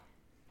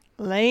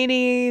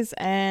Ladies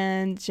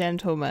and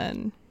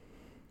gentlemen,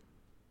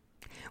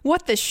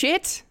 what the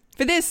shit?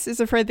 For this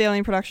is a Fred the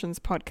Alien Productions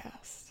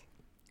podcast.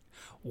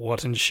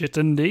 What in shit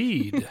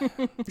indeed.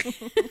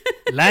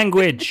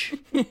 Language.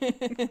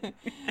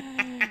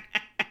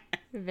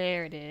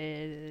 There it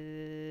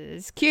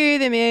is. Cue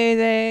the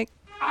music.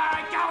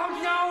 I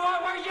don't know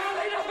what we're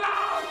yelling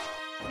about!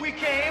 We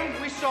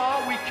came, we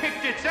saw, we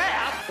kicked its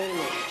ass! Wait a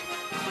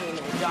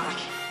minute, Doc.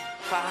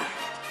 Are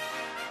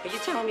you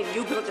telling me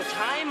you built a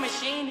time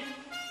machine?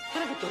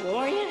 Kind of a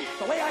DeLorean?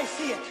 The way I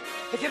see it,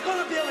 if you're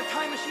gonna build a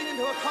time machine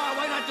into a car,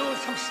 why not do it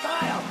some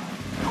style?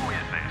 Who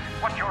is this?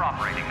 What's your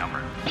operating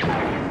number?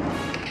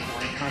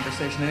 Boring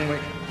conversation anyway.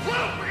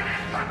 Whoa, we're gonna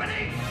have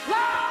company!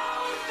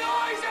 Loud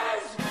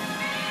noises!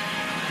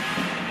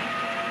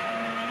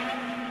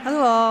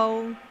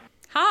 Hello.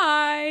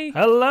 Hi.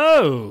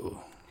 Hello.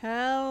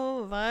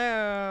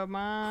 Hello,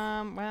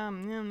 Mom.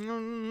 Yum,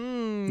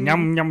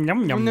 yum, yum,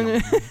 yum, yum.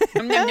 Yum,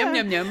 yum, yum,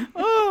 yum, yum.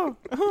 Oh,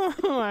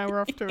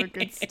 we're off to a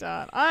good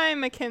start.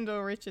 I'm a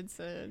Kendall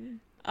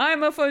Richardson.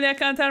 I'm a Folia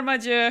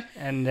Kantarmaju.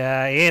 And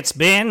it's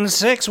been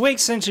 6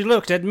 weeks since you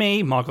looked at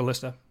me, Michael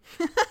Lister.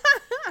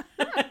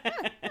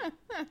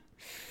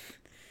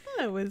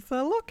 That was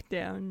a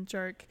lockdown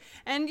joke.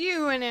 And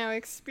you are now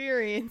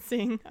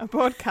experiencing a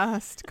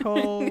podcast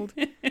called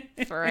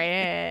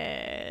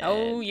Fred.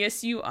 Oh,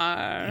 yes, you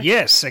are.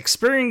 Yes,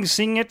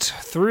 experiencing it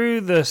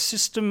through the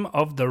system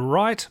of the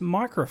right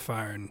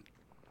microphone.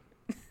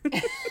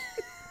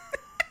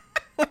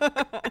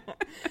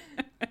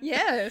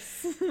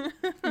 Yes.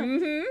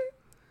 Mm-hmm.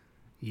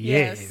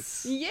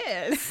 Yes.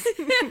 Yes.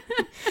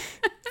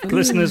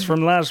 Listeners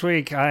from last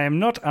week, I am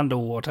not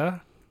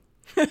underwater.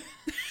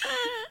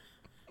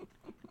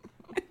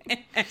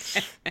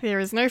 There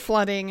is no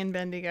flooding in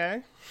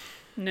Bendigo.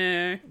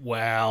 No.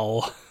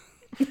 Well,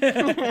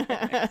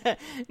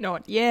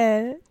 Not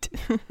yet.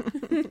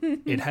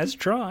 it has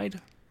tried.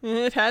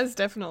 It has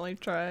definitely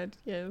tried,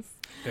 yes.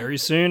 Very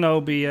soon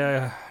I'll be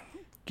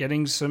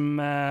getting some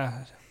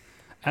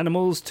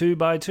animals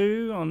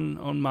 2x2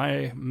 on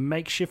my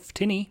makeshift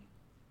tinny.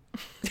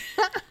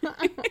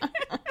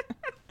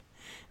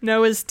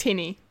 Noah's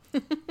tinny.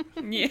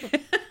 Yeah.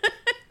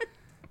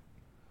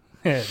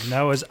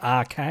 Noah's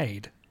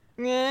arcade.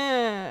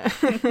 Yeah.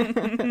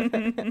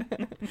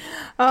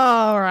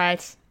 All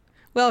right.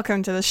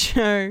 Welcome to the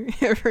show,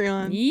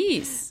 everyone.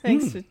 Yes.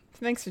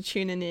 Thanks for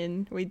tuning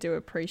in. We do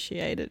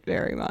appreciate it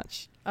very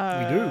much.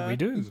 We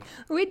do.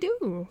 We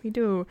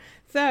do.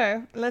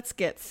 So let's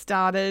get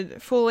started.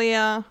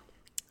 Fulia,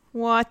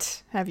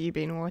 what have you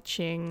been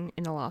watching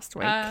in the last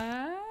week?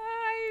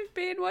 I've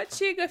been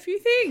watching a few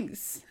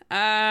things.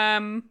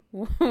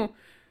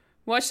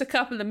 Watched a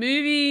couple of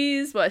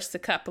movies, watched a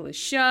couple of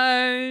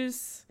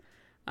shows.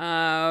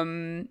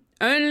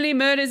 Only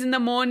Murders in the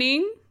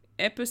Morning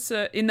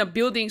episode in the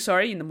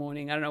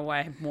morning. I don't know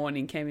why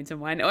morning came into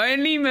mind.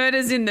 Only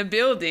Murders in the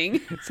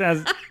Building. It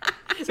sounds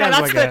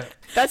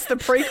That's the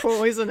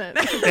prequel, isn't it?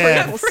 The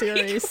Yeah. prequel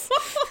series.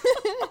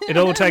 It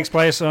all takes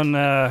place on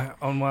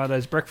one of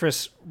those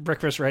breakfast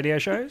radio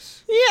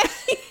shows.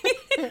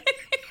 Yeah.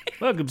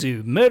 Welcome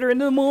to Murder in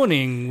the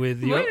Morning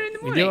with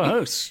your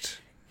host,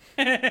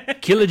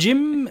 Killer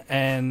Jim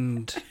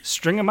and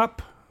String 'em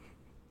Up,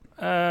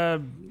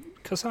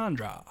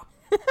 Cassandra.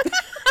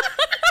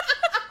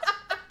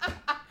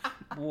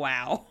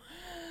 Wow.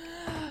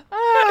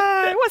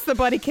 What's the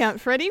body count,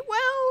 Freddie?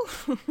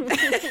 Well,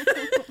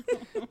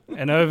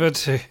 And over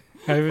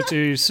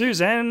to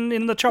Suzanne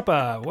in the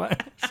chopper.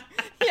 What?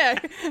 yeah,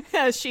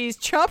 she's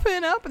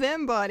chopping up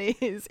them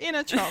bodies in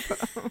a chopper.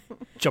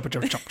 Chopper,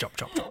 chop, chop, chop,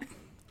 chop, chop.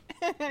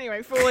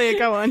 Anyway, Fulia,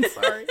 go on.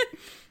 Sorry.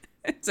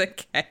 It's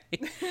okay.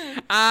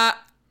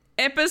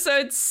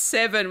 Episode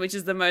 7, which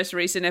is the most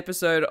recent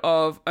episode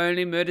of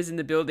Only Murders in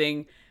the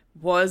Building,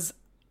 was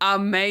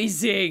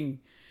amazing.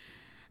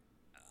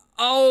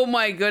 Oh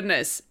my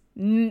goodness.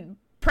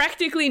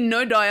 Practically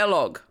no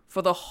dialogue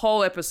for the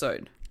whole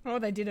episode. Oh,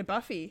 they did a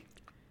Buffy.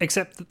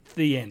 Except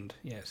the end,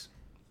 yes.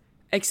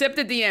 Except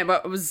at the end,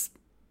 but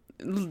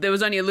there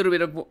was only a little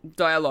bit of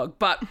dialogue.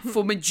 But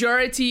for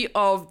majority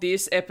of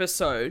this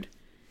episode,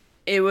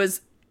 it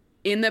was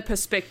in the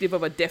perspective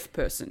of a deaf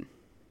person.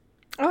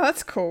 Oh,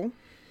 that's cool.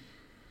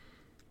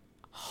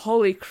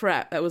 Holy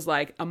crap, that was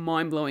like a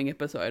mind-blowing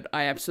episode.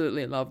 I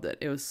absolutely loved it.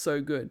 It was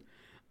so good.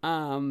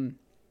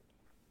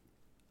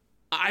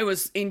 I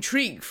was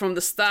intrigued from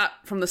the start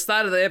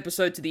of the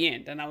episode to the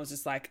end, and I was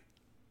just like,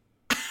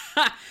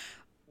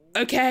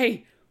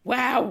 okay,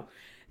 wow.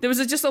 There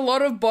was just a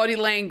lot of body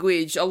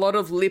language, a lot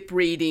of lip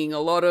reading, a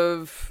lot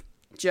of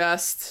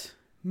just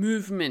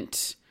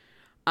movement.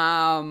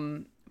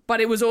 But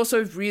it was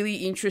also really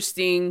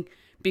interesting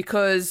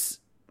because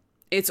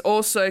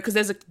because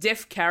there's a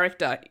deaf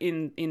character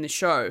in the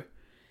show.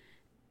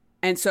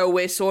 And so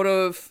we're sort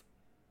of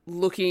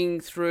looking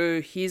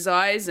through his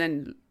eyes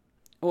and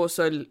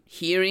also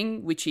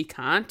hearing, which he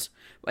can't.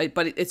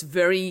 But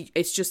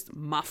it's just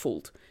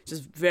muffled.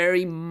 Just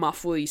very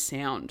muffly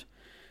sound,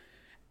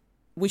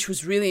 which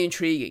was really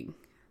intriguing.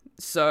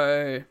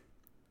 So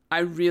I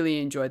really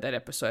enjoyed that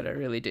episode. I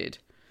really did.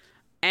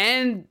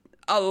 And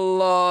a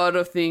lot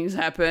of things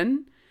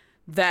happen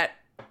that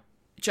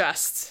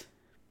just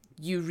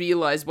you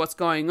realize what's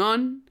going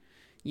on.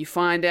 You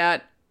find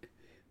out,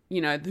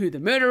 who the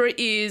murderer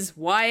is,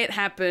 why it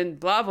happened,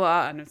 blah,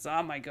 blah. And it's,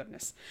 oh my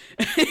goodness.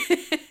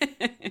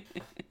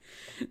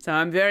 So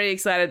I'm very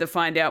excited to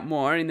find out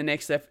more in the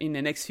next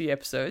few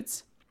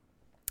episodes.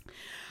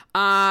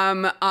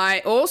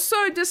 I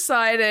also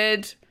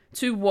decided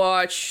to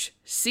watch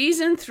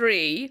season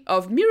 3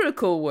 of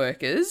Miracle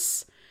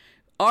Workers,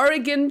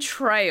 Oregon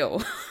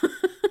Trail.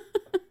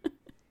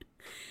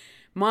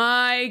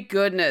 My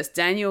goodness,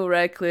 Daniel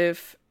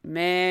Radcliffe,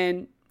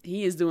 man,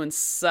 he is doing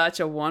such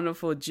a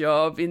wonderful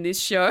job in this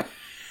show.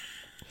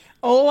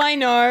 All I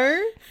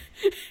know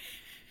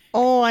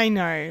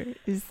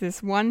is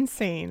this one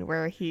scene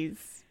where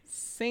he's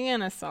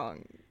singing a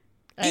song.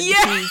 And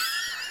he's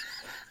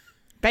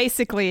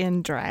basically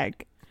in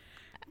drag.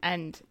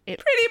 And it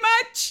Pretty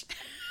much.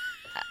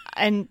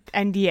 and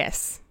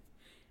yes.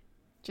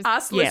 Just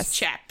Assless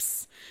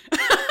chaps.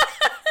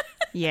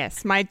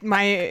 Yes.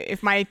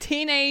 If my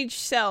teenage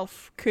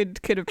self could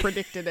have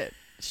predicted it,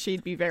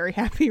 she'd be very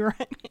happy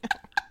right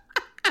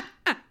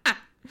now.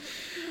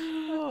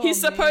 He's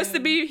supposed to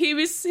be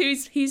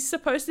he's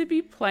supposed to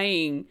be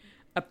playing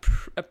a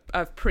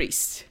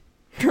priest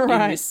in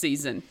this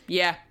season.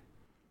 Yeah.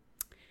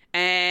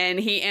 And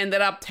he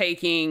ended up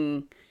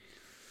taking,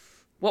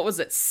 what was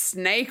it,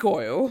 snake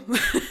oil,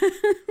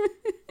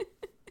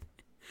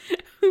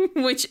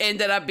 which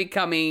ended up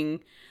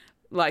becoming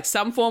like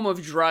some form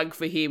of drug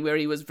for him where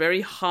he was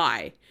very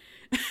high.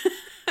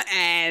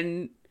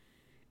 And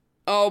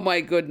oh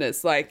my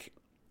goodness, like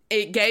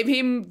it gave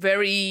him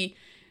it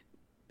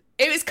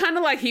was kind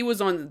of like he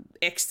was on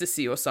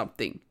ecstasy or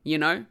something,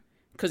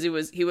 because he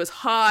was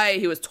high,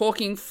 he was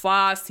talking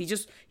fast,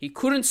 he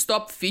couldn't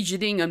stop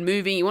fidgeting and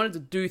moving, he wanted to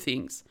do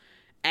things.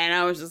 And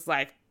I was just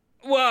like,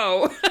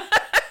 whoa.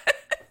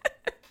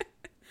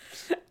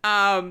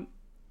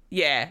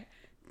 Yeah.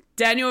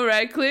 Daniel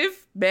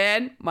Radcliffe,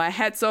 man, my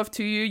hat's off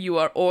to you. You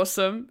are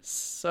awesome.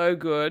 So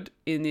good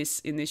in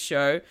this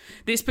show.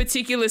 This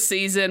particular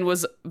season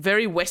was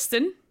very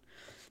Western.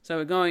 So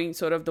we're going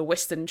sort of the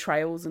Western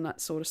trails and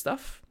that sort of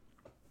stuff.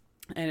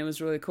 And it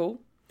was really cool.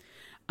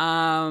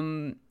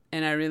 And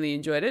I really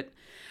enjoyed it.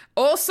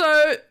 Also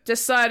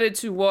decided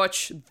to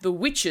watch The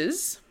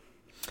Witches.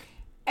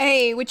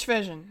 Hey, which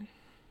version?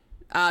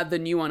 The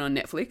new one on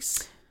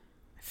Netflix.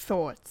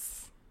 Thoughts.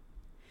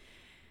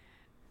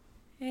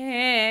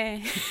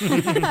 Fair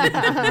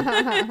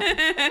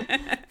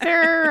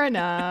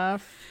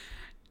enough.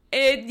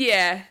 It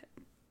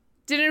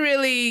didn't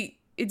really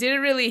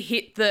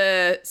hit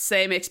the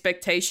same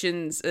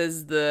expectations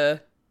as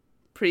the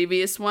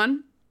previous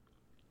one.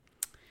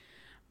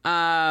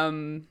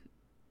 Yeah.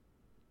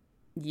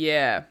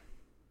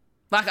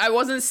 Like I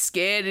wasn't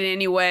scared in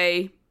any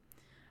way.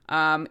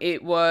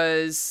 It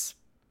was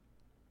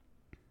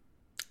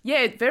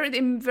it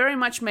very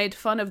much made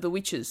fun of the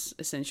witches,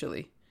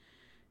 essentially.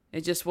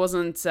 It just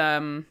wasn't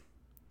the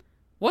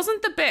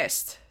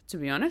best, to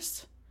be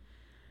honest.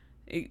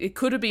 It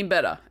could have been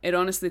better. It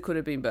honestly could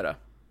have been better.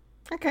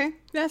 Okay,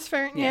 that's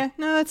fair. Yeah,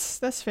 no,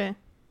 that's fair.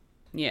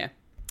 Yeah.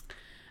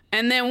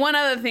 And then one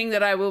other thing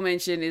that I will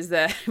mention is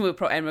that we're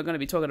going to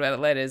be talking about it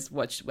later.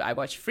 I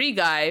watched Free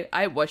Guy.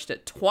 I watched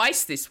it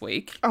twice this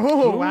week.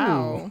 Oh,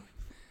 wow.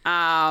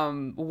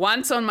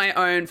 Once on my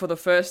own for the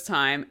first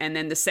time, and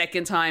then the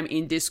second time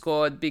in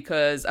Discord,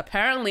 because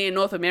apparently in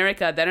North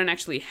America they don't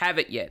actually have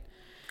it yet.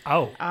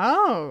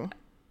 Oh.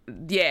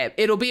 Yeah,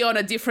 it'll be on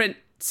a different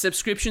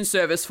subscription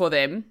service for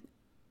them.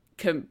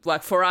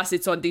 Like for us,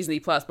 it's on Disney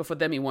Plus, but for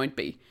them, it won't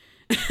be.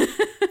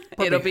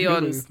 It'll be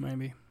Hulu, on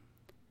maybe.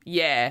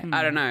 Yeah,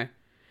 I don't know.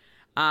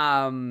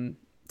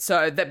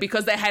 So that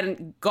because they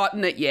hadn't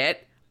gotten it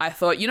yet, I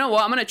thought, you know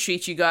what, I'm gonna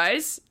treat you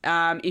guys.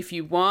 If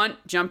you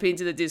want, jump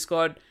into the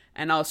Discord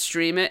and I'll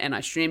stream it. And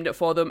I streamed it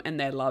for them, and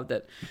they loved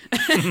it.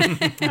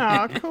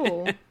 Oh,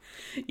 cool.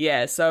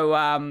 Yeah, so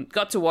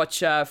got to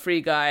watch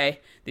Free Guy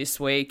this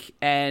week,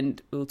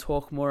 and we'll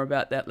talk more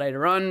about that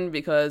later on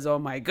because, oh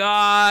my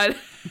God.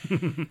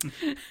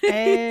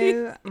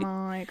 Oh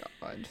my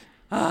God.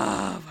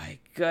 Oh my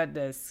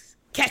goodness.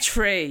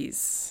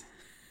 Catchphrase.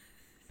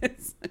 I'm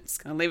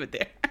just going to leave it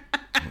there.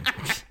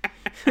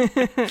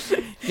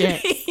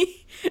 Yes.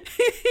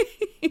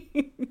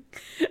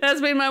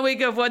 That's been my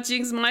week of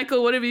watchings.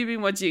 Michael, what have you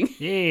been watching?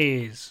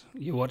 Yes,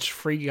 you watch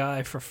Free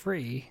Guy for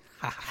free.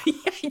 Yeah,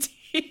 I do.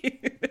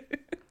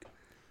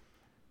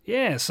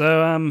 Yeah,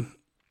 so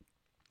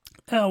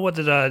what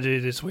did I do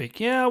this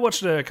week? Yeah, I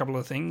watched a couple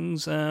of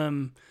things.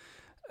 I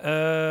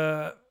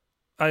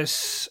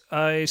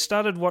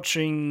started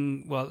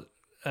watching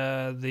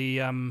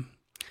the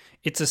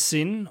It's a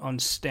Sin on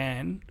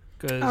Stan.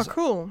 Oh,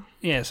 cool.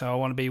 Yeah, so I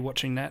want to be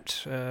watching that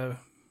for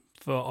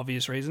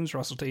obvious reasons,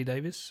 Russell T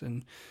Davies,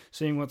 and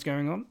seeing what's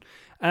going on.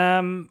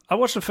 I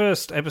watched the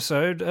first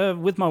episode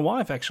with my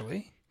wife,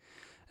 actually.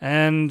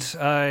 And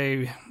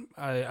I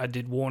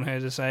did warn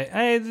her to say,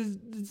 hey,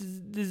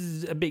 this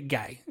is a bit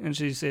gay. And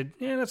she said,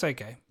 yeah, that's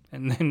okay.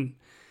 And then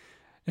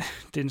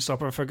didn't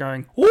stop her from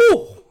going,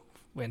 "Ooh!"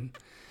 when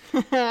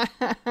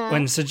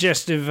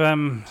suggestive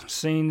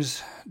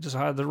scenes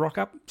decided to rock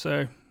up.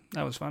 So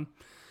that was fun.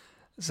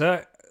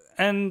 So,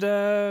 and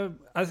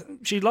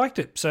she liked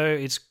it. So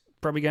it's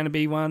probably going to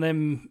be one of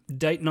them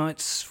date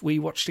nights we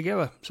watch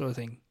together sort of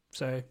thing.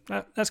 So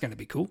that's going to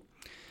be cool.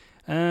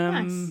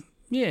 Nice.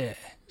 Yeah.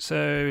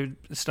 So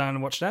starting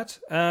to watch that.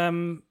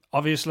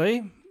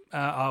 Obviously,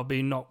 I'll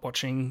be not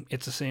watching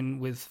It's a Sin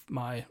with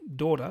my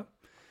daughter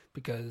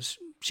because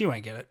she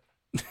won't get it.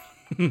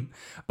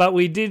 But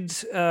we did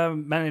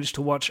manage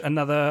to watch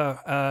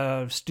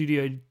another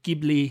Studio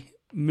Ghibli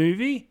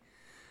movie.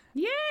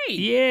 Yay!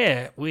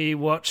 Yeah, we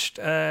watched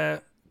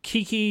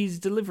Kiki's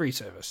Delivery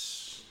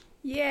Service.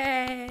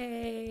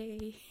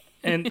 Yay!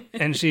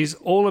 And she's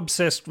all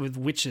obsessed with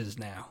witches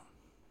now.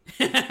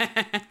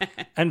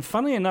 And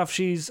funny enough,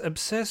 she's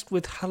obsessed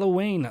with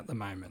Halloween at the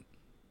moment.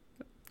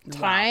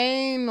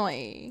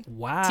 Timely.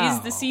 Wow. 'Tis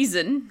the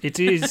season. It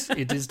is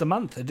the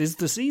month. It is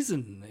the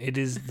season. It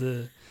is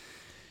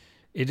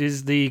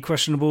the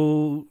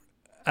questionable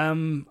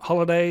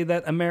holiday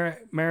that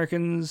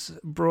Americans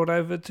brought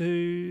over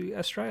to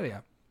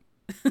Australia.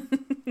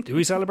 Do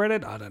we celebrate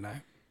it? I don't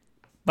know.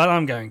 But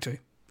I'm going to.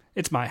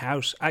 It's my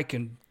house. I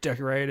can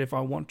decorate if I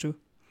want to.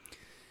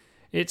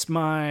 It's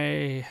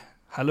my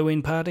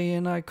Halloween party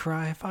and I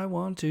cry if I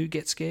want to,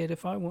 get scared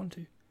if I want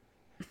to,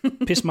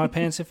 piss my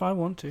pants if I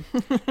want to.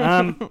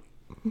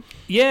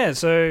 Yeah,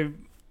 so,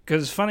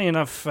 because funny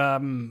enough,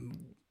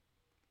 one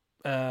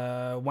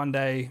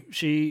day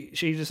she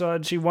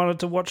decided she wanted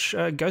to watch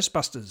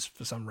Ghostbusters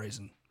for some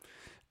reason.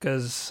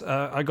 Because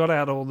I got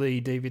out all the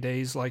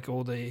DVDs, like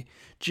all the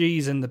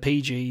G's and the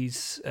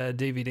PG's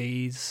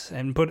DVDs,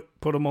 and put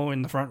them all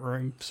in the front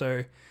room.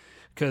 So,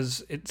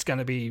 because it's going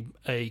to be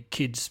a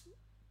kids'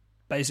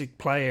 basic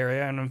play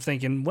area, and I'm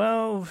thinking,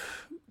 well,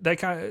 they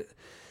can't.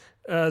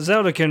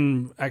 Zelda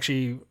can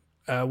actually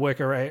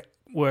work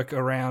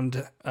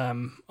around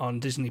on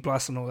Disney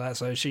Plus and all that,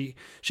 so she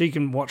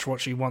can watch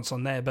what she wants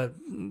on there. But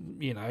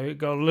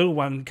got a little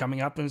one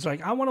coming up, and it's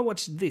like, I want to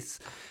watch this,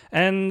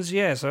 and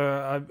yeah,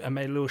 so I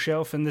made a little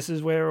shelf, and this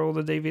is where all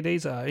the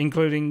DVDs are,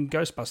 including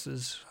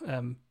Ghostbusters.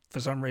 For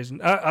some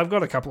reason, I've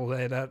got a couple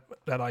there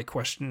that I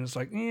question. It's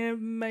like, yeah,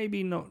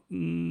 maybe not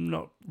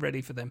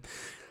ready for them.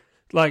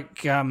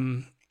 Like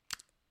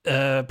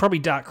probably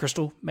Dark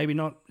Crystal, maybe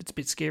not. It's a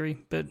bit scary,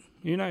 but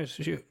who knows?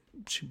 She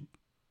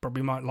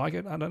probably might like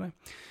it. I don't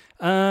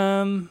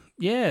know.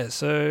 Yeah.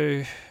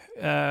 So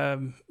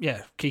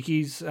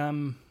Kiki's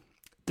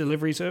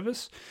delivery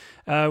service.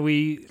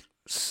 We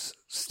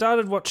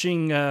started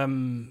watching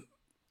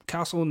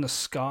Castle in the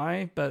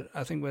Sky, but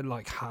I think we're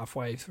like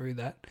halfway through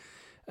that.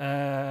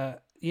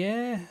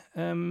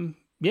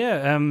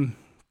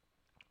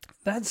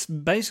 That's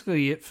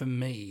basically it for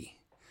me.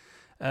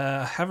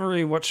 Haven't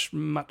really watched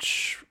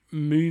much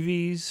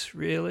movies,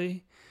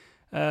 really.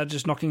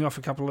 Just knocking off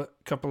a couple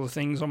of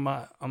things on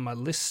my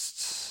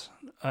lists,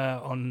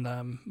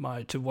 on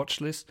my to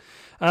watch list.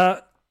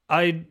 I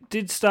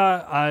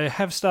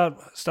have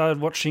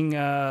started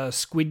watching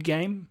Squid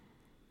Game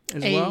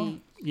as well.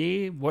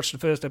 Yeah, watched the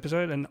first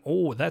episode, and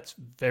that's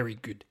very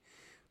good.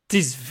 It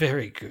is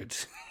very good.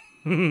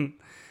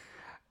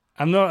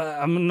 I'm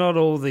not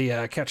all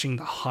the catching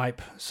the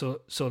hype sort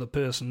of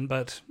person,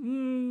 but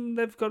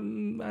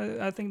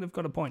I think they've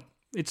got a point.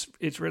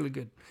 It's really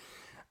good,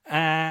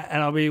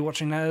 and I'll be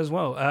watching that as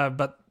well.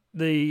 But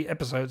the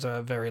episodes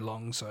are very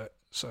long, so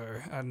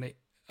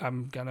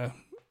I'm gonna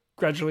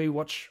gradually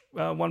watch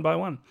one by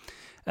one.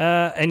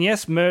 And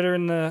yes, Murder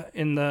in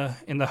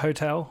the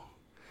Hotel.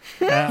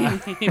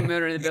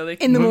 Murder in the building.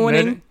 In the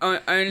morning.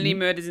 Only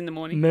murders in the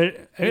morning.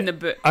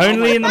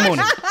 Only in the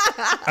morning.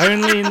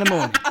 Only in the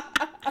morning.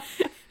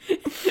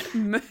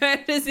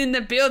 Murders in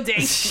the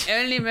building.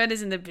 Only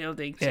murders in the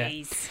building.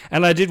 Jeez. Yeah.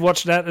 And I did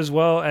watch that as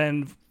well,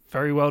 and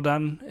very well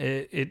done.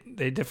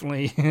 They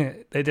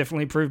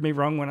definitely proved me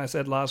wrong when I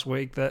said last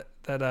week that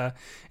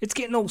it's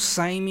getting all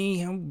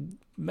samey.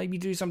 Maybe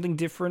do something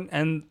different,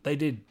 and they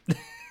did.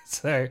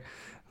 So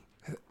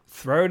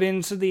throw it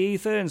into the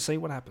ether and see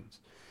what happens.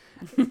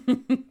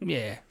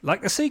 Yeah,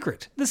 like The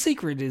Secret. The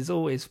Secret is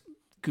always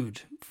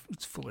good.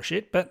 It's full of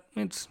shit, but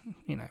it's,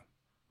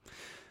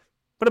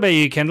 What about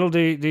you, Kendall? Do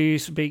you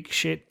speak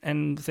shit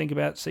and think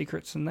about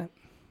secrets and that?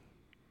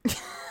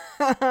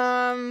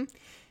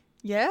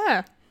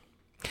 Yeah.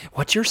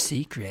 What's your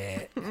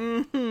secret?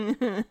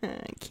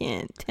 I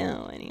can't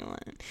tell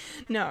anyone.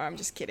 No, I'm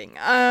just kidding.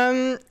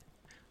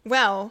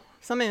 Well,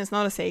 something that's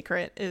not a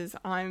secret is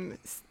I'm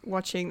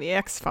watching the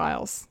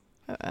X-Files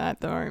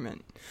at the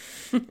moment.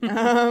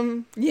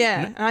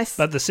 Yeah.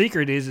 But the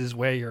secret is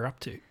where you're up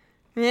to.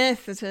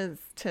 Yes, it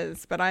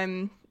is. But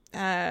I'm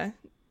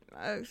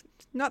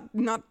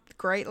not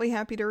greatly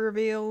happy to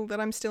reveal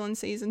that I'm still in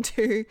season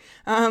 2,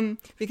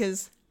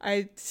 because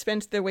I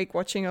spent the week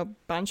watching a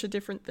bunch of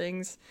different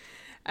things,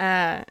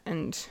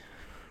 and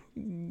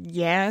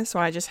yeah, so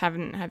I just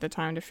haven't had the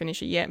time to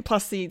finish it yet.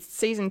 Plus, the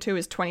season 2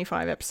 is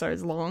 25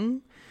 episodes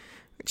long,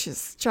 which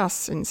is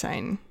just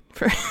insane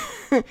for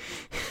a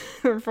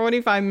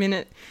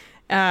 45-minute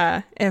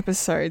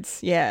episodes.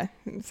 Yeah,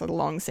 it's a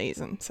long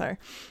season, so,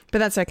 but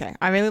that's okay.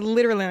 I mean,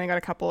 literally only got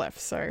a couple left,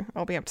 so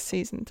I'll be up to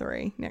season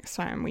 3 next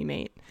time we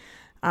meet.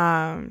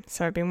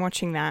 So I've been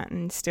watching that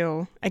and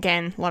still,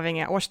 again, loving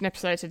it. I watched an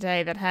episode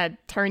today that had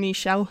Tony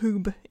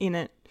Shalhoub in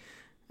it,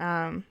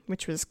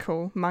 which was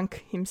cool.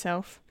 Monk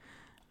himself.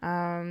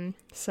 So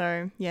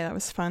yeah, that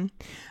was fun.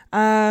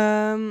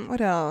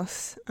 What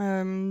else?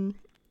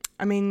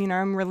 I mean, you know,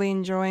 I'm really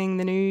enjoying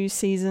the new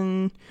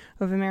season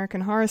of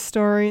American Horror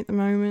Story at the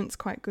moment. It's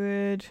quite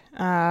good.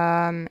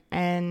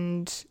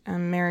 And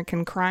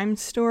American Crime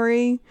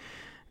Story,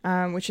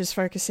 which is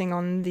focusing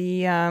on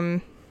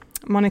the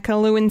Monica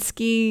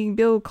Lewinsky,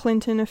 Bill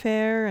Clinton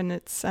affair, and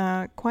it's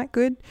quite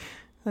good.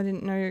 I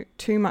didn't know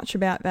too much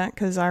about that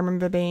because I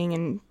remember being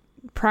in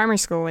primary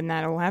school when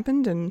that all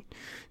happened and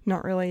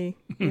not really,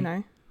 you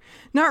know,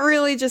 not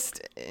really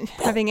just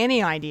having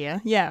any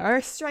idea. Yeah,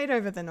 or straight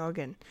over the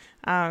noggin.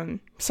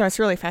 So it's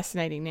really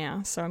fascinating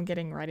now. So I'm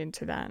getting right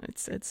into that.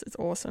 It's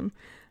awesome.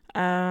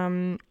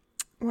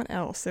 What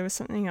else? There was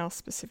something else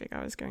specific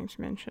I was going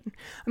to mention.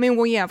 I mean,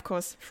 well, yeah, of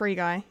course, Free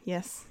Guy.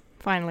 Yes,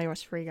 finally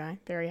watched Free Guy.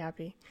 Very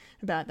happy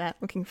about that.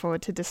 Looking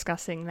forward to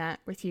discussing that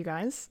with you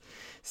guys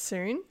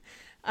soon.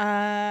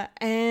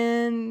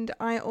 And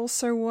I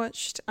also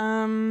watched,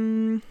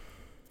 I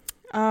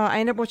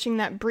ended up watching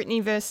that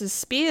Britney versus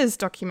Spears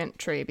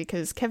documentary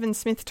because Kevin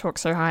Smith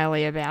talks so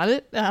highly about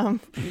it.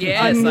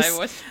 Yes,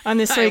 I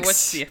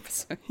watched the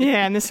episode.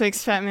 Yeah, and this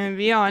week's Fat Man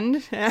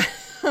Beyond.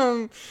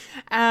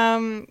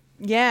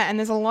 Yeah, and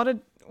there's a lot of,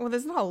 well,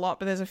 there's not a lot,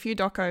 but there's a few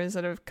docos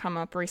that have come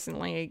up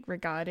recently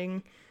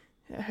regarding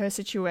her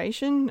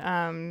situation.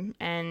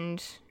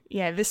 And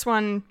yeah, this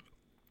one,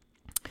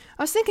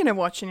 I was thinking of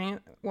watching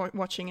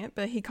it,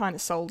 but he kind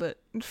of sold it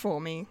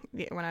for me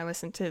when I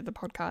listened to the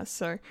podcast.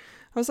 So I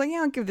was like,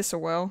 yeah, I'll give this a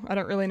whirl. I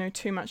don't really know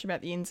too much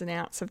about the ins and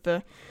outs of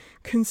the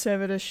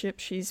conservatorship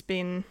she's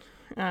been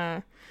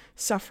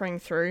suffering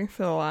through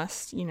for the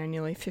last, you know,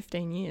 nearly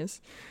 15 years.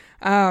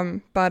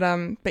 But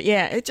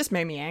yeah, it just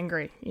made me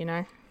angry, you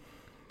know,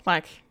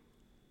 like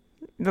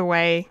the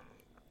way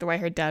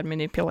her dad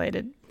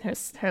manipulated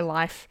her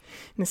life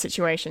in the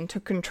situation,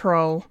 took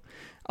control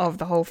of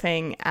the whole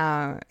thing,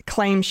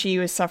 claimed she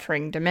was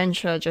suffering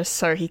dementia just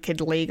so he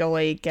could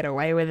legally get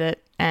away with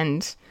it.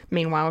 And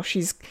meanwhile,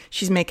 she's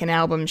making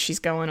albums, she's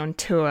going on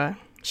tour,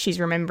 she's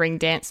remembering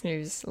dance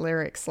moves,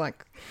 lyrics.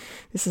 Like,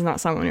 this is not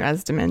someone who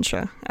has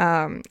dementia.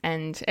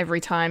 And every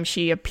time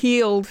she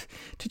appealed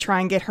to try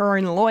and get her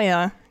own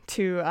lawyer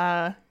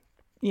to,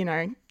 you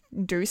know,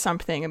 do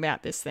something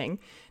about this thing,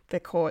 the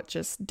court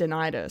just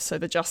denied her. So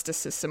the justice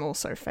system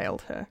also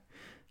failed her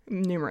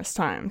numerous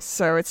times.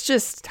 So it's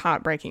just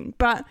heartbreaking.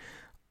 But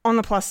on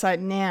the plus side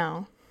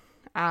now,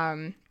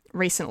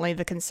 recently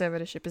the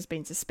conservatorship has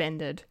been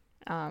suspended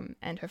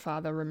and her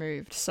father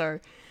removed. So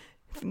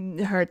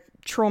her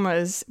trauma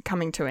is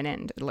coming to an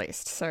end, at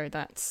least. So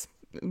that's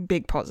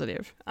big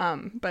positive.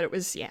 But it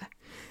was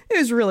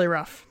really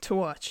rough to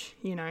watch,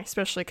 you know,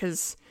 especially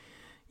because,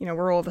 you know,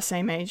 we're all the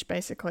same age,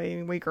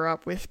 basically. We grew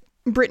up with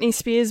Britney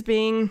Spears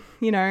being,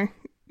 you know,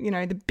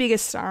 the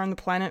biggest star on the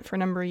planet for a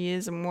number of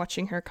years, and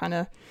watching her kind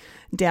of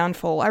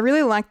downfall. I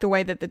really liked the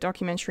way that the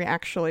documentary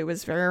actually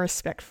was very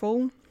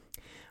respectful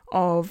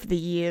of the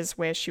years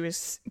where she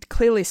was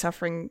clearly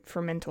suffering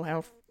from mental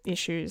health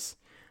issues.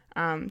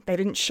 They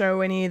didn't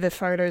show any of the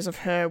photos of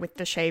her with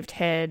the shaved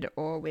head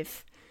or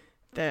with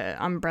the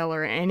umbrella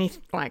or any,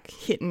 like,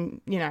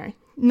 hitting, you know,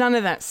 none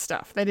of that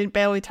stuff. They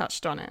barely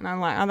touched on it. And I'm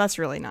like, oh, that's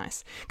really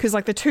nice. Because,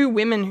 like, the two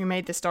women who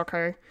made this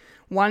doco,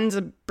 one's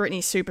a Britney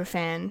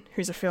superfan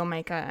who's a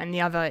filmmaker, and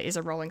the other is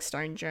a Rolling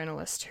Stone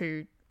journalist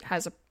who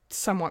has a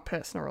somewhat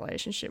personal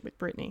relationship with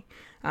Britney.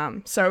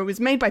 So it was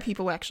made by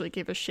people who actually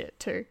give a shit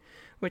too,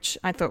 which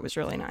I thought was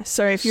really nice.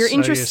 So if you're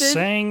interested... you're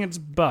saying it's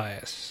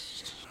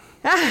biased.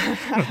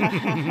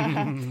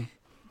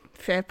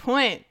 Fair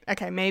point.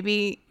 Okay,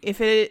 maybe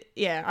if it...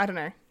 Yeah, I don't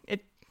know.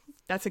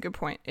 That's a good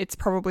point. It's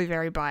probably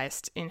very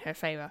biased in her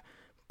favor.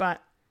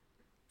 But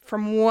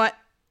from what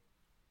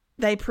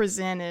they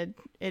presented,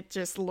 it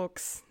just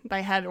looks...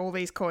 They had all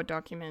these court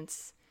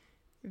documents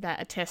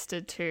that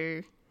attested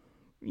to,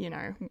 you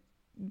know,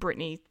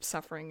 Britney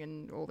suffering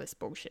and all this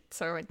bullshit.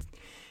 So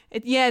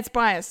it's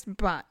biased,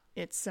 but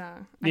it's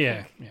I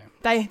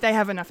think they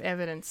have enough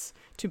evidence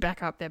to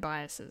back up their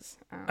biases.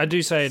 I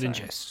do say it in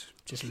jest,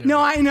 just a little no,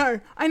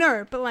 bit. I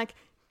know, but like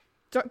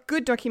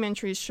good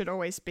documentaries should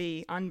always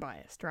be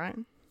unbiased, right?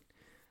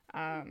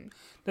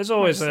 There's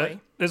always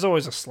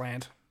a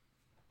slant.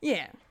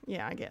 Yeah,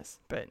 I guess,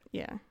 but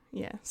yeah.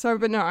 So,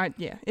 but no,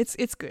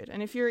 it's good,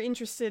 and if you're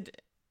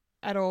interested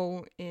at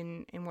all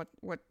in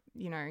what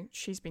you know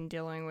she's been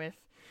dealing with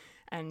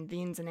and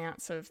the ins and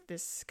outs of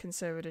this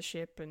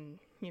conservatorship, and,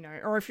 you know,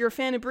 or if you're a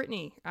fan of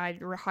Britney,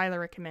 I'd highly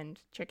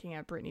recommend checking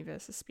out Britney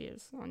versus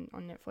Spears on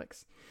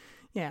Netflix.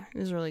 Yeah, it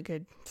was really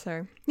good.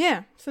 So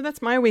yeah, so that's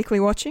my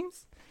weekly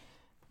watchings.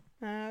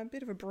 A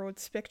bit of a broad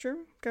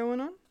spectrum going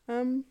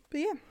on.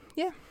 But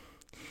yeah,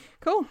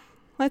 cool.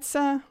 Let's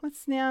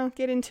now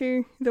get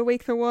into the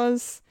week that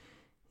was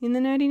in the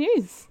nerdy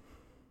news.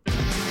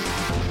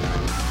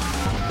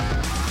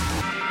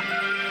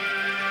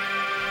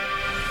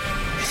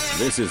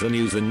 This is the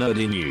news in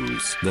Nerdy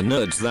News. The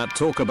nerds that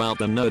talk about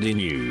the nerdy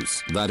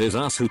news. That is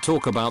us who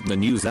talk about the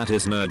news that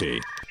is nerdy.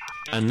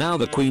 And now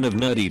the queen of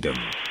nerdydom,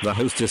 the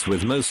hostess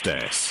with most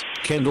S,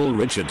 Kendall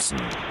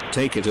Richardson.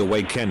 Take it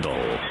away,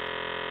 Kendall.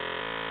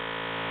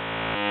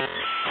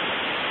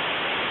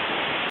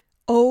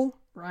 All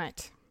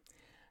right.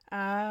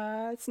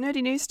 It's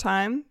nerdy news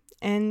time.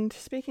 And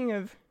speaking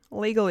of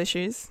legal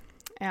issues,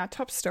 our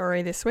top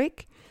story this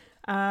week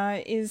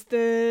is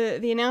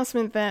the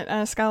announcement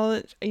that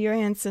Scarlett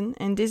Johansson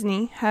and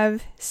Disney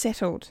have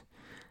settled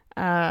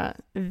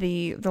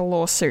the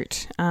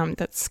lawsuit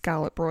that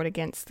Scarlett brought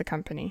against the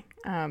company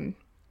a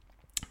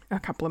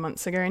couple of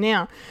months ago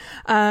now.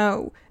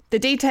 The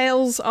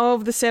details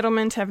of the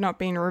settlement have not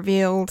been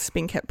revealed. It's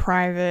been kept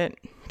private.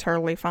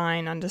 Totally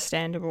fine,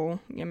 understandable.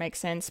 It makes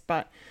sense.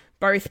 But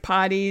both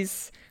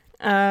parties,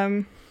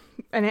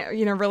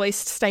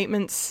 released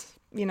statements.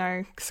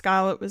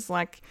 Scarlett was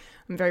like,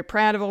 I'm very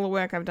proud of all the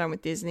work I've done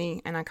with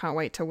Disney and I can't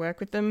wait to work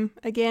with them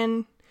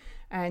again.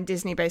 And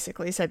Disney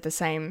basically said the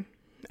same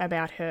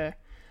about her.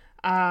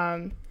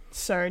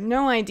 So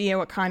no idea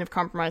what kind of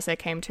compromise they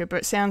came to, but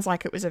it sounds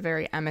like it was a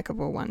very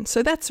amicable one.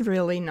 So that's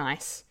really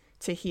nice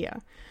to hear.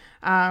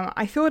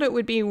 I thought it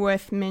would be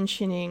worth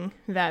mentioning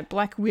that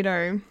Black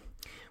Widow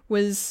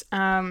was,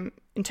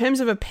 in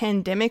terms of a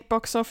pandemic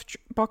box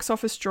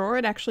office draw,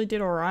 it actually did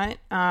all right.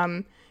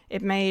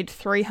 It made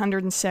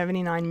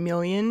 $379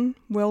 million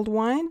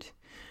worldwide.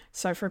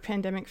 So for a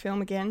pandemic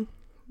film, again,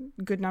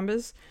 good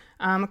numbers.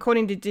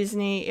 According to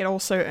Disney, it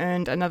also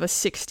earned another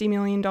 $60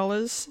 million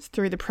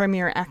through the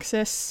Premier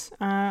Access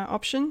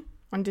option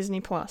on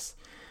Disney+.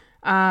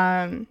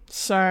 So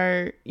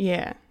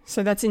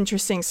that's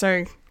interesting.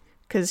 So,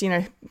 because,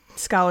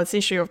 Scarlett's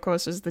issue, of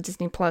course, was the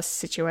Disney+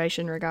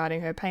 situation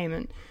regarding her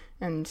payment,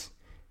 and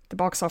the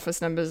box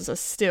office numbers are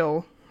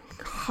still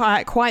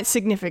quite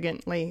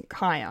significantly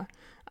higher,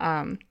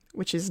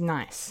 which is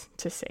nice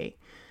to see.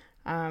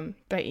 I'm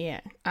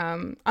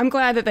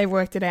glad that they've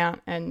worked it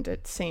out, and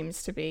it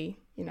seems to be,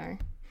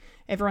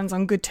 everyone's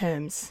on good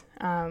terms,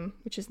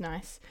 which is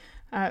nice.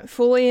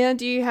 Fulia,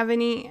 do you have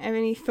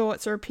any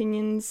thoughts or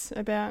opinions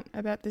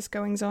about this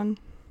goings on?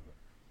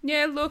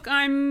 Yeah, look,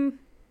 I'm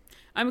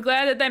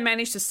glad that they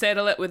managed to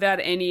settle it without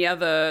any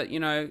other,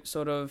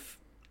 sort of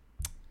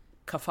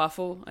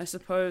kerfuffle, I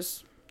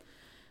suppose.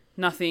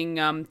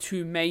 Nothing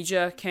too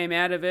major came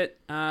out of it.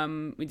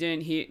 We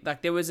didn't hear,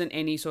 there wasn't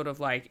any sort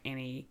of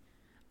any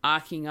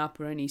arcing up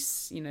or any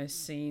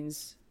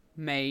scenes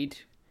made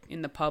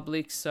in the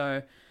public,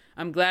 so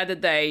I'm glad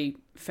that they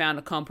found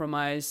a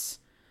compromise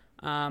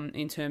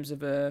in terms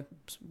of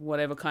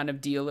whatever kind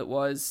of deal it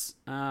was,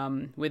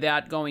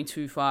 without going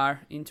too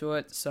far into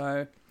it.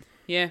 So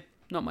yeah,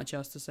 not much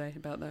else to say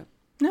about that.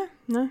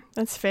 No,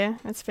 that's fair.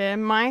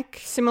 Mike,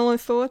 similar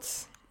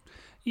thoughts?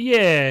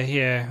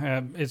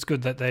 Yeah. It's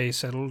good that they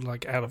settled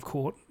out of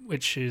court,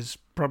 which is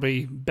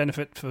probably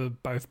benefit for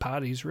both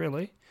parties,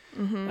 really.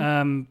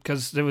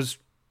 Because there was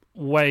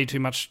way too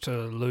much to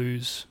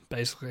lose,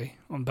 basically,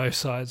 on both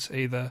sides.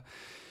 Either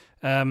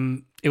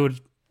it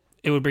would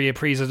be a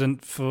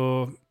precedent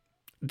for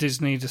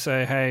Disney to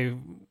say, hey,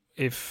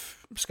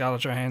 if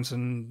Scarlett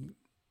Johansson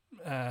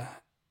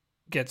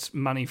gets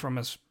money from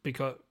us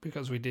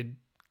because we did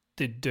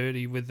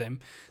dirty with them,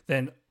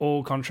 then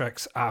all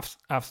contracts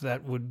after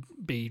that would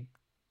be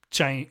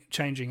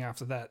changing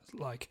after that.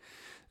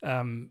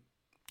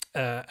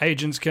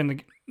 Agents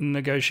can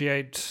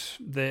negotiate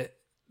their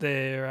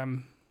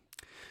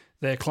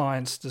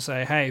clients to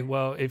say, hey,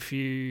 well, if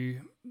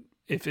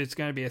it's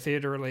going to be a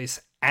theater release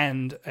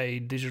and a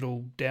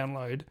digital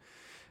download,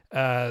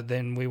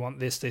 then we want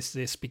this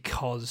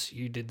because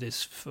you did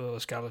this for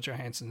Scarlett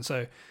Johansson.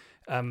 So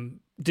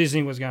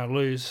Disney was going to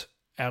lose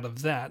out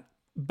of that,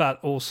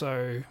 but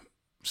also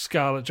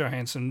Scarlett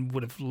Johansson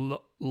would have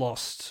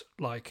lost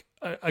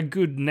a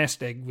good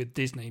nest egg with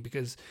Disney,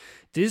 because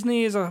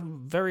Disney is a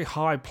very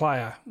high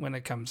player when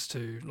it comes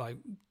to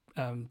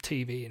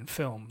TV and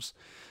films.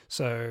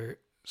 So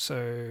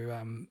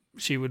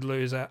she would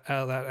lose out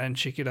of that, and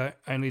she could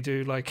only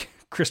do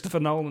Christopher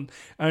Nolan,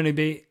 only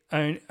be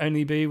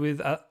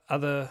with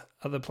other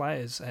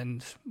players.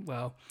 And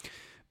well,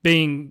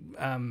 being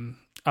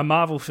a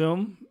Marvel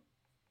film,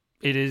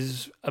 it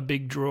is a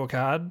big draw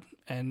card,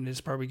 and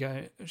it's probably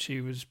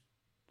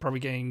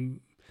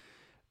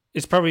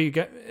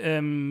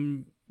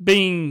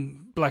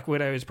being Black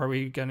Widow is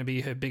probably going to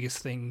be her biggest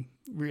thing,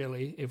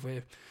 really.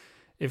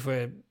 If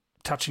we're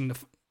touching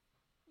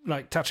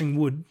touching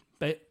wood,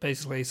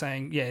 basically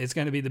saying, yeah, it's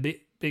going to be the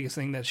biggest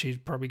thing that she's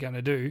probably going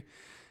to do,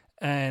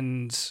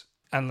 and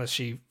unless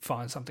she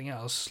finds something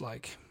else,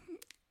 like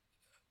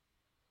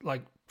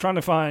trying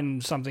to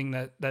find something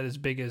that is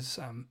big as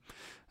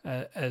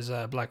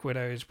Black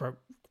Widow is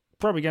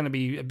probably going to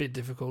be a bit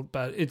difficult.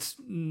 But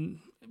you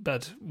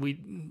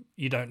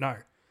don't know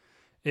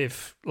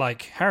if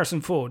Harrison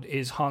Ford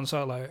is Han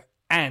Solo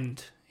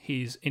and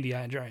he's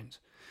Indiana Jones.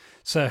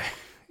 So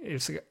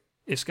if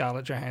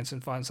Scarlett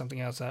Johansson finds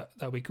something else,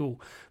 that'll be cool.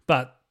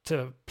 But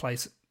to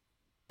place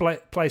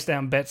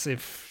down bets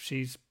if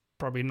she's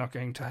probably not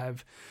going to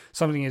have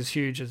something as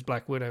huge as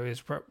Black Widow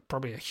is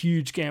probably a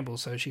huge gamble,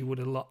 so she would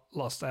have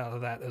lost out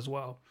of that as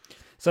well.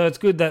 So it's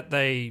good that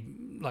they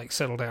like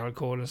settle down a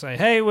chord and say,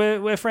 "Hey,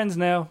 we're friends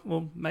now."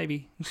 Well,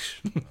 maybe.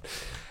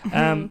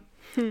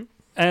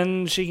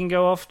 And she can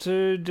go off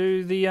to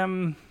do the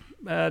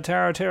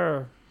Tower of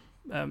Terror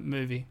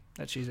movie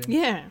that she's in.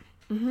 Yeah.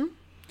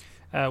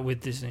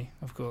 With Disney,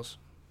 of course.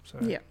 So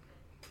Yeah.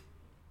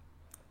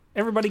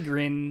 everybody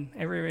grin.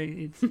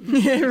 Everybody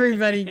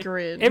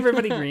grin.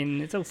 Everybody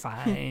grin. It's all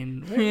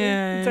fine.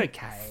 Yeah. It's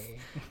okay.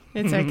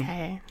 It's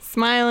okay.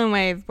 Smile and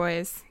wave,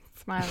 boys.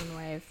 Smile and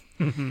wave.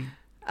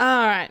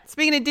 All right.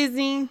 Speaking of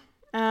Disney,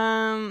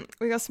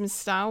 we got some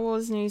Star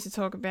Wars news to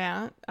talk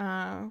about,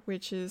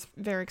 which is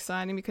very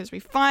exciting because we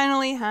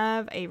finally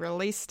have a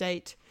release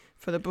date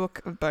for the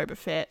Book of Boba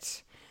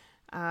Fett,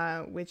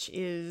 which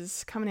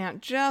is coming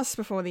out just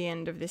before the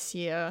end of this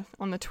year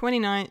on the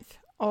 29th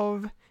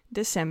of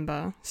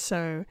December.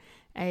 So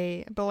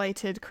a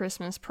belated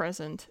Christmas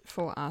present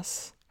for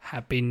us.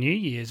 Happy New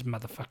Year's,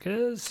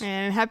 motherfuckers.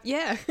 And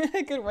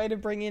a good way to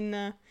bring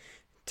in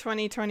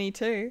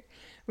 2022,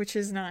 which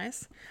is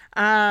nice.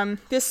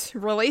 This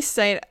release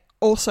date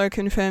also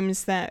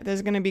confirms that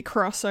there's going to be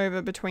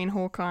crossover between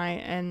Hawkeye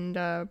and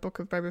Book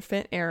of Boba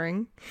Fett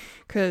airing,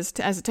 because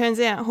as it turns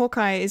out,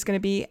 Hawkeye is going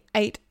to be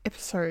 8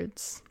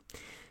 episodes.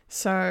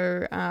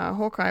 So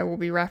Hawkeye will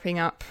be wrapping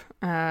up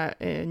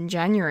in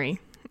January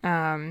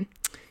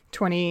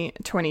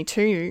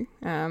 2022,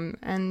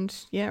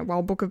 and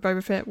while Book of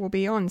Boba Fett will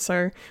be on.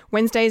 So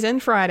Wednesdays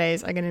and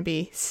Fridays are going to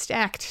be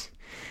stacked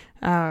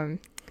in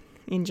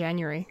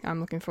January. I'm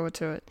looking forward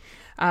to it.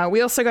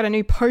 We also got a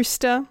new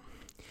poster,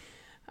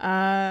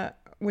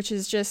 which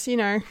is just,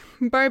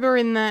 Boba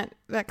in that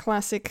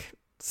classic,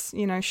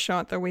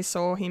 shot that we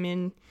saw him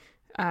in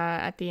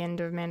at the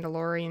end of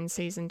Mandalorian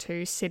Season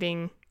 2,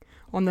 sitting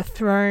on the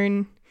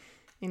throne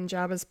in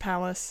Jabba's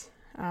palace,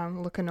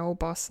 looking all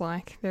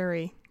boss-like.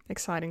 Very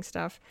exciting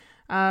stuff.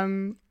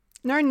 No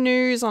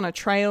news on a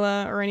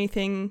trailer or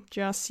anything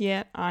just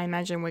yet. I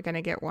imagine we're going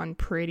to get one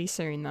pretty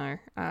soon, though.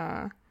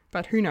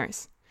 But who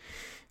knows?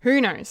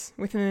 Who knows?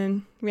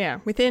 Within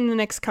the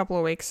next couple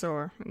of weeks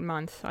or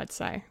month, I'd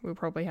say, we'll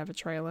probably have a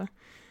trailer,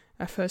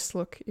 a first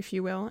look, if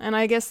you will. And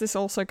I guess this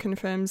also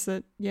confirms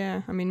that,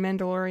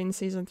 Mandalorian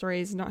Season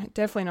 3 is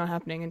definitely not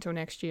happening until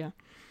next year.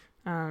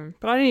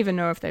 But I don't even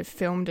know if they've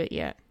filmed it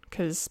yet,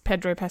 because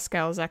Pedro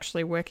Pascal is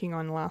actually working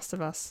on Last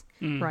of Us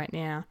right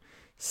now.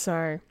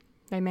 So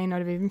they may not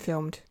have even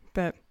filmed.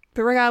 But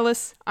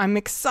regardless, I'm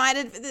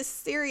excited for this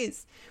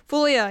series.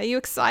 Fulia, are you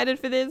excited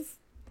for this?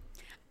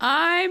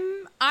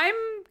 I'm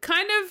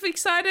kind of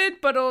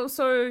excited, but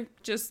also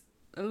just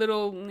a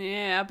little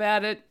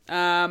about it.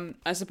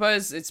 I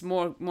suppose it's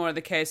more of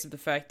the case of the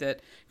fact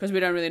that because we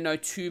don't really know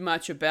too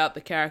much about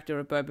the character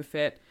of Boba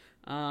Fett,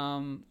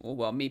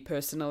 me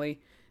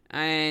personally,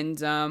 and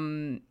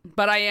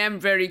but I am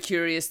very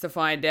curious to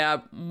find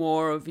out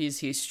more of his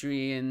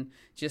history and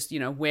just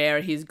where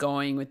he's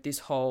going with this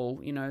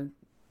whole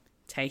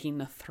taking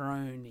the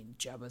throne in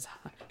Jabba's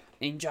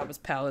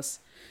palace.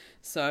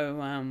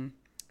 So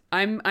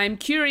I'm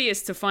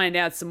curious to find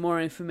out some more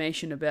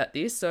information about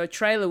this. So a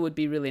trailer would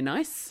be really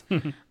nice.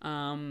 So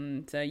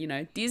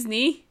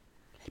Disney,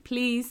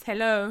 please,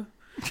 hello.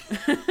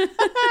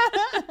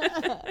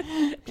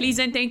 Please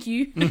and thank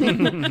you.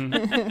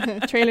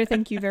 Trailer,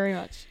 thank you very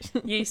much.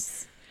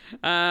 Yes.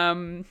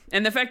 And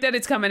the fact that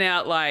it's coming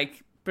out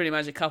like pretty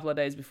much a couple of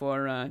days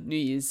before New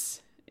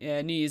Year's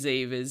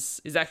Eve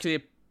is actually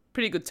a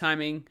pretty good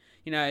timing.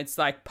 It's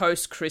like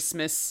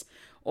post-Christmas.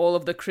 All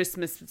of the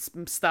Christmas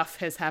stuff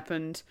has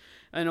happened,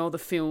 and all the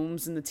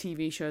films and the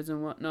TV shows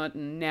and whatnot,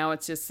 and now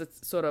it's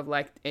sort of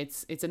like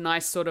it's a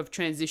nice sort of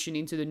transition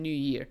into the new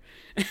year.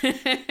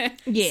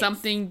 Yes.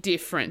 Something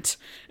different.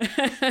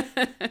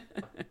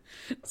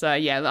 So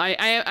yeah,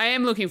 I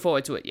am looking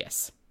forward to it.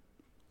 Yes.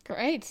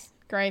 Great.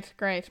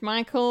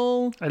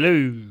 Michael,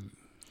 Hello.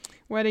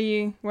 What do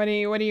you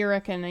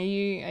reckon? Are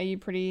you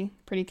pretty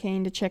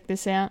keen to check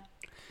this out?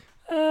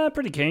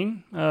 Pretty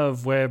keen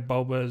of where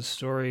Bulba's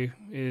story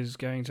is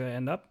going to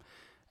end up,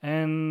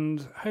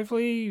 and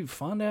hopefully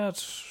find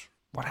out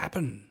what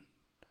happened.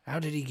 How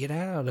did he get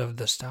out of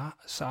the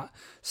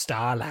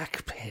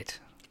Sarlacc pit?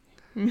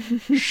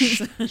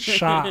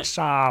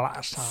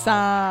 Sarlacc.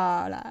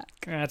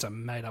 That's a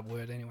made-up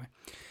word anyway.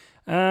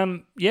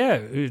 Very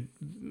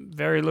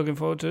looking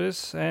forward to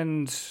this,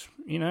 and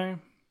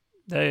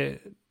they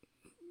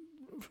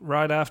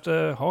right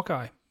after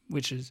Hawkeye,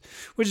 which is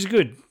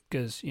good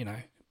because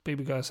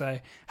people gotta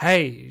say,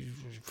 "Hey,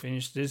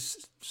 finish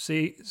this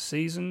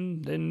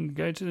season, then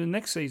go to the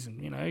next season."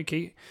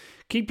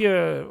 Keep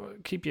your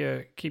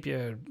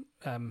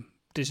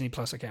Disney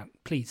Plus account,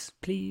 please.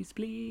 Please.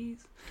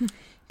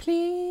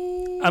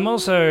 I'm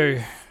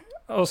also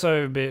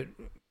a bit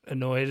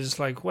annoyed. It's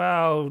like,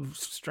 wow,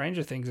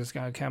 Stranger Things is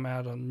going to come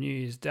out on New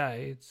Year's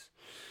Day. It's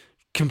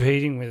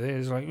competing with it.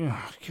 It's like,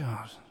 oh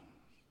god.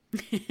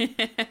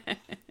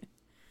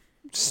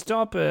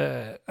 Stop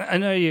it. I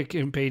know you're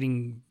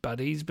competing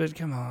buddies, but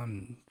come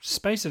on.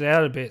 Space it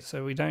out a bit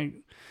so we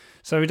don't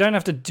So we don't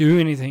have to do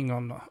anything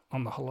on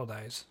the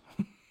holidays.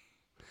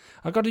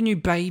 I got a new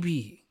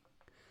baby.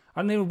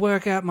 I need to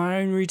work out my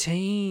own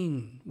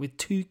routine with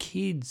 2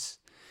 kids.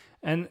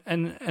 And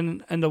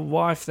a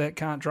wife that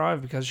can't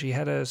drive because she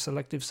had a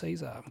selective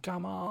seizure.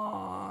 Come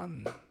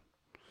on.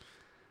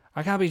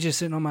 I can't be just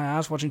sitting on my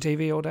ass watching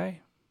TV all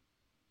day.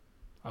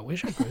 I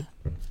wish I could.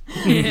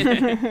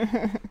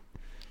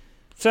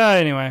 So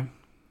anyway,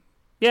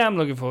 yeah, I'm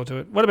looking forward to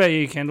it. What about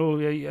you, Kendall?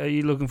 Are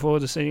you looking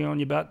forward to sitting on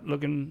your butt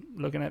looking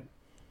at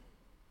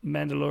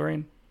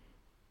Mandalorian?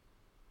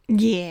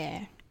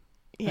 Yeah.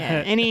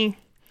 Any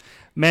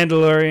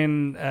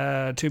Mandalorian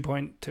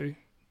 2.2.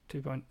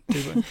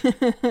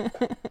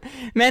 2.2.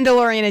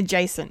 Mandalorian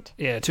adjacent.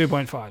 Yeah,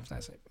 2.5.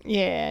 That's it.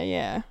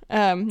 Yeah.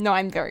 No,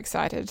 I'm very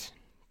excited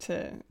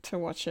to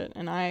watch it,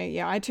 and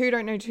I too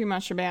don't know too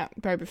much about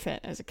Boba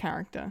Fett as a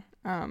character,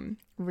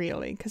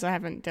 really, because I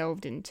never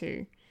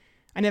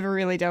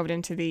really delved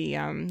into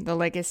the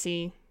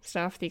legacy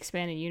stuff, the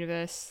expanded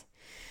universe.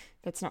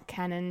 That's not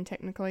canon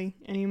technically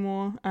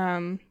anymore.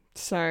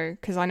 So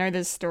because I know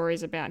there's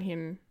stories about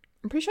him.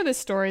 I'm pretty sure there's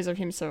stories of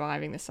him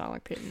surviving the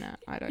Sarlacc pit and that.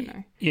 I don't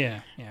know.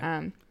 Yeah.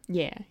 So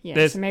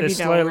maybe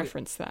they'll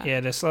reference that. Yeah,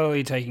 they're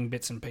slowly taking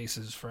bits and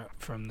pieces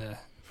from the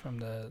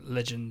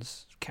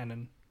Legends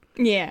canon.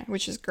 Yeah,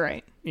 which is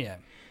great. Yeah.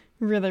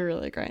 Really,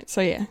 really great. So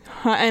yeah,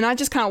 and I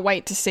just can't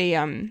wait to see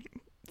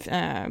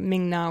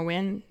Ming-Na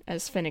Wen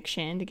as Fennec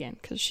Shand again,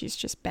 because she's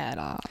just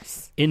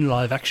badass. In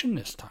live action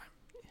this time.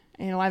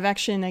 In live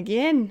action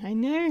again, I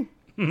know.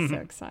 So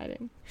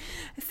exciting.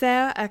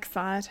 So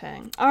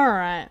exciting. All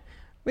right.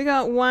 We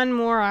got one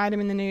more item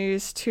in the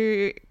news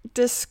to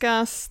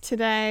discuss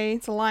today.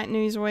 It's a light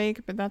news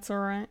week, but that's all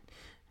right.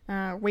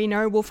 We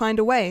know we'll find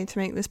a way to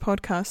make this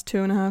podcast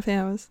 2.5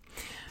 hours.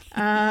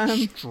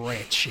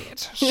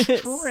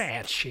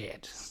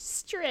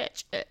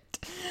 Stretch it.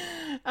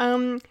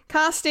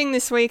 Casting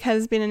this week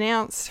has been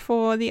announced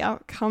for the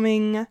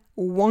upcoming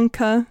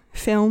Wonka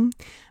film.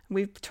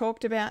 We've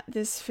talked about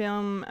this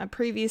film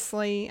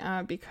previously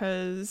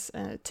because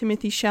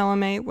Timothée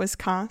Chalamet was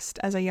cast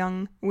as a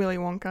young Willy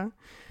Wonka.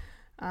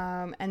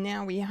 And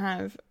now we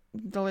have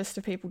the list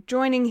of people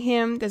joining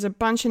him. There's a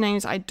bunch of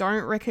names I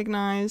don't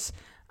recognize,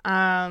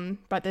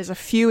 but there's a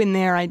few in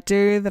there I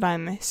do that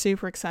I'm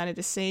super excited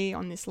to see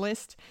on this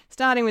list.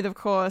 Starting with, of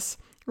course,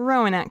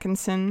 Rowan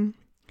Atkinson,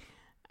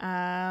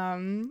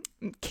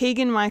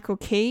 Keegan-Michael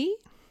Key.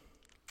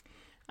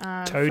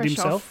 Toad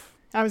himself.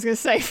 I was going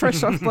to say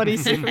fresh off Bloody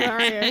Super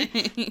Mario.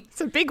 It's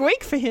a big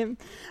week for him.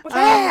 We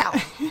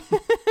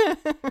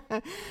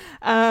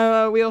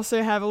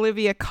also have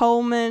Olivia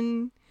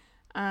Colman,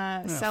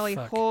 Sally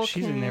Hawkins,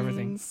 she's in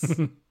everything.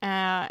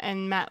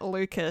 and Matt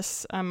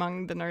Lucas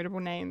among the notable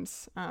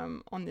names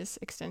on this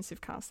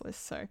extensive cast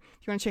list. So if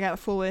you want to check out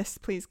the full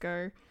list, please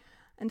go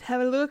and have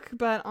a look.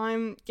 But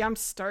I'm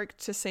stoked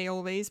to see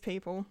all these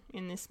people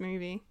in this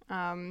movie.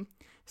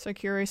 So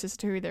curious as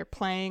to who they're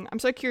playing. I'm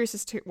so curious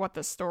as to what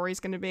the story's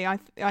going to be. I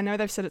know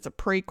they've said it's a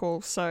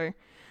prequel, so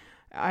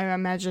I'm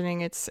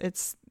imagining it's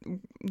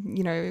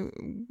William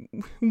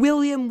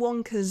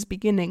Wonka's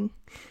beginning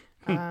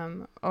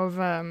of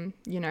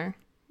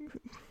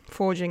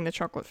forging the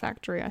chocolate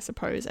factory, I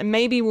suppose. And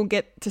maybe we'll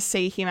get to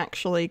see him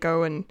actually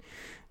go and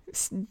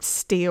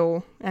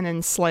steal and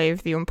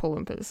enslave the Oompa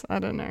Loompas. I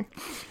don't know.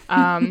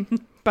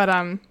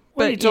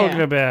 What are you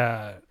talking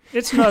about?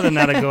 It's not an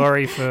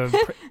allegory for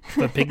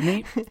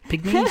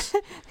pygmies.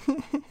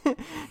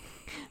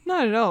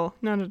 Not at all.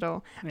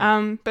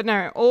 Yeah. But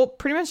no,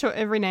 pretty much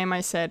every name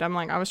I said,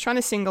 I was trying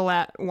to single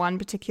out one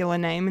particular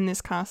name in this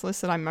cast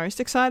list that I'm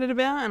most excited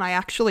about, and I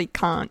actually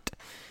can't,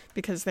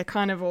 because they're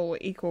kind of all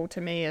equal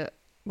to me,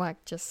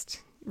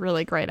 just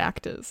really great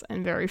actors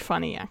and very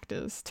funny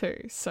actors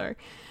too. So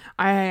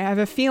I have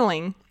a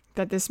feeling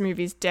that this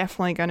movie is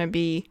definitely going to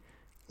be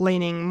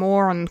leaning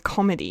more on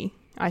comedy,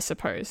 I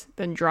suppose,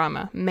 than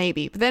drama,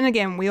 maybe. But then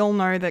again, we all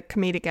know that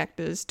comedic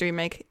actors do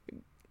make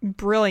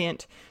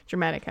brilliant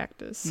dramatic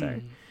actors. So,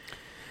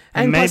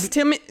 and plus,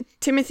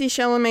 Timothée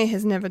Chalamet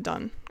has never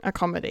done a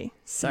comedy.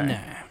 So,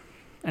 no,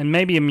 and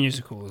maybe a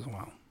musical as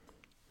well.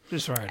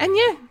 Just right. And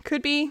yeah,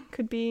 could be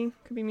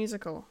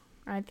musical.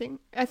 I think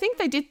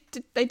they did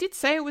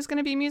say it was going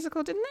to be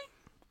musical, didn't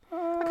they?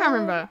 I can't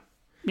remember.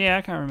 Yeah,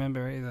 I can't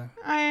remember either.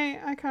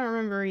 I can't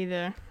remember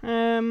either.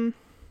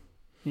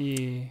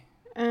 Yeah.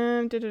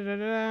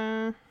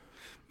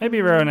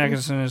 Maybe Rowan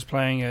Atkinson is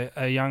playing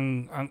a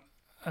young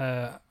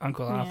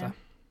Uncle Arthur.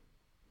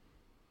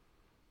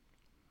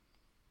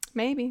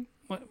 Maybe.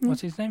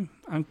 What's his name?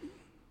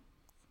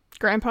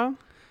 Grandpa?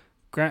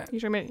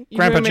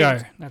 Grandpa Joe.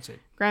 That's it.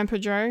 Grandpa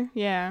Joe?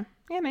 Yeah.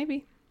 Yeah,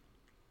 maybe.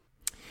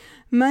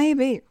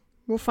 Maybe.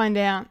 We'll find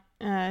out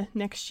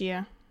next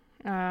year.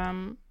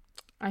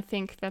 I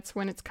think that's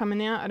when it's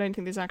coming out. I don't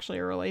think there's actually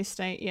a release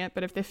date yet,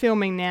 but if they're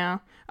filming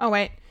now... Oh,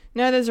 wait.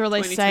 No, there's a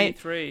release date.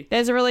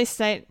 There's a release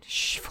date.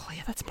 Shh,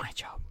 Fulia, that's my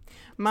job.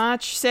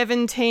 March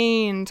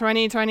 17,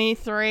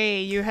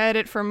 2023. You heard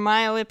it from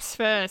my lips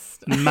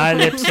first. My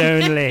lips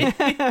only.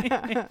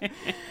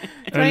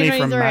 Only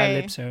from my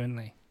lips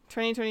only.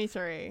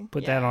 2023.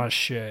 Put that on a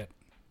shirt.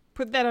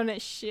 Put that on a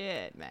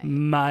shirt, mate.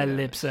 My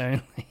lips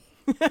only.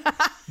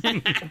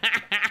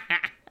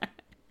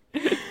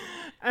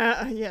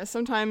 Yeah,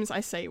 sometimes I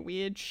say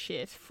weird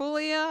shit.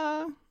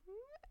 Fulia,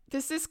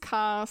 does this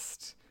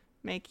cast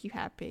make you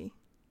happy?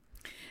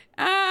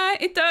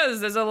 It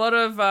does. There's a lot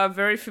of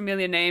very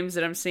familiar names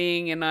that I'm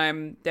seeing, and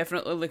I'm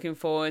definitely looking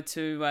forward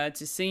to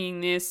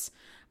seeing this.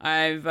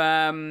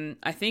 I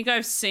think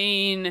I've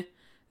seen.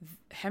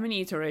 How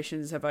many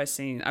iterations have I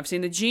seen? I've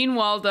seen the Gene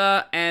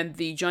Wilder and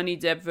the Johnny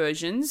Depp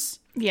versions.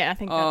 Yeah, I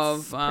think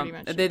that's pretty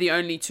much they're it. the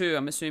only two,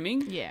 I'm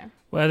assuming. Yeah.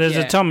 Well, there's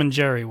Yeah. a Tom and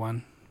Jerry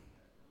one.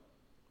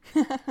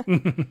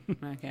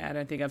 Okay, I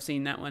don't think I've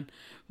seen that one.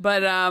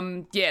 But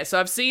yeah, so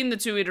I've seen the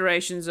two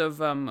iterations of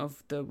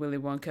the Willy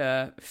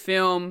Wonka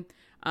film.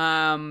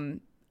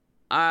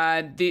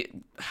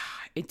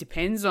 It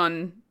depends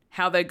on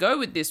how they go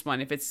with this one.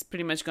 If it's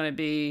pretty much going to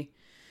be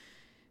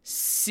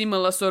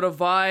similar sort of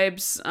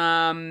vibes.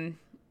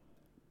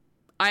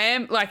 I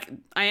am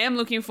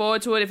looking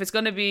forward to it. If there's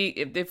going to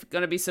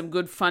be some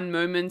good fun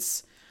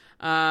moments,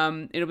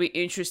 it'll be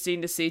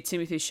interesting to see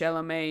Timothée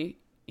Chalamet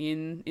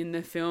in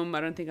the film. I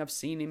don't think I've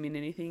seen him in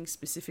anything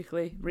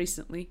specifically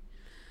recently.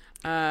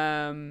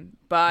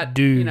 But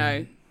Dune. you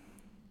know,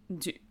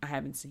 I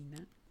haven't seen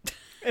that.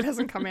 It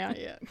hasn't come out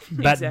yet.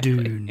 But Exactly.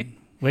 Dune.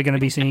 We're going to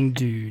be seeing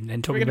Dune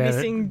and We're talking going to about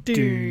be seeing it.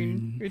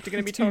 Dune. We're going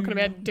to be talking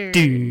about Dune.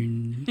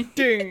 Dune.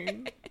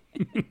 Dune.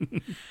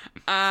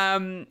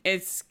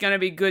 It's gonna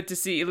be good to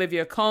see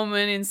Olivia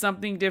Colman in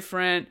something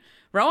different.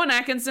 Rowan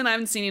Atkinson I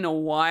haven't seen in a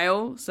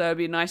while, so it'd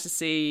be nice to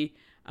see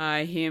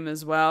him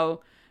as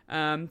well.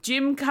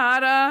 Jim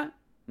Carter,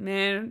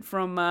 man,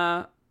 from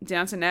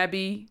Downton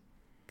Abbey,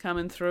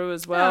 coming through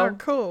as well. Oh,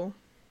 cool.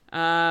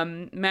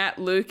 Matt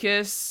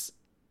Lucas.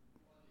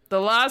 The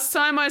last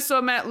time I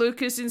saw Matt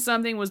Lucas in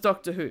something was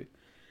Doctor Who,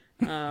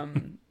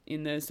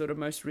 in the sort of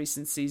most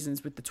recent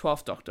seasons with the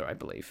 12th Doctor, I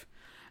believe.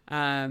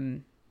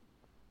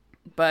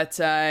 But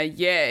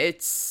yeah,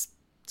 it's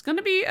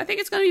gonna be. I think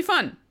it's gonna be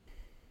fun.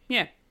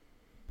 Yeah.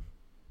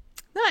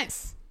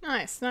 Nice.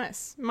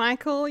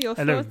 Michael, your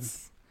Hello.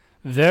 thoughts?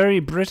 Very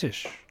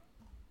British.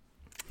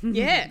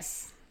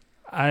 Yes.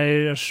 I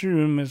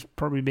assume it's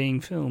probably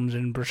being filmed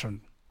in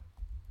Britain.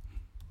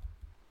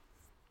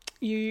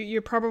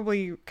 You're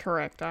probably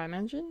correct, I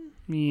imagine.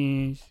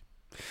 Yes.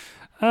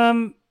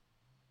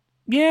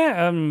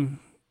 Yeah,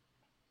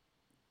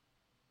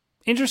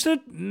 interested?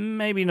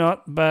 Maybe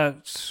not,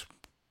 but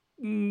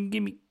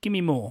give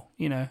me more.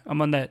 You know,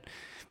 I'm on that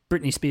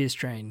Britney Spears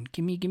train.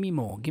 Give me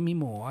more.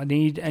 I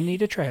need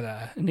a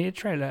trailer.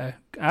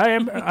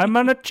 I'm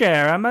on a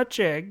chair.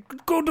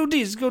 Go do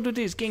this,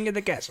 King of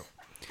the Castle.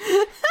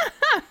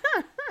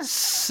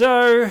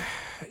 So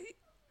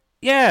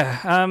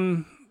yeah,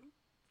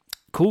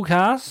 cool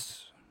cast.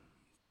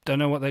 Don't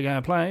know what they're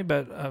going to play,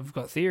 but I've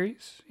got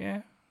theories.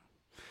 Yeah,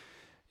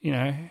 you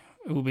know,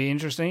 it will be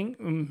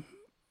interesting.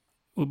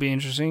 Will be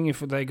interesting if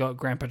they got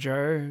Grandpa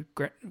Joe,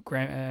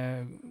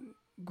 Grandma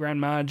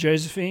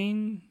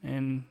Josephine,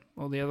 and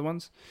all the other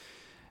ones.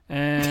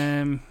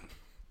 Maybe.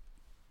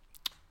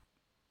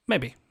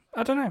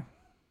 I don't know.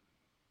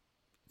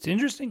 It's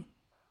interesting.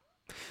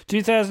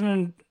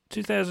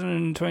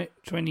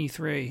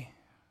 2023.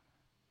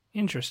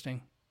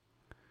 Interesting.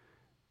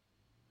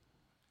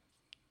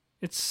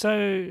 It's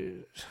so...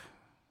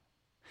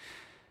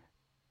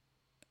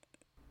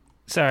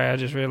 Sorry, I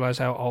just realised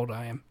how old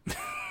I am.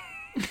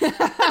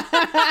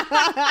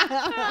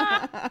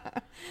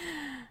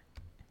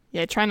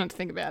 Yeah, try not to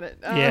think about it.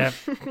 Yeah.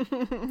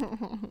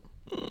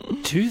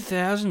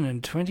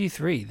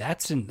 2023,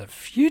 that's in the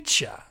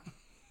future.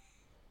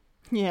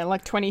 Yeah,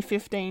 like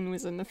 2015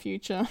 was in the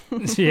future.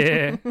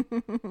 Yeah.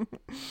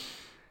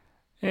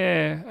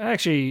 Yeah,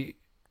 actually,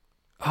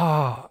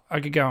 I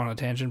could go on a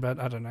tangent, but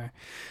I don't know.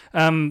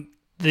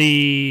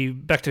 The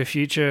Back to the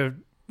Future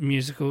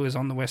musical is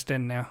on the West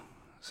End now.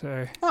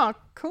 So Oh,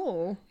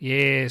 cool.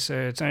 yeah, so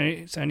it's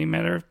only a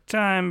matter of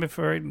time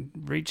before it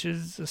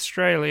reaches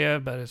Australia,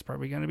 but it's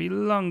probably going to be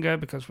longer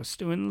because we're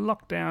still in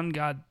lockdown.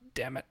 God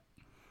damn it!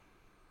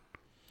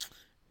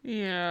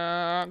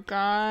 Yeah,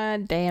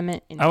 god damn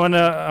it. I want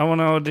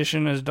to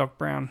audition as Doc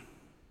Brown.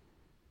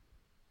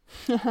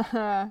 You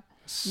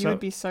So, would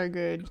be so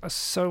good. I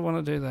so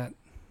want to do that.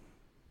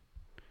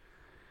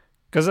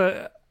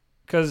 Because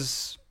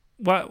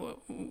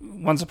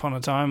once upon a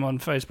time on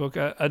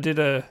Facebook, I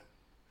did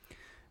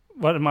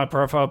one of my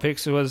profile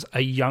pics was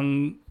a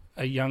young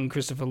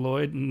Christopher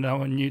Lloyd, and no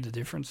one knew the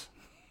difference.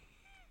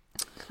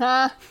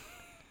 That's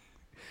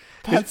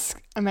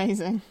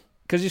amazing.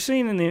 Because you've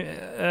seen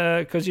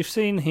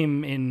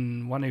him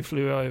in One Who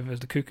Flew Over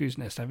the Cuckoo's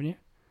Nest, haven't you?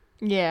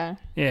 Yeah.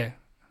 Yeah,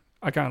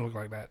 I can't look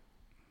like that.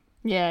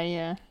 Yeah.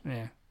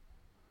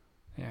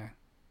 Yeah.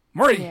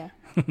 Morty. Yeah.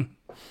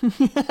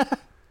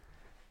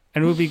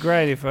 And it would be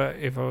great if I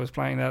was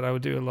playing that. I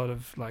would do a lot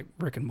of like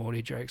Rick and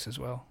Morty jokes as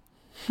well.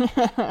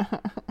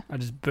 I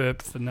just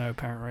burped for no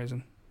apparent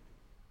reason.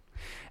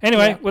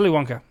 Anyway, Yeah. Willy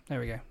Wonka. There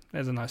we go.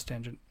 There's a nice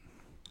tangent.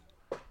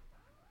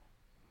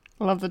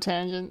 Love the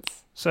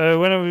tangents. So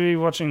when are we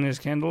watching this,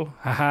 Kendall?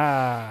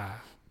 Haha.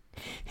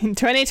 in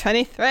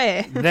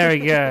 2023. There we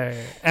go.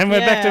 And we're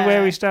back to Yeah.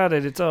 where we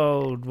started. It's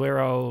old. We're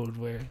old.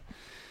 We're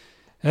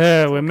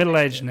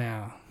middle-aged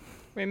now.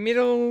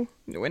 We're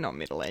not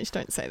middle-aged,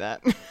 don't say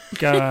that.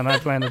 Go on. I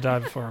plan to die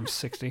before I'm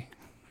 60.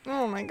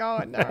 Oh my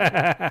god,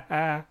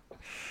 no.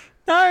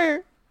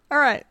 No. All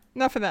right,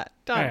 enough of that.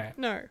 Done. All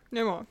right.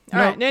 No more. All No.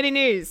 right, nerdy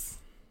news.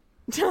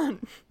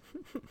 Done.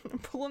 I'm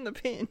pulling the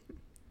pin.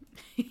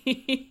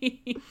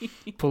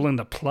 Pulling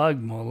the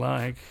plug, more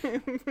like,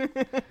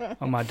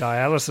 on my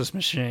dialysis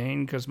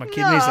machine because my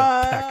kidneys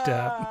are packed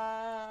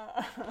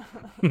up.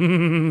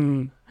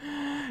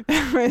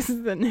 That was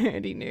the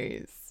nerdy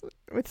news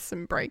with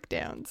some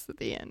breakdowns at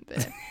the end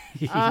there.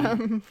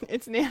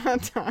 It's now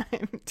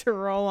time to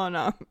roll on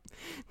up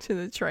to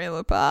the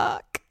trailer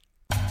park.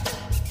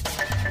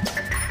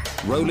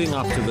 Rolling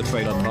up to the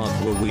trailer park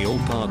where we all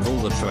park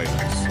all the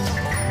trailers.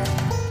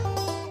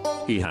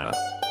 Hee-haw.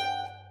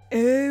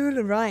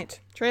 All right,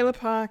 trailer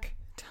park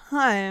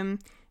time.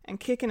 And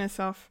kicking us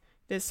off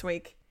this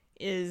week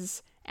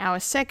is our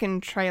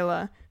second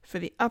trailer for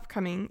the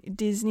upcoming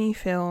Disney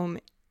film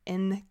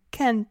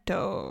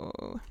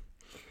Encanto.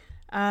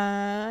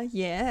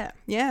 Yeah.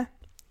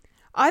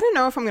 I don't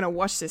know if I'm going to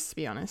watch this, to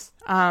be honest.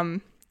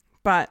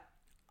 But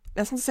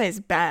that's not to say it's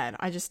bad.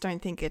 I just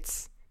don't think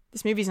this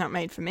movie's not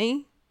made for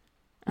me.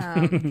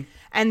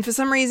 And for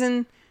some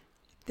reason,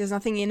 there's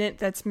nothing in it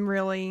that's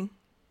really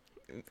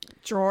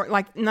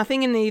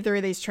nothing in either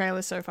of these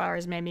trailers so far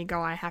has made me go,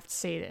 I have to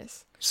see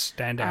this.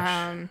 Stand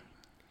out.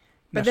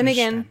 But then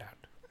again,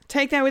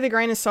 take that with a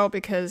grain of salt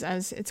because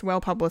as it's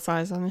well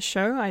publicized on the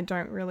show, I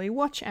don't really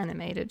watch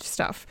animated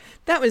stuff.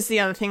 That was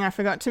the other thing I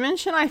forgot to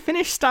mention. I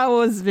finished Star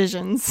Wars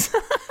Visions.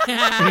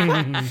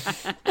 I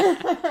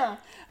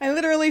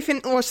literally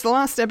watched the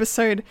last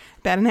episode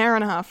about an hour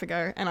and a half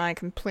ago, and I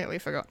completely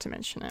forgot to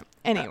mention it.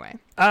 Anyway.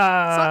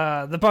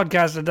 The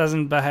podcaster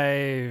doesn't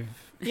behave.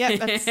 Yeah,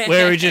 that's...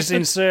 Where we just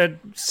insert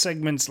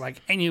segments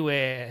like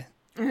anywhere.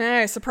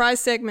 No, surprise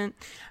segment.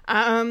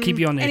 Keep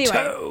you on your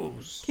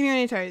toes. Keep you on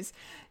your toes.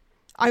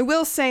 I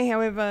will say,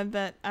 however,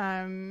 that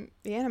the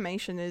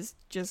animation is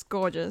just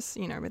gorgeous,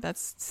 but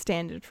that's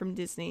standard from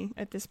Disney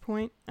at this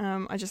point.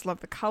 I just love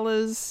the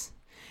colours.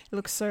 It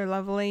looks so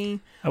lovely.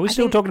 Are we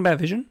still talking about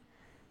Vision?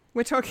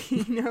 We're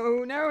talking... No,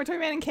 we're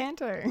talking about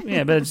Encanto.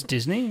 Yeah, but it's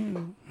Disney.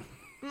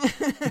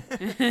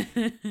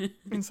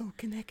 It's all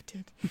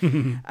connected.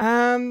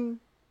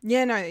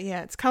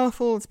 It's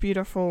colourful, it's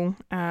beautiful.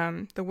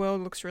 The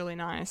world looks really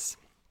nice.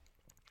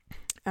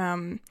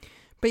 But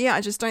yeah,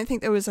 I just don't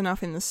think there was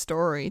enough in the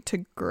story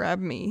to grab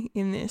me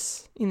in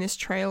this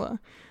trailer.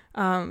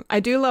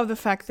 I do love the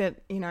fact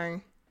that,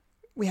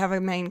 we have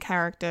a main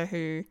character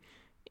who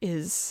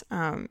is,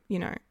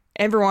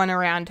 everyone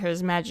around her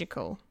is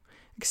magical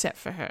except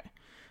for her.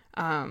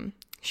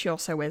 She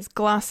also wears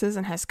glasses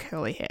and has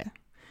curly hair.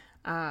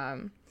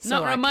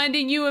 Not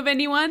reminding you of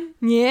anyone?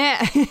 Yeah.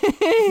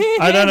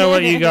 I don't know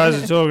what you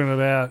guys are talking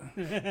about.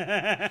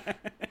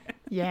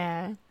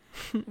 Yeah.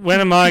 When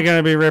am I going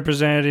to be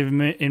representative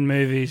in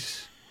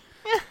movies?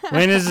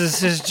 When is the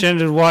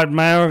cisgendered white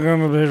male going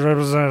to be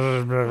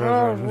represented?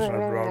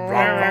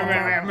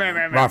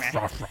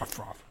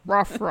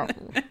 Ruff.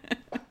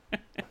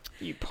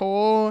 You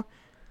poor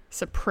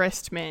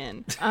suppressed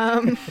man.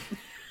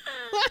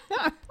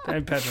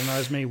 Don't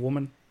patronise me,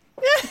 woman.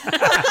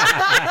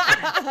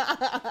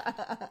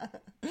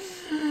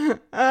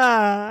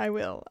 I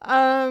will.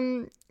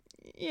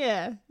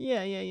 Yeah.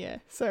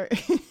 Sorry.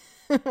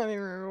 I don't even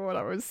remember what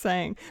I was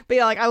saying. But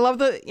yeah, I love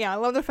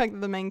the fact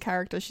that the main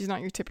character, she's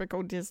not your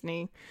typical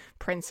Disney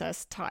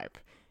princess type.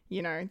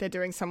 They're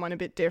doing someone a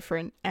bit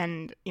different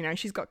and,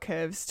 she's got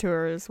curves to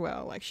her as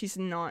well. I think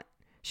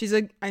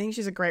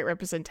she's a great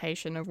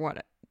representation of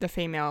what the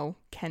female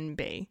can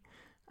be.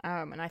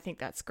 And I think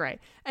that's great.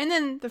 And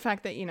then the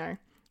fact that,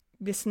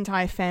 this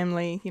entire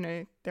family,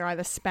 they're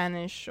either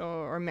Spanish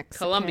or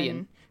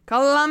Mexican.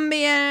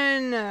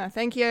 Colombian.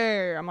 Thank you.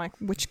 I'm like,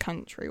 which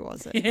country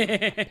was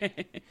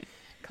it?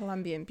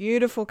 Colombian.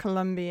 Beautiful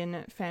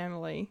Colombian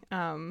family.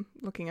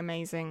 Looking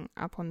amazing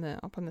up on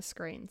the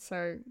screen.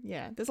 So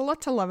yeah, there's a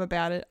lot to love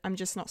about it. I'm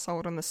just not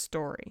sold on the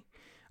story.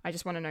 I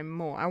just want to know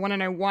more. I want to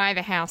know why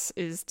the house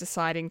is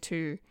deciding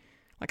to,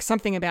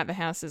 something about the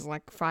house is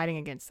fighting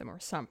against them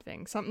or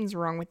something. Something's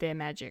wrong with their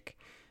magic.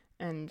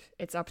 And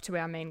it's up to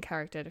our main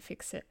character to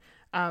fix it.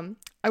 I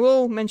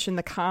will mention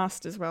the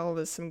cast as well.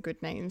 There's some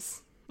good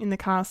names in the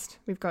cast.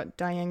 We've got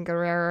Diane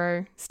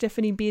Guerrero,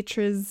 Stephanie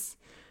Beatriz,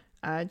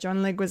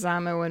 John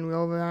Leguizamo, and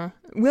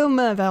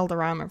Wilma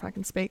Valderrama, if I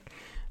can speak.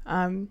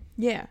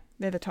 They're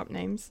the top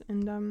names,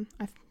 and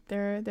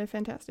they're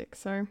fantastic.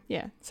 So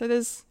yeah,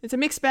 it's a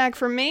mixed bag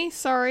from me.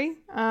 Sorry,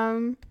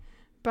 but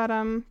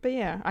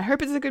yeah, I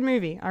hope it's a good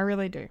movie. I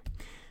really do.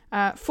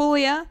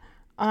 Fulia,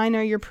 I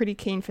know you're pretty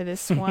keen for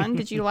this one.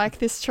 Did you like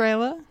this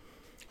trailer?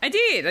 I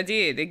did.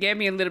 It gave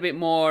me a little bit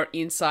more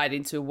insight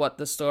into what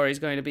the story is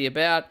going to be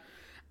about.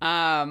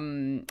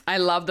 I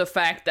love the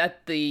fact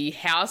that the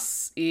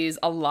house is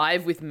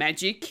alive with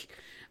magic.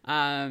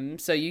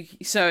 So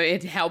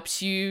it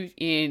helps you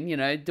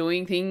in,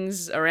 doing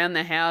things around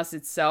the house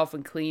itself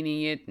and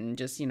cleaning it and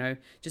just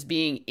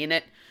being in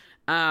it.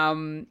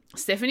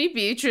 Stephanie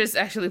Beatrice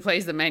actually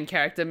plays the main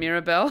character,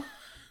 Mirabelle,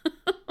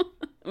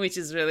 which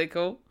is really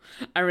cool.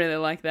 I really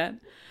like that.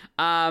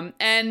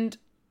 And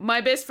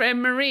my best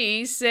friend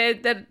Marie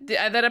said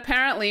that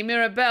apparently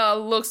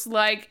Mirabelle looks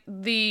like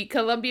the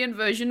Colombian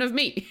version of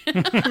me.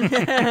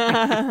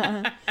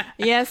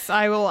 Yes,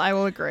 I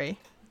will agree.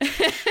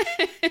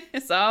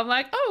 So I'm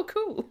like, oh,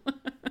 cool.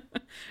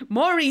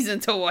 More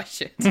reason to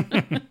watch it.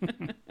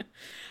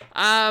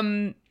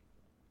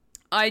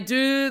 I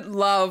do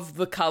love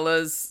the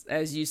colors,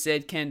 as you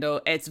said,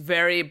 Kendall. It's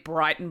very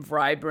bright and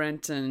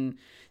vibrant and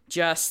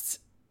just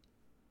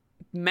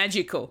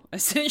magical,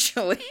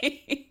 essentially.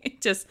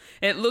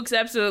 It looks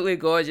absolutely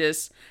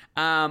gorgeous.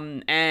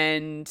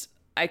 And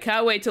I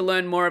can't wait to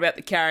learn more about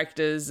the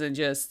characters and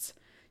just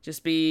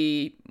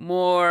be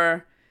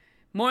more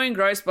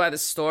engrossed by the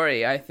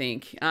story, I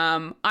think.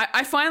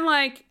 I find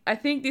I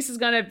think this is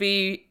going to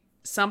be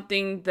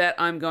something that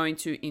I'm going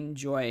to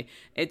enjoy.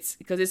 It's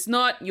because it's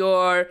not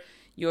your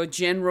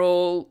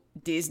general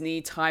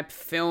Disney type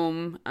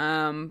film,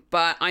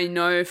 but I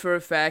know for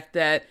a fact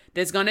that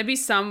there's going to be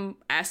some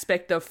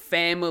aspect of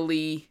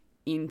family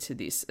into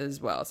this as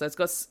well. So it's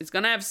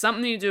going to have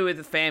something to do with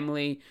the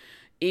family,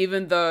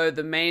 even though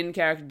the main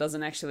character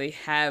doesn't actually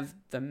have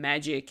the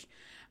magic.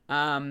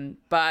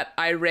 But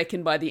I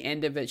reckon by the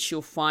end of it,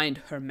 she'll find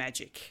her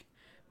magic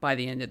by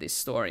the end of this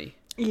story.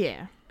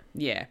 Yeah.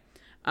 Yeah.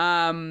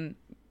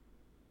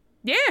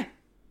 Yeah.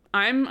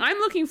 I'm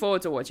looking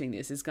forward to watching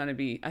this. I think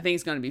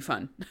it's going to be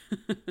fun.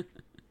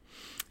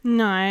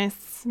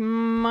 Nice.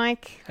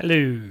 Mike,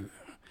 Hello.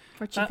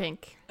 what you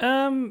think?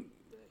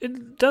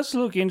 It does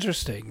look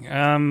interesting.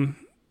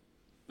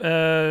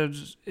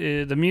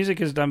 The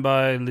music is done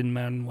by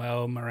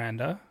Lin-Manuel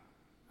Miranda,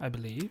 I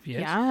believe.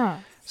 Yes. Yeah.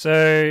 So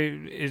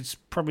it's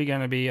probably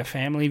going to be a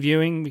family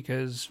viewing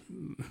because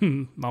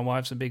my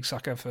wife's a big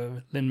sucker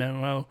for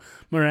Lin-Manuel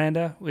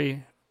Miranda.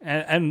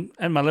 And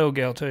my little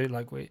girl too.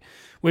 Like we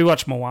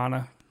watch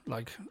Moana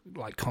like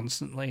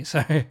constantly.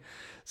 So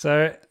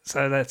that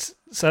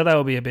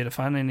will be a bit of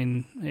fun.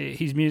 And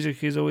his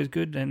music is always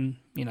good. And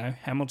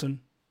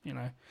Hamilton.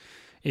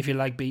 If you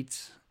like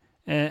beats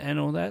and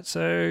all that.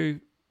 So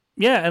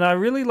yeah, and I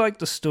really like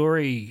the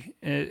story.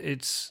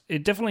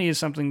 It definitely is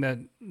something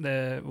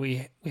that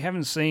we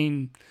haven't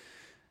seen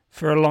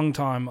for a long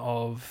time.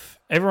 Of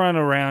everyone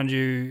around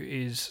you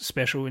is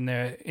special in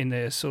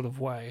their sort of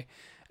way,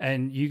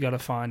 and you got to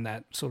find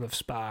that sort of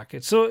spark.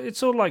 It's sort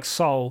of like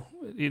soul.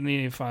 You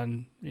need to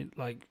find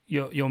like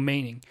your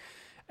meaning,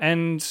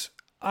 and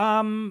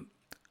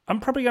I'm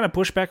probably going to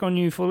push back on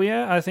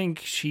Euphoria. I think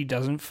she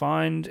doesn't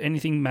find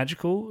anything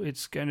magical.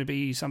 It's going to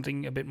be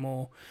something a bit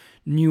more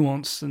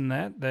nuanced than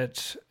that.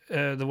 That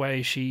the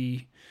way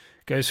she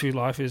goes through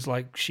life is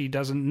like she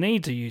doesn't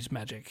need to use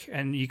magic,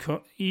 and you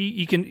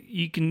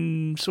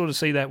can sort of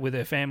see that with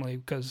her family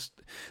because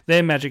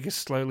their magic is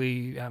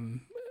slowly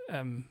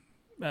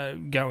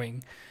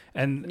going,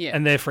 and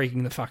they're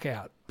freaking the fuck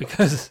out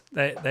because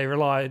they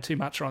rely too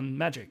much on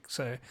magic.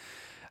 So.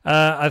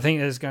 I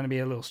think there's going to be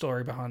a little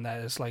story behind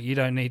that. It's like you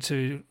don't need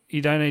to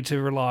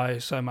rely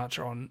so much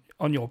on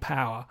your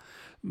power.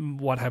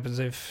 What happens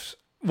if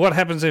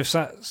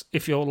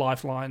your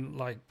lifeline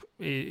like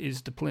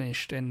is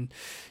depleted and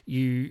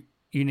you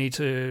need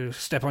to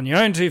step on your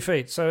own 2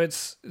 feet? So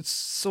it's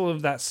sort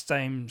of that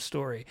same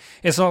story.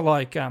 It's not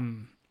like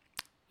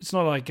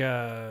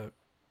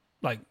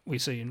like we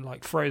see in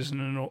like Frozen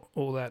and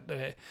all that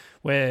there,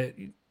 where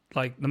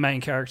like the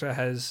main character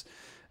has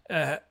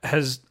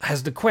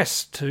the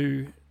quest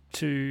to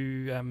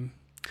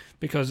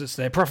because it's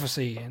their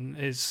prophecy and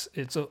it's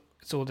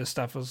all this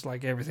stuff is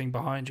like everything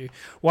behind you.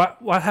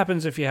 What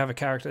happens if you have a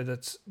character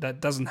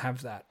that doesn't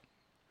have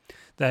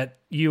that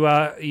you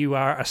are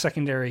a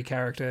secondary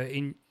character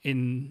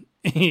in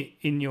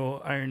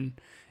your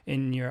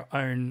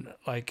own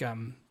like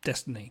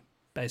destiny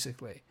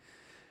basically?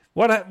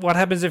 What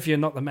happens if you're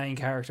not the main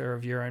character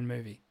of your own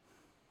movie?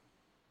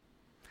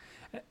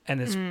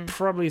 And it's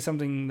probably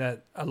something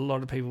that a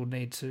lot of people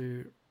need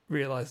to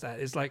realize that.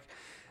 It's like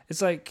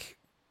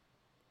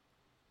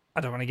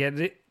I don't want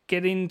to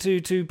get into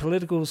too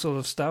political sort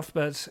of stuff,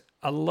 but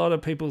a lot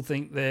of people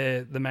think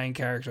they're the main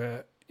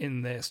character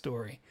in their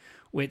story,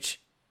 which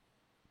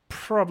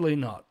probably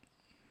not.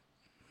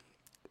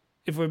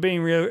 If we're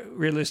being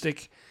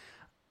realistic,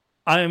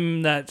 I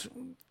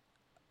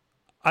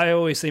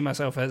always see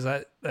myself as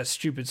that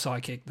stupid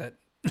sidekick that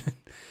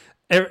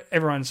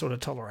everyone sort of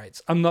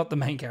tolerates. I'm not the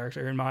main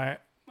character in my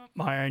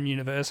own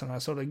universe, and I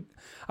sort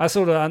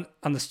of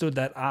understood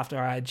that after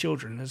I had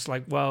children. It's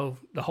like, well,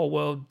 the whole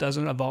world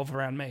doesn't evolve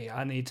around me.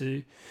 I need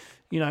to,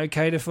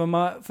 cater for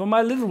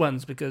my little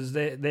ones because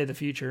they're the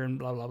future and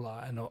blah blah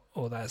blah and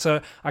all that.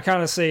 So I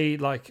kind of see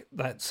like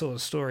that sort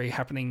of story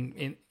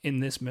happening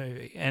in this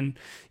movie, and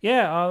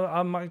yeah,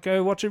 I might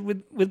go watch it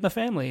with my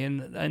family,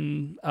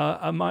 and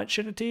I might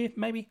shed a tear,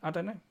 maybe. I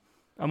don't know.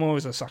 I'm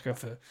always a sucker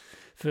for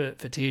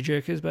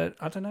tearjerkers, but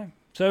I don't know.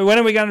 So when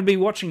are we going to be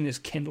watching this,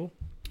 Kendall?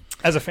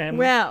 As a family?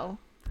 Well,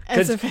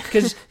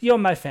 Because you're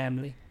my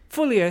family.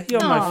 Fulia,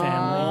 you're my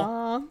family.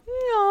 Aww.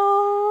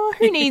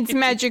 Who needs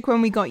magic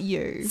when we got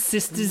you?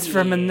 Sisters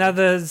from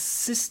another...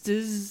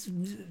 Sisters...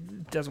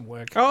 Doesn't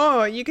work.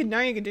 Oh, you could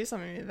do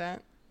something with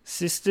that.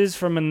 Sisters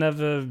from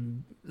another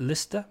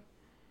lister?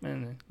 I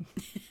don't know.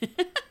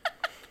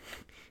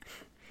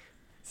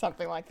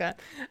 Something like that.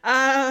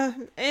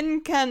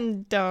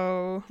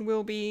 Encanto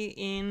will be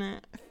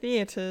in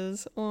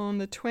theatres on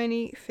the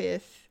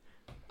 25th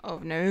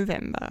of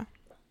November.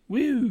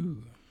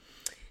 Woo!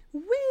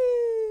 Woo!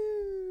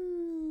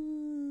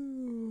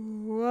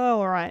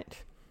 All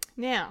right.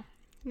 Now,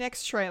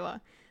 next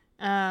trailer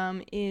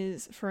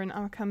is for an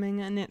upcoming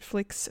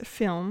Netflix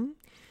film,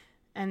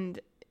 and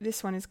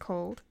this one is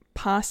called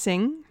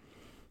Passing.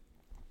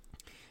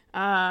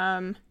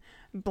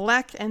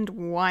 Black and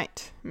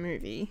white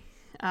movie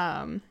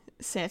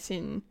set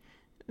in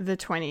the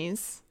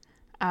 20s,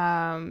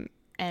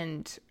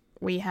 and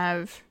we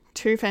have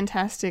two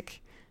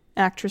fantastic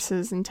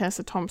actresses in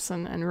Tessa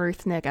Thompson and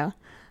Ruth Negga,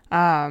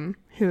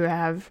 who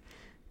have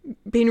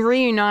been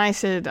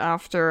reunited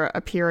after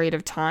a period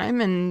of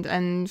time,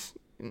 and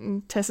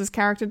Tessa's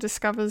character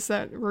discovers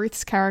that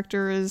Ruth's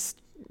character is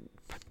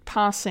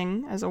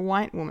passing as a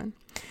white woman,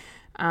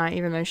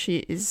 even though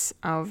she is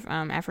of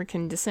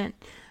African descent.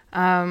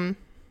 Because,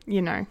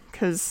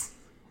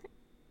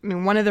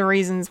 one of the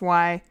reasons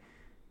why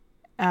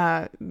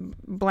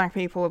black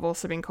people have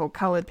also been called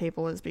coloured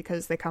people is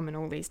because they come in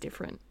all these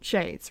different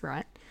shades,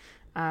 right?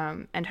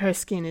 And her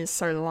skin is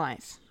so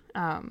light,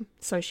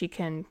 so she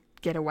can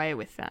get away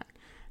with that.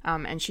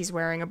 And she's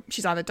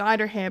either dyed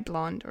her hair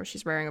blonde or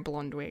she's wearing a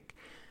blonde wig.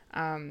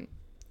 And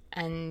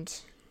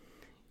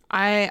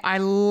I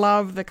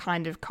love the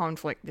kind of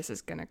conflict this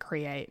is going to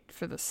create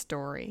for the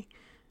story.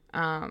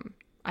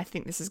 I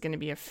think this is going to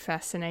be a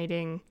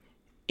fascinating,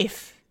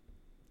 if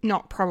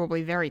not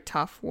probably very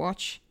tough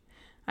watch,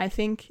 I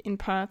think, in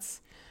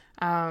parts.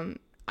 I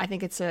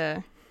think it's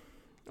a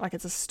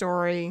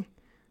story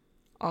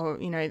of,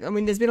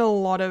 there's been a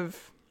lot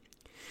of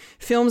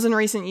films in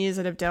recent years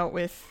that have dealt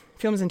with,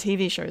 films and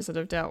TV shows that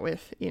have dealt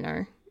with,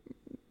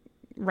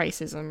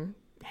 racism,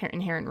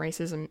 inherent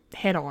racism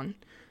head on.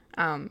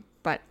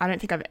 But I don't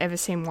think I've ever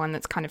seen one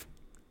that's kind of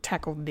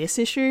tackled this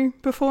issue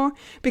before,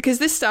 because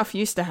this stuff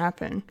used to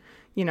happen.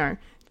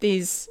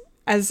 These,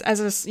 as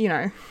a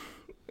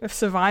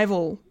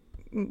survival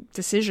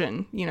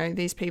decision,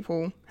 these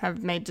people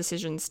have made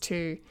decisions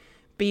to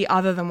be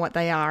other than what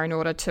they are in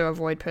order to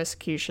avoid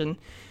persecution,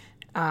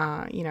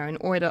 in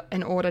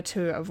order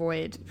to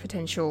avoid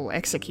potential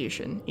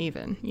execution,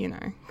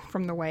 even,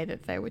 from the way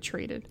that they were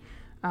treated.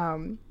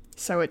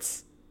 So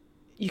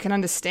you can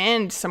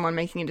understand someone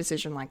making a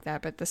decision like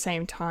that, but at the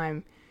same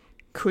time,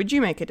 could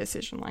you make a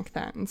decision like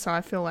that? And so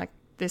I feel like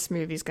this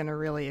movie is going to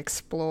really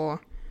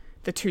explore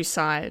the two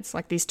sides,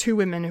 like these two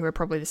women who are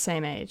probably the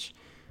same age,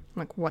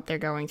 like what they're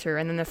going through,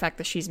 and then the fact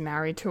that she's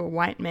married to a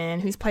white man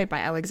who's played by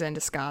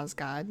Alexander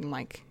Skarsgård, and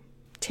like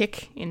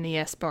tick in the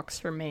S box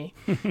for me,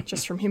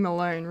 just from him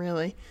alone,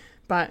 really.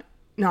 But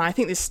no, I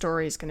think this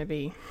story is going to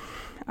be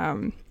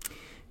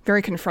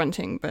very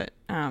confronting, but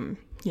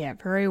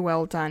very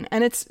well done,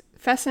 and it's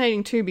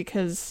fascinating too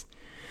because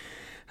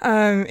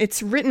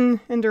it's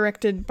written and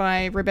directed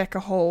by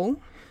Rebecca Hall,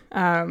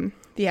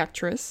 the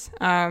actress.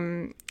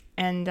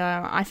 And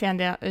I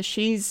found out that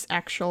she's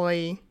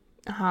actually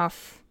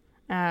half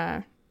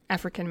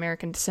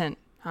African-American descent,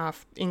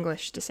 half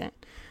English descent.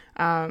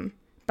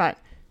 But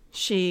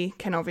she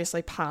can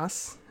obviously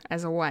pass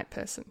as a white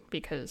person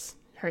because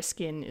her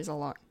skin is a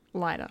lot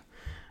lighter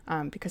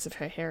because of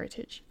her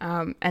heritage.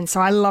 And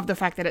so I love the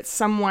fact that it's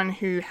someone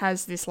who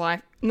has this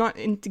life, not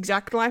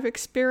exact life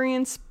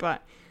experience,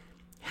 but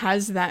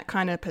has that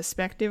kind of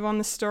perspective on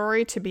the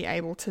story to be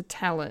able to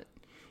tell it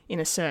in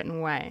a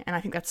certain way. And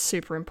I think that's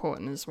super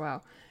important as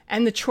well.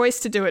 And the choice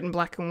to do it in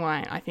black and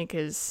white, I think,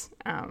 is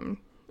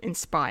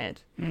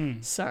inspired.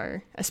 So,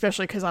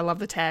 especially because I love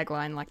the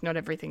tagline, like, not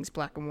everything's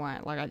black and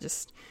white. Like,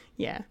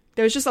 there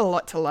was just a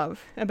lot to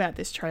love about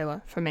this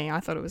trailer for me.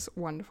 I thought it was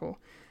wonderful.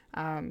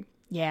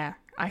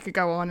 I could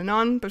go on and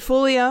on, but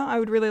Fulia, I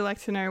would really like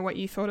to know what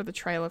you thought of the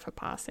trailer for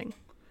Passing.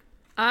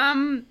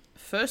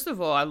 First of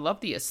all, I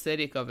love the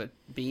aesthetic of it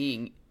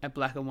being a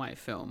black and white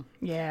film.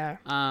 Yeah.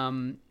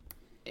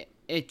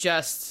 It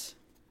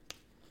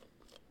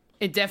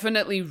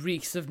definitely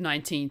reeks of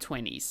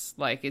 1920s.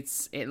 Like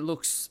it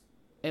looks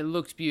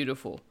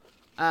beautiful.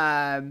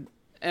 And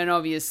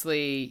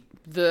obviously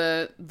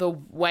the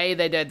way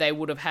they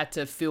would have had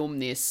to film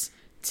this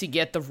to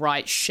get the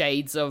right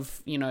shades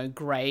of,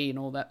 grey and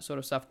all that sort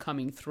of stuff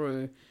coming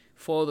through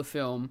for the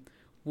film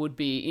would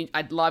be...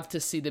 I'd love to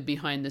see the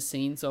behind the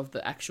scenes of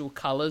the actual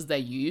colours they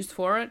used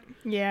for it.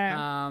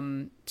 Yeah.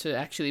 To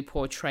actually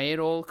portray it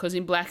all. Because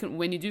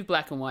when you do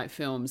black and white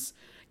films,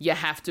 you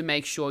have to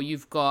make sure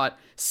you've got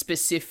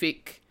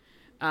specific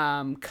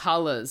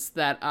colours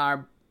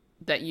that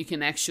you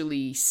can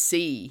actually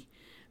see.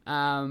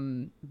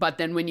 But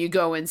then when you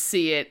go and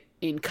see it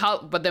in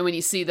color, but then when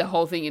you see the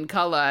whole thing in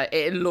color,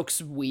 it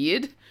looks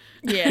weird.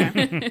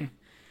 Yeah.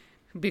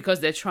 Because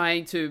they're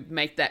trying to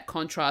make that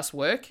contrast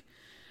work.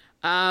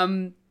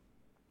 In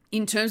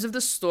terms of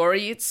the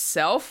story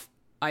itself,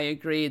 I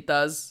agree it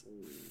does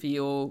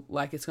feel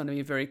like it's going to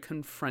be a very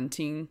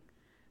confronting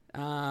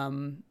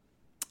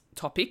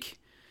topic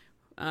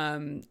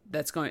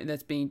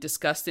that's being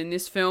discussed in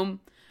this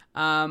film.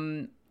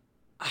 To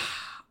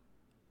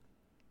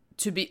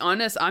be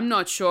honest, I'm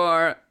not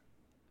sure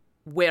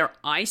where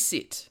I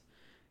sit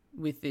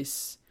with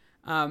this,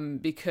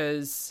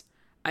 because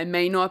I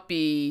may not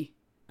be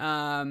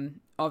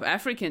of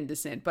African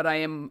descent, but I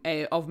am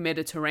of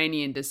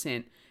Mediterranean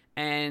descent,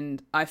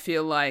 and I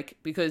feel like,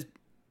 because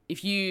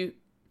if you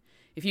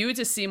were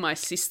to see my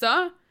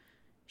sister,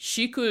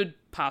 she could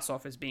pass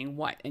off as being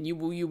white, and you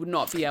would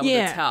not be able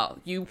to tell.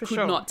 You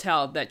could not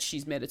tell that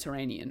she's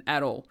Mediterranean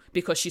at all,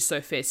 because she's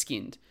so fair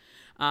skinned,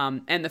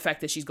 and the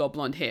fact that she's got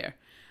blonde hair.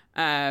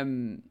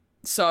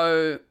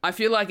 So I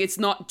feel like it's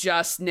not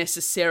just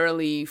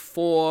necessarily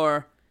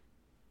for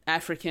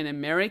African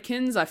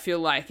Americans. I feel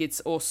like it's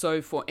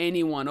also for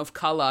anyone of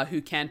color who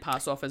can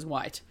pass off as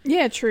white.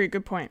 Yeah, true.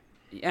 Good point.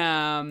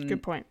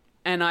 Good point.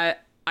 And I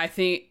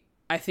think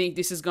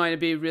this is going to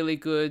be really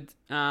good,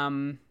 a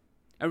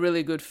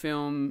really good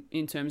film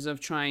in terms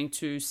of trying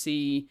to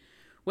see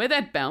where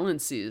that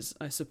balance is,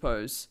 I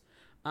suppose,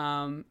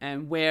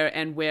 and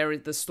where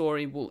the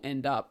story will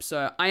end up.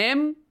 So I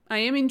am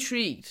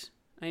intrigued.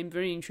 I am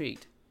very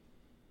intrigued.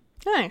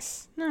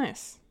 Nice.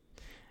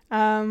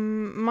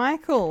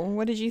 Michael,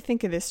 what did you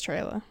think of this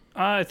trailer?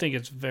 I think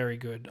it's very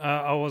good.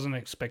 I wasn't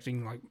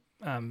expecting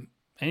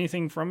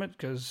anything from it,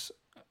 because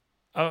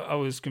I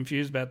was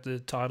confused about the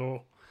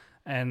title,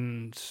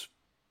 and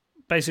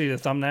basically the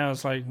thumbnail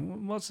is like,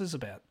 what's this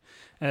about?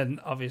 And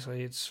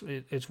obviously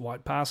it's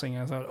white passing.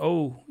 I thought,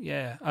 oh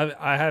yeah,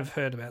 I have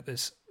heard about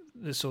this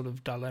sort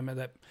of dilemma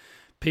that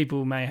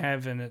people may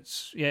have, and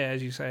it's, yeah,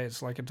 as you say,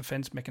 it's like a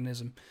defense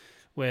mechanism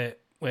where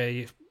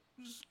you,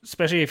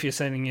 especially if you're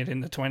setting it in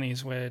the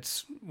 20s,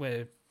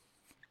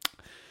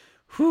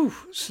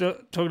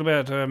 so talking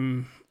about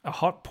a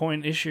hot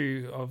point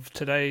issue of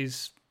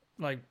today's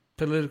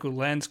political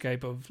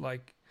landscape of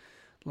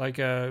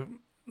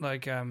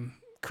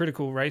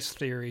critical race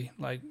theory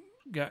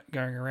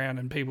going around,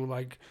 and people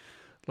like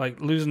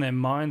losing their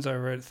minds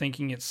over it,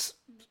 thinking it's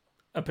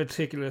a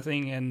particular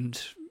thing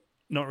and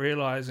not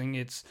realizing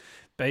it's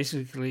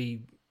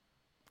basically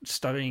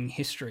studying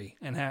history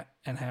and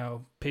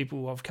how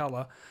people of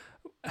color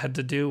had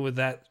to deal with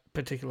that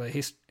particular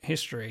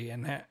history,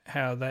 and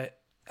how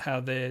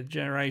their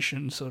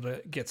generation sort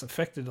of gets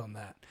affected on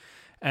that.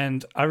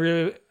 And I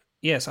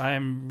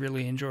am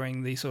really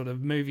enjoying these sort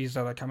of movies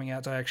that are coming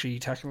out to actually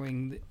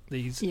tackling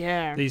these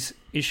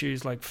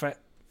issues like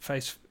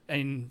face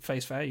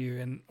value,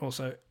 and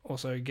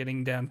also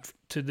getting down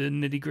to the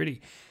nitty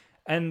gritty.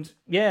 And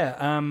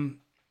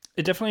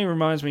it definitely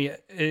reminds me.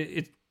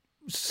 It's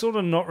sort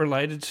of not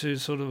related to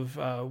sort of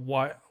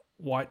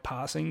white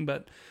passing,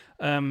 but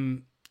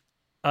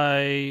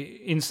I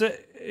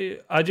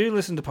do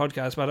listen to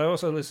podcasts, but I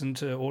also listen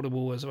to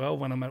Audible as well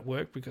when I'm at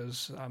work,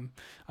 because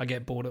I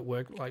get bored at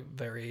work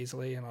very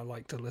easily, and I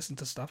like to listen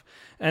to stuff.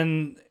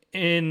 And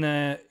in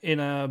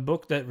a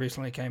book that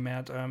recently came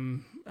out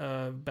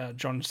about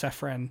John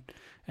Safran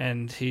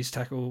and his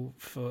tackle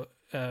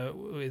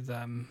with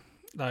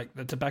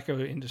the tobacco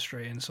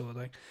industry and sort of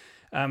thing,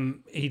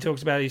 he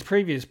talks about his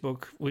previous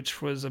book,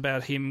 which was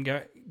about him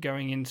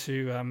going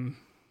into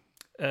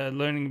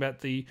learning about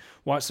the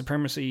white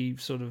supremacy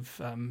sort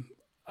of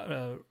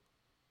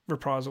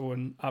reprisal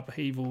and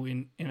upheaval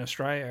in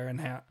Australia,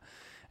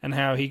 and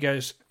how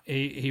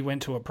he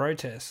went to a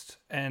protest,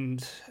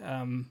 and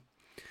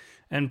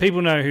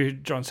people know who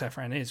John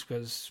Safran is,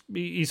 because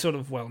he's sort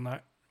of well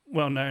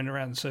known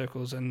around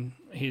circles and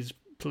his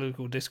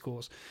political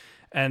discourse.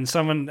 And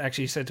someone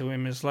actually said to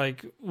him, "Is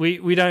like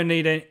we don't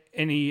need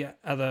any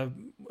other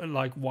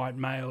white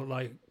male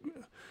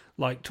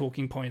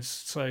talking points,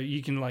 so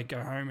you can go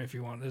home if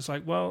you want." It's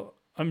like, well,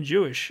 I'm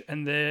Jewish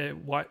and they're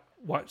white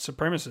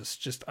supremacists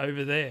just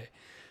over there.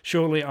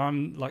 Surely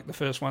I'm the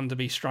first one to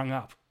be strung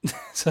up.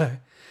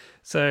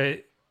 so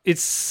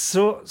it's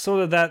sort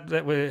of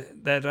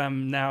that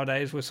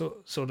nowadays we're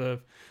sort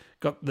of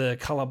got the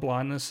color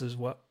blindness as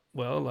well.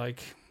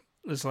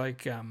 It's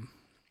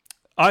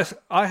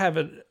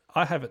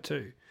I have it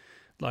too.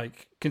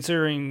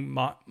 Considering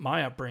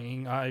my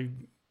upbringing,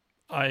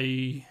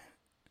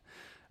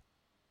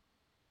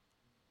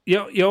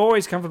 you're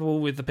always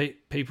comfortable with the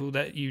people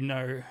that you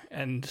know,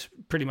 and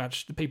pretty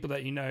much the people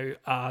that you know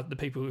are the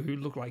people who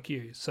look like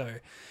you. So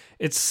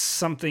it's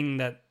something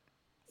that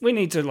we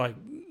need to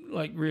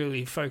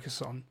really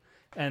focus on,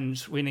 and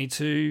we need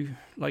to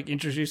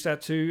introduce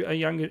that to a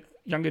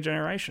younger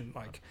generation.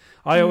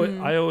 I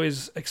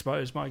always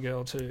expose my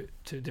girl to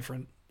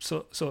different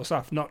sort of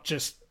stuff, not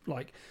just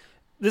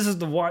this is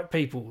the white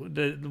people.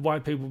 The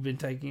white people have been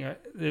taking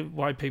the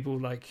white people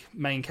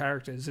main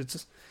characters.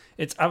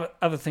 It's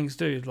other things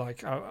too.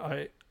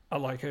 I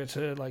like her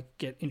to like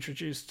get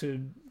introduced to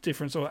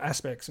different sort of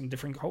aspects and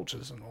different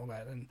cultures and all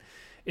that, and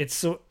it's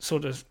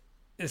sort of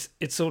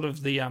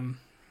the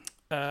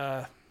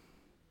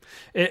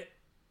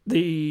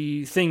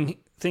the thing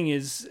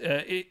is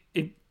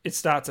it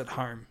starts at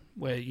home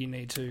where you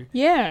need to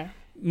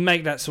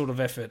make that sort of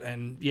effort,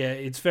 and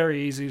it's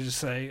very easy to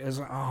say as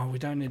we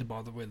don't need to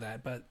bother with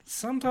that, but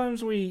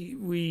sometimes we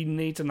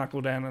need to knuckle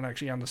down and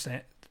actually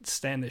understand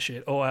this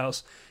shit, or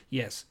else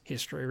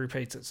history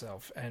repeats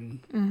itself,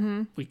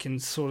 and we can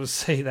sort of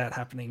see that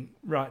happening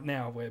right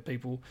now where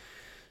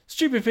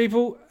stupid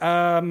people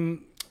are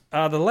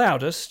the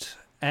loudest,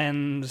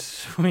 and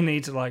we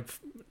need to like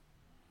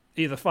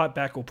either fight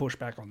back or push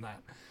back on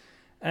that.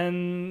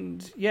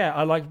 And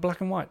I like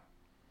black and white.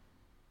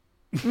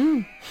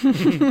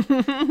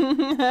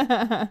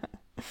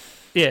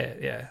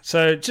 Yeah.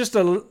 So just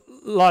to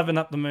liven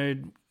up the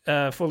mood,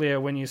 Folio,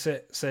 when you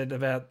said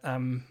about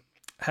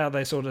how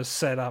they sort of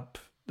set up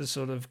the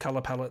sort of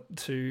color palette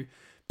to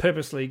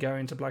purposely go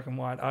into black and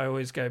white, I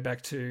always go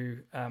back to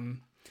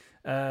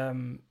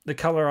the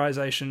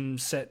colorization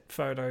set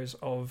photos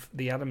of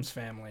the Addams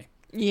Family.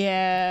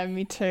 Yeah,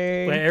 me too.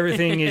 Where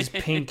everything is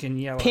pink and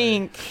yellow.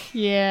 Pink,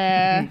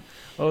 yeah.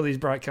 All these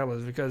bright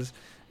colors, because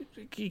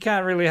you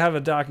can't really have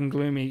a dark and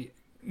gloomy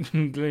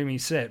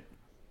set,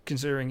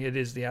 considering it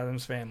is the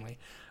Addams Family.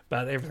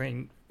 But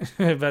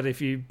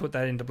if you put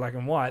that into black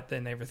and white,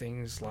 then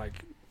everything's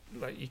like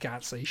you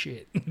can't see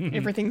shit.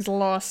 Everything's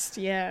lost,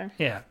 yeah.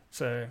 Yeah,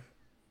 so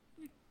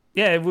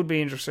it would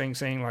be interesting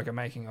seeing like a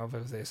making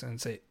of this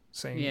and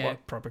seeing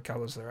what proper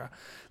colors there are.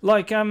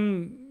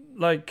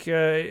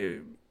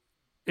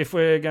 If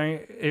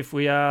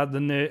we are the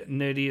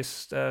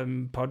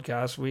nerdiest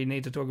podcast, we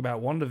need to talk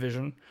about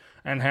WandaVision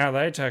and how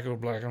they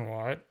tackled black and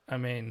white. I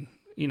mean,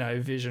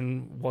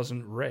 Vision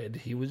wasn't red;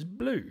 he was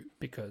blue,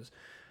 because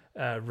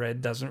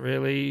red doesn't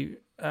really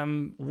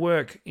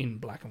work in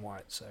black and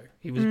white. So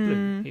he was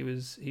blue. He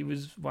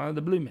was one of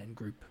the Blue Men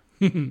group.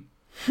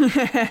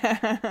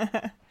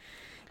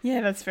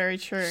 Yeah, that's very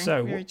true.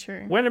 So very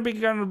true. When are we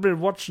going to be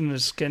watching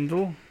this,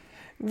 Kendall?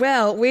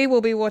 Well, we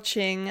will be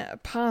watching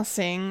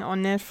Passing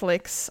on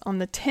Netflix on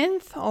the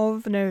 10th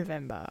of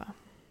November.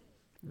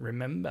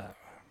 Remember.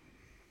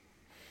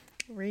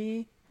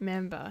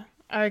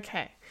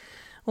 Okay.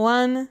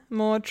 One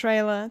more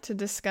trailer to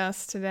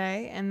discuss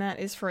today, and that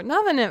is for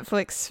another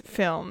Netflix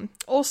film,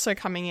 also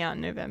coming out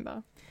in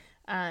November.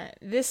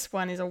 This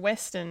one is a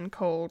Western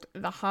called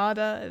The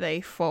Harder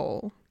They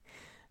Fall.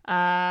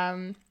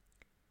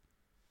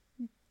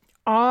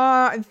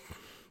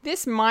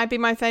 This might be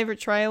my favorite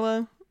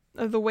trailer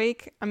of the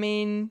week. I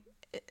mean,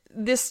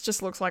 this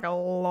just looks like a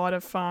lot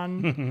of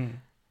fun.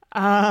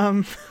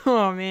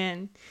 Oh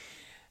man.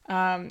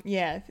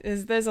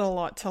 There's a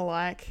lot to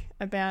like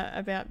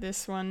about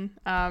this one.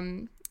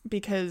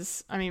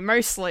 Because I mean,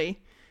 mostly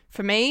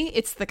for me,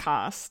 it's the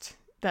cast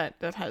that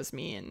has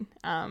me in.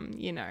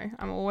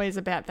 I'm always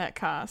about that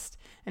cast,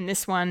 and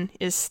this one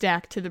is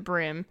stacked to the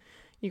brim.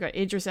 You got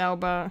Idris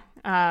Elba,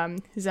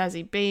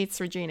 Zazie Beetz,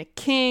 Regina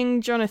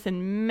King,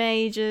 Jonathan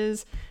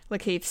Majors,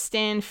 Lakeith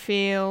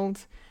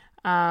Stanfield,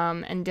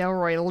 and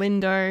Delroy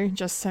Lindo,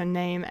 just to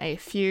name a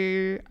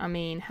few. I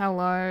mean,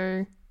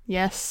 hello.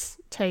 Yes,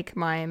 take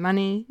my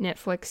money,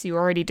 Netflix. You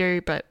already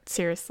do, but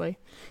seriously,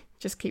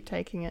 just keep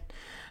taking it.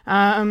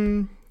 I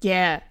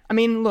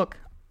mean, look,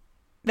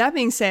 that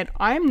being said,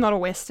 I'm not a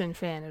Western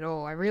fan at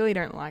all. I really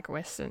don't like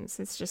Westerns.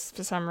 It's just,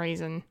 for some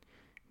reason,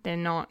 they're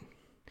not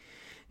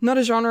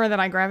a genre that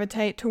I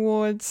gravitate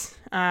towards.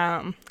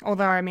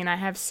 Although, I mean,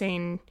 I've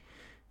seen,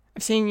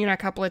 a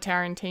couple of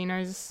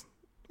Tarantino's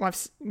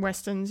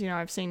Westerns.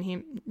 I've seen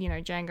him,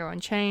 Django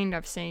Unchained.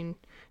 I've seen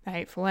The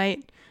Hateful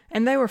Eight,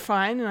 and they were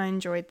fine, and I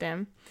enjoyed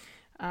them.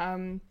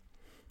 But,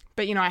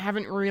 I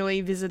haven't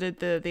really visited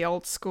the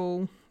old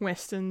school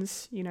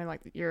Westerns,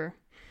 like your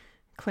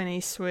Clint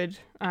Eastwood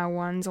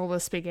ones, all the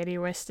spaghetti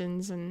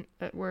Westerns and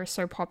that were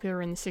so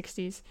popular in the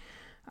 60s.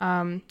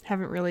 Haven't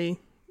really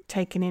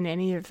taken in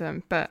any of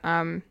them, but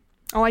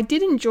I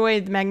did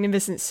enjoy the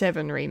Magnificent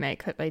Seven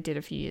remake that they did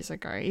a few years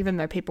ago, even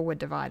though people were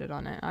divided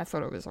on it. I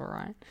thought it was all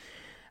right.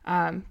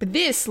 But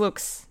this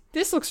looks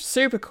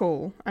super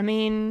cool. I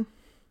mean,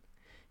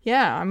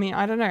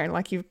 I don't know,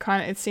 like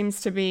it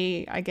seems to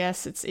be, I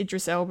guess it's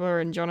Idris Elba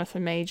and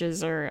Jonathan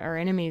Majors are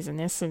enemies in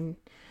this, and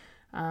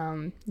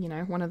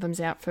one of them's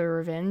out for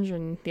revenge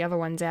and the other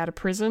one's out of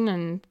prison,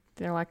 and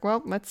they're like,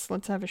 well, let's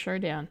have a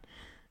showdown.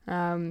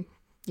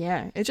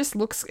 It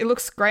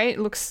looks great. It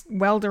looks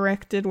well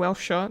directed, well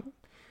shot.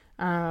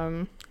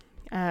 The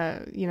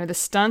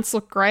stunts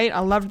look great. I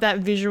loved that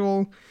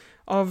visual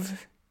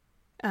of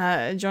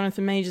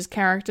Jonathan Majors'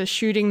 character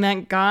shooting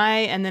that guy,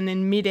 and then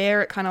in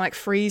midair it kind of like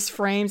freeze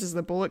frames as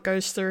the bullet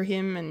goes through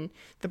him and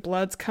the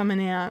blood's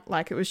coming out.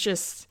 Like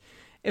there's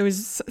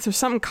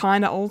something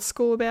kind of old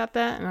school about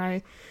that,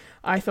 and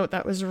I thought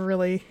that was a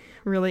really,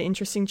 really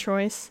interesting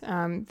choice.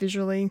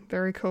 Visually,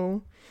 very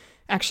cool.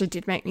 Actually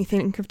did make me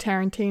think of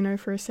Tarantino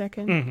for a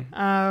second,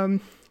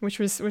 which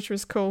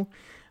was cool.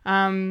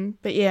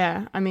 But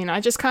yeah, I mean, I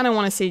just kind of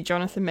want to see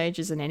Jonathan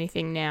Majors in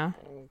anything now.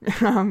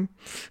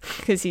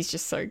 because he's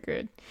just so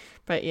good.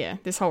 But yeah,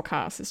 this whole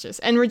cast is just...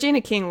 And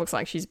Regina King looks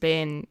like she's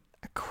been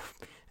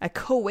a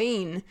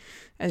queen,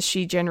 as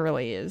she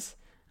generally is,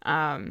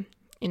 in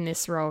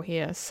this role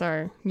here.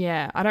 So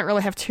yeah, I don't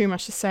really have too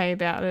much to say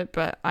about it,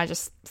 but I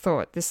just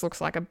thought this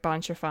looks like a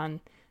bunch of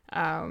fun.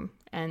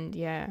 And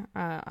yeah,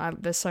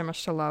 there's so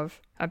much to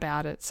love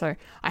about it. So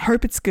I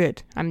hope it's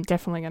good. I'm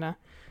definitely going to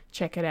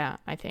check it out,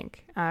 I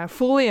think.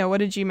 Fulia, what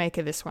did you make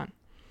of this one?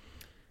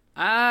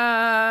 I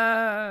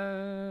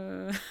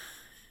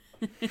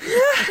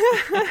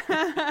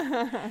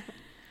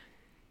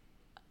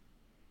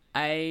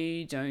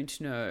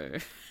don't know.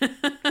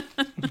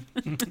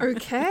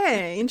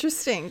 Okay,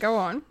 interesting. Go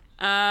on.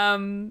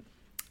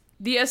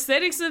 The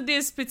aesthetics of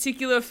this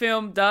particular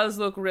film does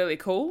look really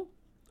cool.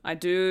 I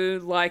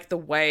do like the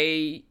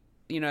way,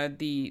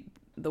 the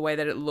way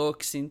that it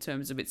looks in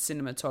terms of its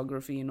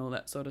cinematography and all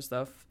that sort of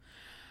stuff.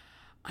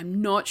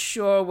 I'm not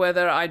sure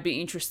whether I'd be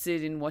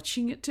interested in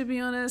watching it, to be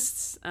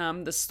honest.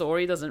 The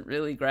story doesn't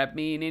really grab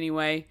me in any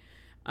way.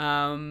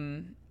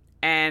 And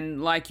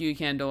like you,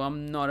 Kendall,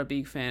 I'm not a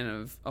big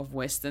fan of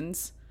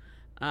Westerns.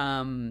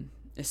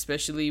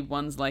 Especially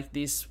ones like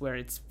this where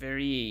it's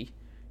very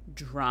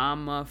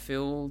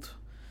drama-filled.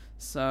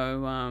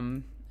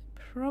 So,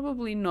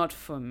 probably not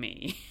for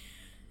me.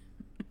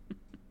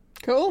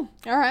 Cool.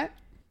 All right.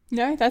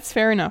 No, that's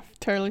fair enough.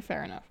 Totally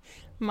fair enough.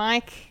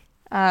 Mike,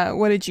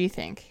 what did you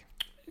think?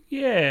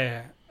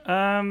 Yeah.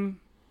 I'm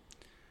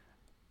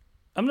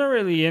not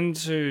really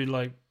into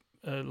like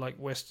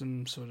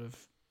Western sort of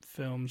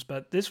films,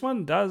 but this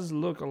one does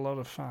look a lot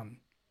of fun.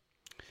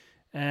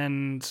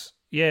 And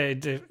yeah,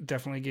 it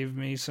definitely gave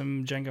me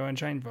some Django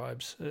Unchained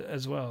vibes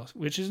as well,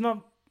 which is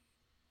not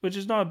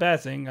a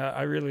bad thing.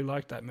 I really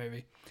like that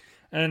movie.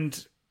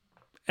 And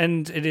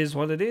it is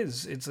what it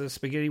is. It's a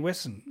spaghetti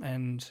western,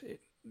 and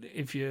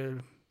if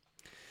you're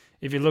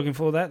looking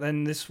for that,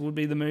 then this would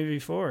be the movie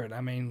for it.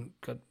 I mean,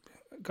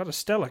 got a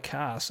stellar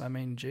cast. I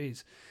mean,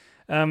 geez.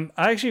 I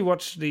actually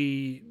watched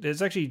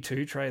there's actually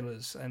 2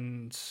 trailers,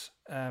 and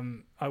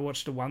I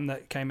watched the one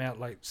that came out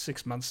like 3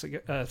 months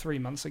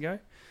ago.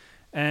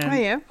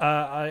 And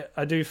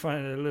I do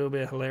find it a little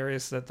bit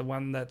hilarious that the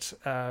one that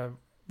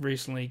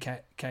recently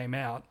came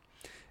out,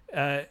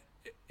 it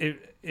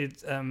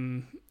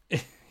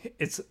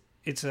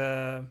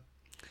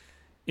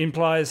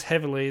implies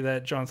heavily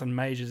that Jonathan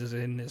Majors is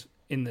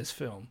in this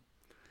film,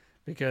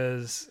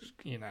 because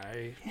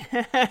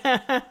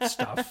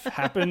stuff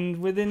happened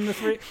within the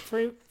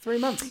three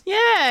months.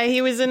 Yeah,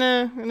 he was in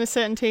a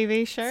certain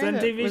TV show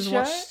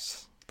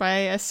watched by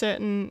a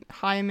certain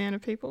high amount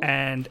of people,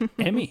 and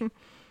Emmy.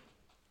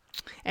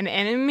 An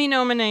Emmy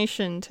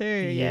nomination too.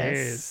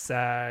 Yes.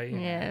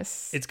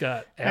 Yes. It's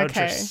got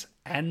Eldris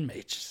and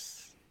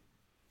Majors.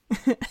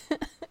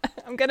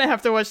 I'm gonna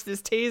have to watch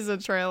this teaser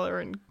trailer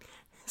and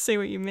see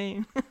what you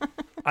mean.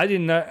 I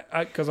didn't know,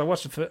 because I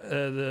watched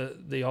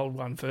the old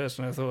one first,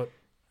 and I thought,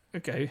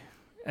 okay,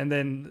 and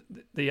then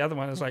the other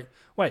one is like,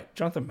 wait,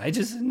 Jonathan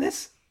Majors is in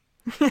this?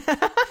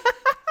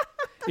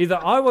 Either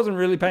I wasn't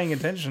really paying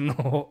attention,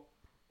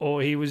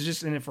 or he was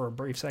just in it for a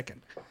brief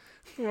second.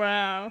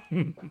 Wow.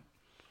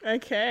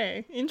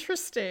 Okay,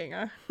 interesting.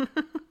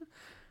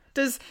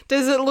 Does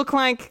it look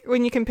like,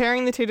 when you're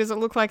comparing the two, does it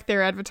look like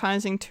they're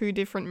advertising 2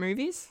 different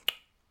movies?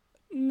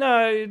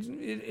 No,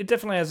 it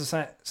definitely has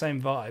the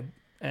same vibe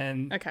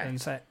and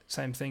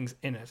same things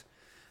in it.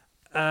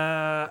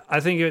 I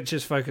think it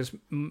just focused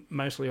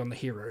mostly on the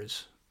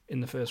heroes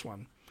in the first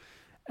one,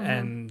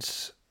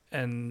 and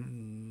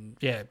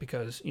yeah,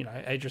 because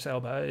Idris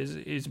Elba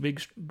is a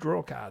big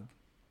draw card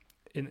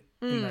in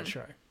that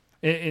show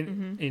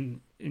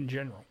in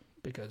general,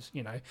 because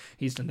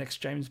he's the next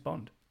James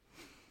Bond.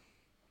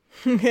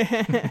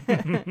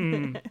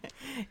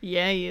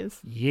 Yeah, he is.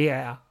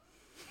 Yeah.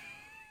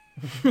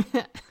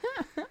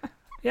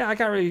 Yeah, I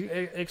can't really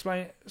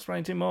explain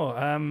too more.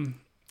 I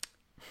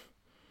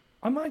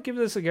might give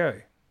this a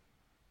go.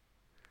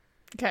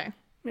 Okay.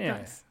 Yeah.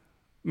 Nice.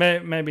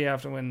 Maybe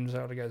after when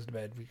Zelda goes to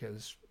bed,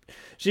 because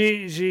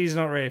she's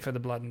not ready for the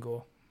blood and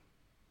gore.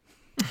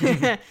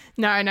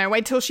 No,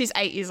 wait till she's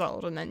 8 years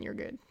old and then you're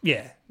good.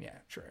 Yeah,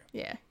 true.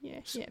 Yeah,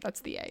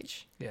 that's the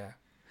age. Yeah.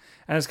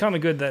 And it's kind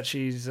of good that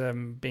she's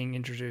being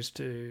introduced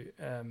to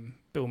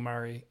Bill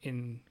Murray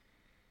in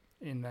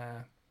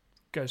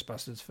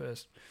Ghostbusters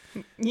first.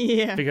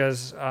 Yeah.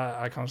 Because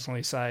I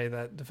constantly say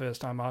that the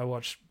first time I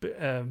watched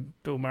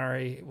Bill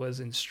Murray was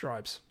in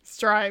Stripes.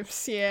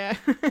 Stripes, yeah.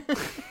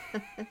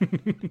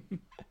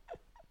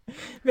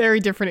 Very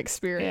different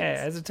experience.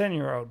 Yeah, as a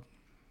 10-year-old.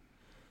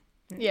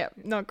 Yeah,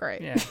 not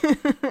great. Yeah.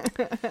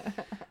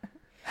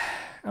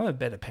 I'm a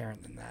better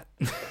parent than that.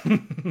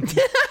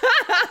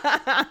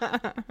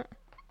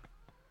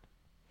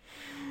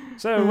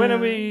 So when are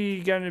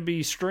we going to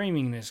be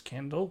streaming this,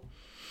 Kendall?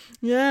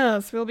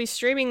 Yes, we'll be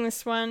streaming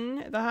this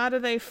one, The Harder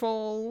They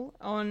Fall,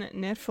 on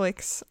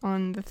Netflix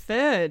on the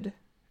 3rd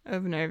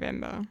of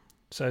November.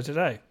 So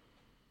today?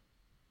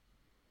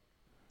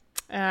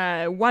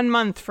 1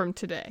 month from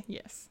today,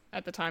 yes,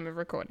 at the time of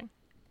recording.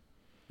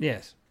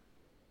 Yes.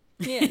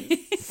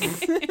 Yes.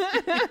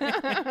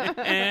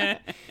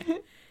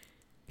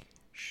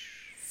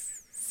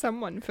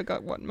 Someone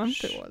forgot what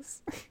month it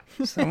was.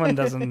 Someone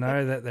doesn't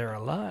know that they're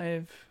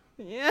alive.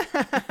 Yeah.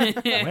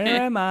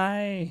 Where am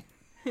I?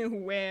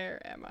 Where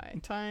am I?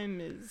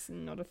 Time is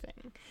not a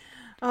thing.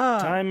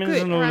 Time is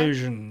good, an right.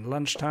 illusion.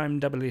 Lunchtime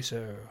doubly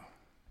so.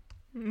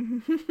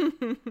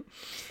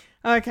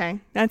 Okay,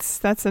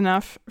 that's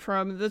enough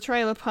from the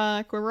trailer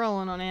park. We're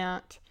rolling on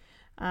out.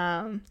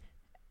 And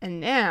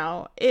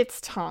now it's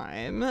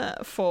time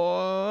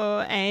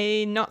for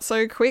a not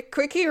so quick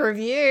quickie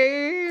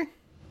review.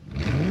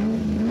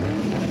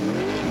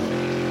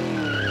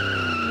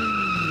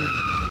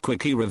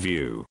 Quickie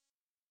review.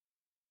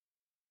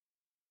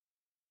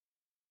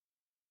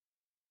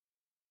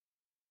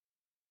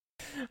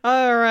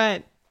 All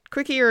right,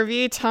 quickie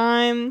review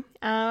time.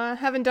 I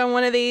haven't done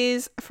one of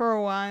these for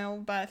a while,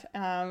 but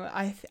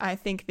I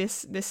think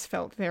this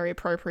felt very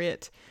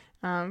appropriate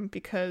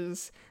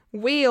because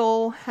we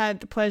all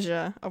had the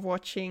pleasure of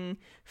watching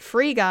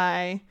Free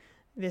Guy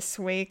this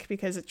week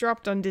because it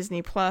dropped on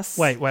Disney Plus.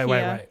 Wait.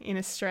 In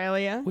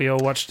Australia. We all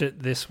watched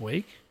it this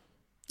week.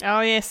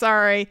 Oh yeah,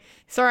 sorry.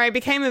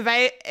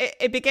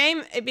 It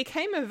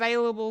became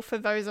available for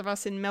those of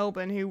us in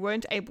Melbourne who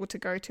weren't able to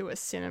go to a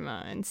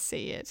cinema and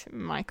see it.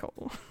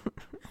 Michael.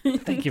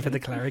 Thank you for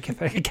the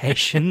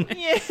clarification.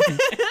 Yeah,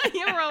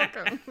 you're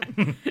welcome.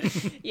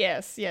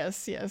 Yes.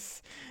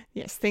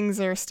 Things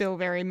are still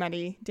very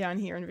muddy down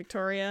here in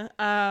Victoria.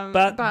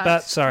 But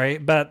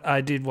I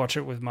did watch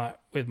it with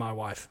my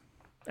wife,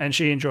 and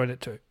she enjoyed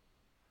it too.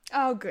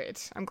 Oh, good.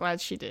 I'm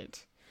glad she did.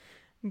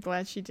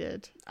 When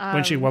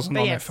She wasn't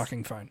on her yes.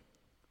 fucking phone.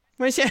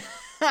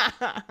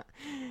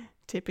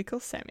 Typical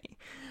Sammy.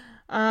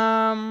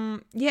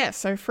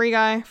 So Free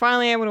Guy,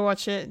 finally able to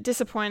watch it.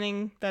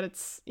 Disappointing that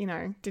it's,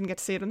 didn't get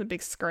to see it on the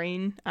big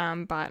screen.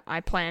 But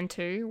I plan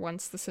to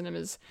once the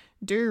cinemas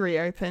do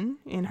reopen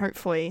in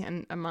hopefully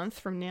a month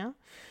from now.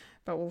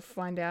 But we'll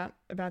find out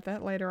about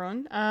that later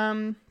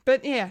on.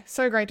 But yeah,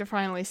 so great to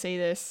finally see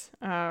this.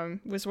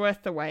 Was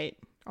worth the wait,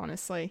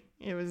 honestly.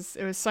 It was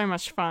so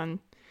much fun.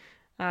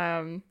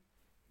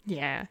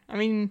 Yeah, I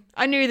mean,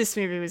 I knew this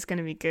movie was going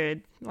to be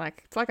good.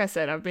 Like I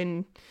said, I've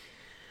been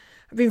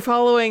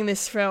following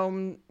this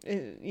film,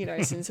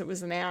 since it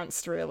was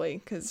announced, really,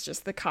 because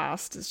just the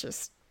cast is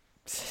just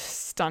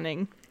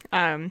stunning.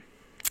 Again,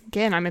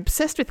 I'm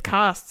obsessed with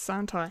casts,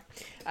 aren't I?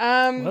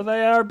 Well,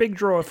 they are a big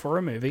draw for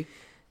a movie.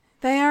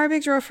 They are a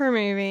big draw for a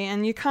movie,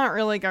 and you can't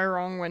really go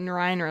wrong when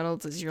Ryan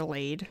Reynolds is your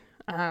lead.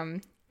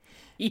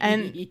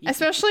 And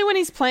especially when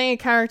he's playing a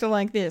character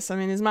like this. I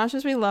mean, as much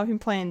as we love him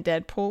playing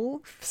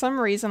Deadpool, for some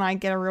reason I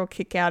get a real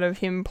kick out of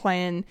him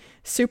playing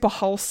super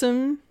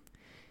wholesome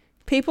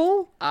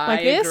people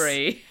like this. I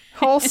agree.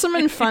 Wholesome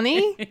and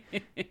funny.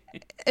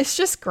 It's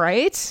just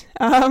great.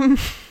 Because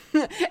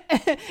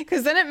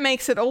then it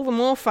makes it all the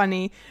more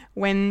funny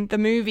when the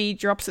movie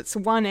drops its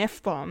one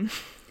F-bomb.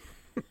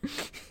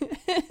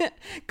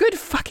 Good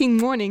fucking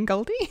morning,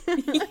 Goldie.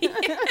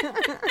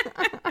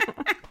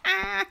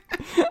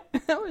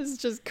 That was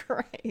just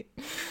great.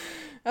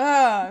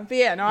 But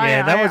yeah, no,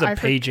 that was a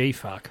PG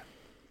fuck.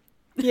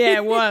 Yeah,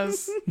 it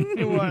was.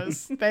 It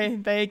was.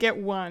 They get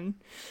one.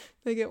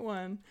 But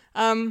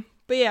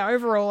yeah,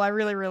 overall, I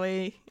really,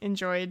 really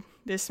enjoyed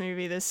this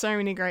movie. There's so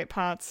many great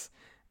parts.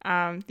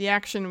 The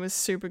action was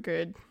super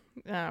good.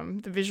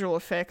 The visual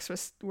effects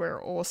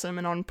were awesome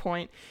and on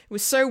point. It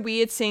was so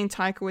weird seeing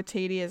Taika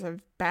Waititi as a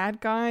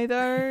bad guy,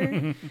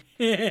 though.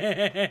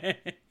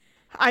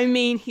 I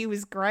mean, he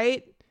was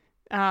great,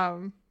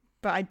 but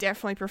I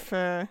definitely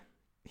prefer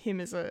him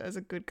as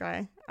a good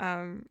guy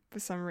for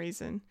some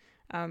reason.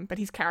 But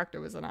his character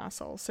was an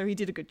asshole, so he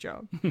did a good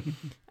job.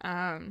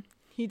 And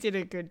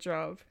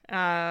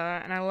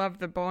I love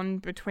the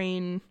bond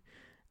between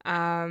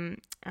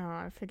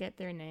I forget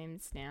their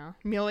names now.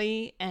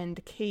 Millie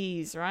and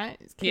Keys, right?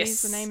 Is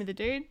Keys the name of the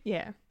dude?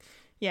 Yeah.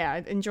 Yeah, I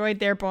enjoyed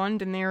their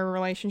bond and their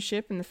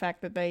relationship and the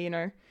fact that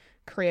they,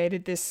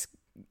 created this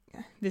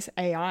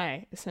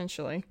AI,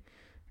 essentially,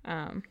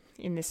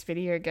 in this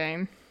video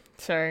game.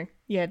 So,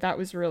 yeah, that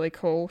was really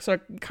cool. So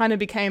it kind of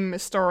became a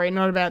story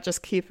not about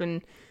just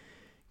keeping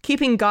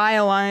Guy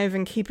alive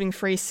and keeping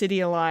Free City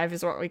alive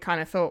is what we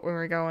kind of thought when we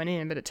were going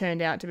in, but it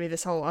turned out to be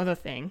this whole other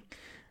thing.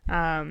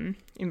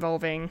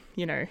 Involving,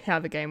 how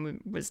the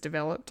game was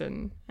developed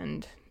and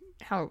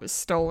how it was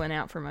stolen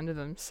out from under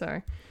them.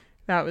 So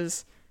that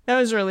was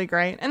really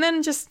great. And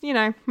then just,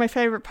 my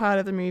favorite part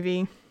of the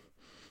movie,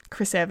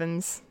 Chris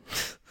Evans.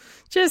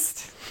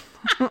 Just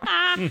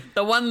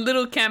the one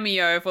little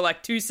cameo for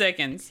like 2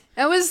 seconds.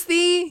 That was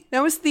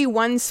the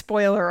one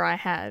spoiler I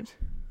had.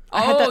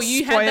 Had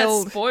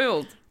that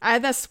spoiled. I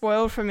had that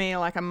spoiled for me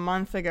like a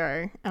month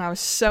ago, and I was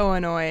so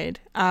annoyed.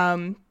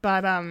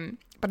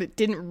 But it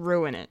didn't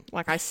ruin it.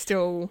 Like, I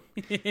still...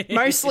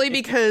 Mostly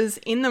because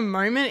in the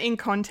moment, in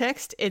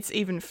context, it's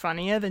even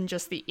funnier than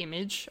just the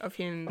image of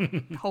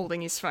him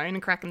holding his phone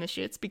and cracking the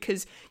shits,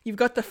 because you've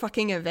got the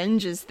fucking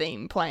Avengers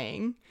theme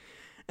playing.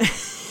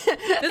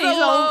 There's a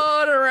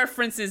lot of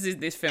references in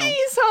this film.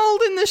 He's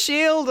holding the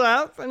shield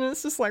up, and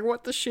it's just like,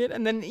 what the shit?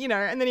 And then,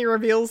 and then he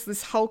reveals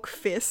this Hulk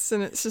fist,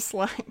 and it's just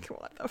like,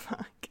 what the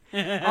fuck?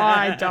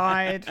 I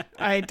died.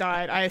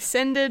 I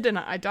ascended, and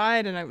I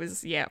died, and I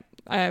was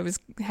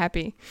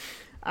happy.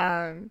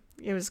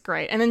 It was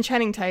great. And then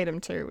Channing Tatum,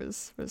 too,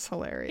 was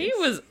hilarious. He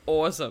was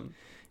awesome.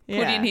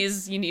 Yeah. Put in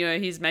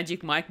his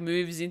Magic Mike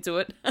moves into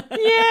it. Yeah,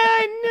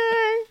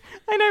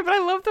 I know, but I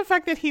love the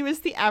fact that he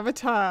was the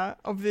avatar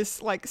of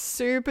this like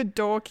super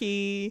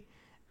dorky,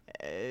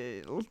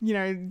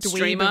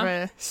 dweeb of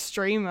a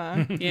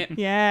streamer.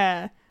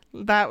 Yeah,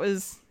 that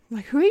was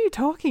like, who are you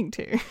talking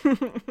to?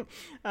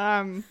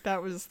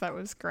 That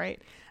was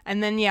great.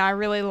 And then I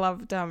really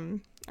loved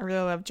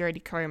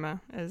Jodie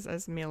Comer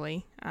as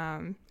Millie.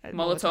 At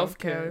Molotov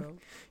Girl.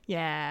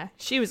 Yeah,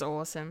 she was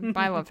awesome.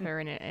 I love her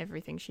in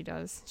everything she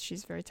does.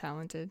 She's very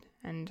talented,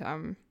 and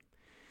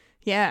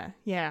their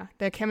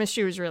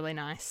chemistry was really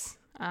nice.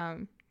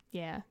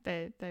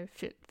 They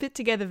fit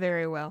together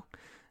very well.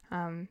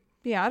 I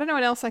don't know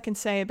what else I can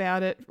say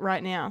about it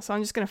right now, so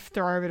I'm just going to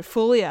throw over to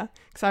Fulia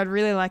because I'd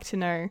really like to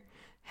know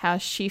how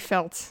she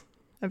felt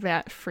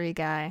about Free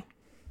Guy.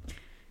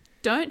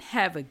 Don't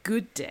have a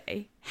good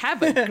day.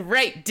 Have a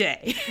great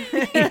day.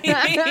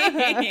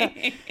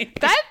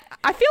 That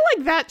I feel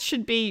like that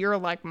should be your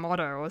like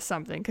motto or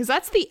something, because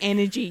that's the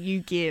energy you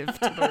give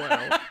to the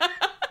world.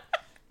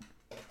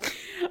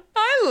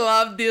 I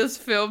love this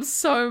film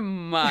so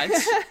much.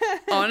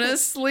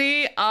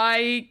 Honestly,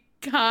 I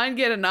can't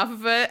get enough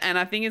of it, and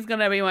I think it's going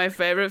to be my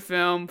favorite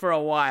film for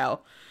a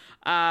while.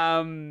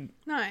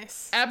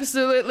 Nice.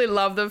 Absolutely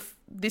love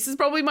this is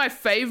probably my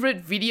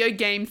favorite video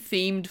game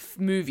themed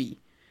movie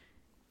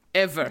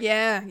ever.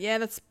 Yeah,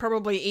 that's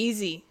probably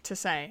easy to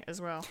say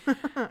as well.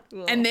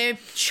 And they've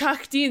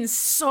chucked in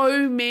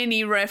so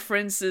many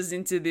references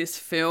into this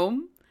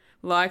film.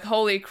 Like,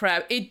 holy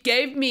crap. It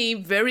gave me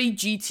very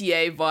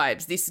GTA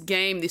vibes. This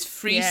game, this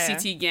Free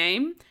City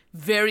game,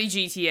 very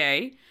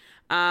GTA.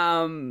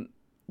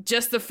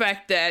 Just the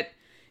fact that,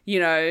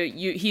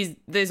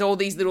 there's all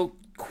these little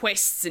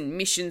quests and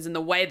missions and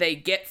the way they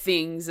get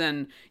things,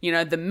 and,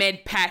 the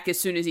med pack, as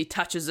soon as he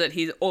touches it,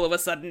 he's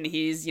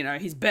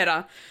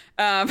better.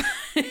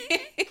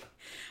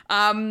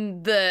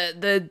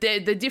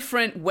 The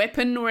different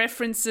weapon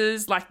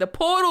references, like the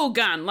portal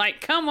gun.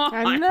 Like, come on,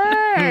 I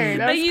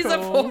know. They use a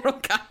portal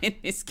gun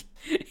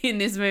in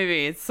this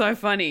movie. It's so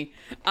funny.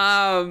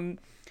 And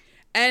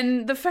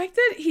the fact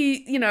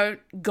that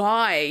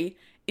Guy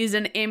is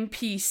an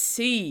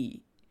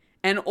NPC,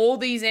 and all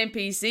these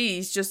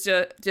NPCs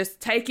just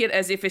take it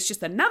as if it's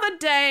just another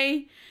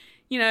day,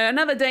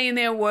 another day in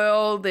their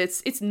world.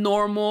 It's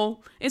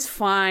normal. It's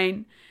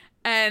fine.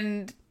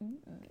 And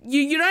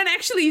you don't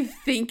actually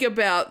think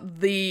about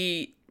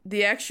the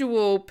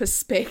actual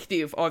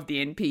perspective of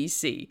the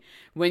NPC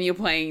when you're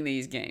playing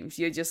these games.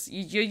 You're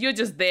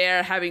just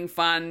there having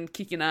fun,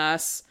 kicking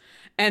ass,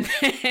 and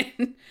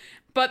then,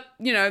 but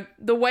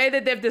the way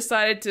that they've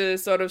decided to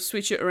sort of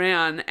switch it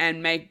around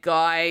and make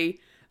Guy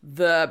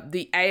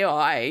the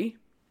AI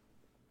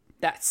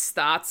that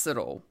starts it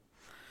all,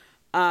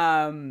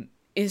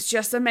 is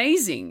just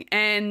amazing.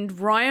 And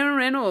Ryan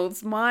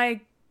Reynolds, my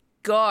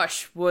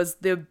gosh, was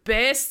the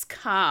best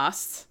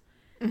casting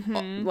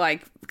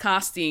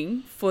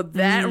for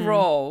that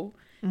role.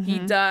 He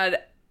did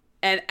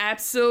an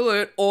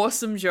absolute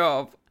awesome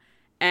job,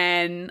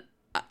 and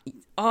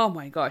oh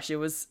my gosh, it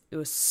was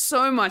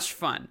so much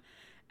fun,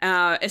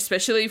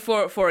 especially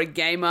for a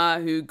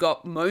gamer who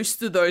got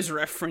most of those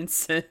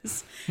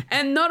references,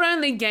 and not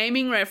only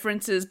gaming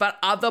references but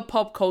other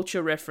pop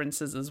culture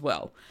references as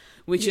well,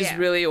 which is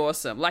really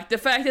awesome. Like the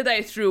fact that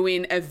they threw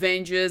in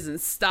Avengers and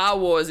Star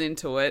Wars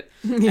into it.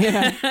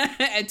 Yeah.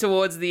 And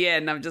towards the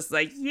end, I'm just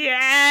like,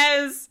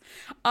 yes!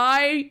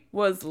 I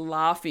was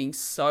laughing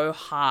so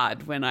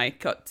hard when I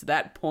got to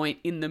that point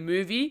in the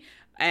movie,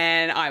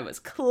 and I was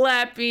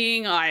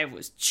clapping, I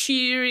was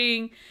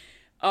cheering.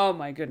 Oh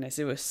my goodness,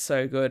 it was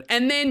so good.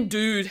 And then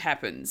Dude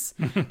happens.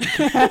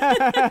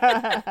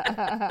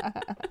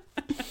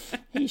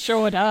 He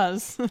sure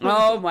does.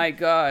 Oh my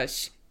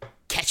gosh.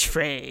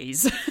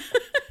 Catchphrase.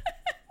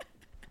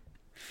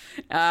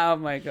 Oh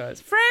my gosh.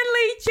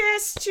 Friendly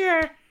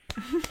gesture.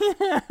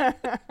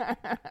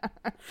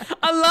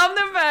 I love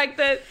the fact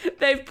that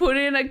they've put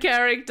in a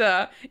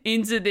character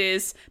into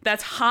this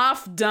that's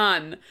half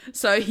done,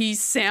 so he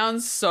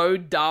sounds so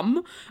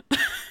dumb.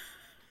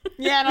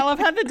 Yeah, and I love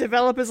how the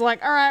developer's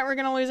like, all right, we're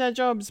going to lose our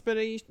jobs, but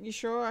are you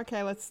sure?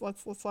 Okay, let's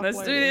upload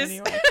do it this.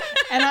 anyway.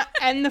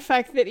 And the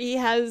fact that he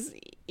has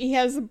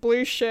a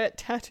blue shirt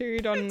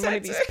tattooed on one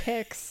of his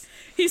pecs.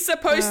 He's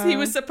supposed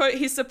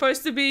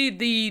to be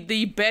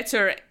the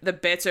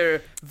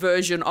better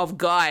version of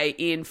Guy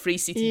in Free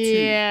City 2.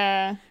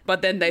 Yeah.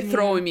 But then they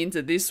throw him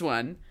into this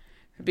one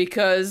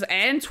because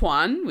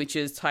Antoine, which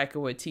is Taika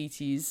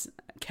Waititi's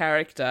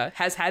character,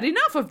 has had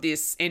enough of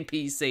this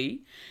NPC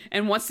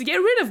and wants to get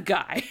rid of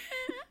Guy.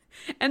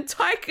 And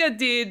Taika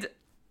did,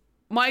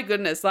 my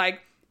goodness,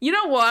 like You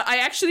know what? I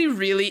actually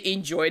really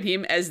enjoyed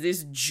him as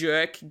this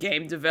jerk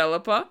game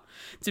developer,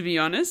 to be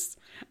honest.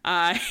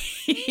 I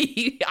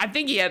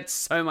think he had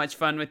so much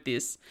fun with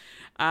this.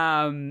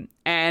 And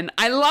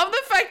I love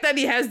the fact that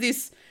he has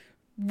this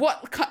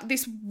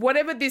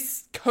whatever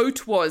this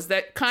coat was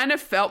that kind of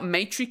felt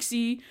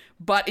matrixy,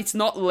 but it's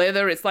not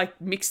leather. It's like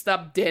mixed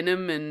up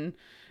denim and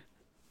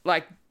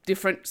like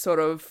different sort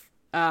of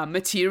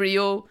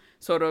material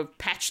sort of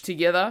patched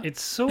together.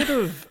 It's sort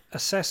of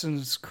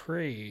Assassin's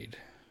Creed.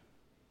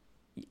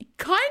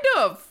 Kind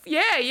of.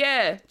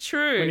 Yeah,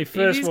 true. When he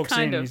first walks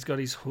in, he's got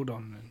his hood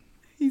on.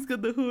 He's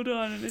got the hood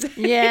on.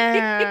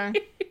 Yeah.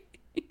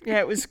 Yeah,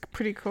 it was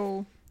pretty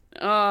cool.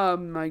 Oh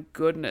my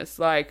goodness.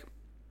 Like,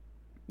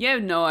 you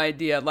have no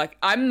idea. Like,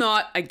 I'm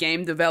not a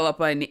game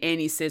developer in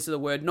any sense of the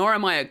word, nor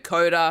am I a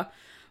coder,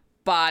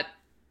 but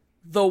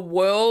the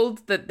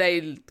world that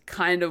they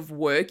kind of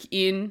work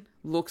in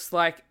looks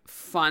like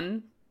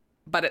fun,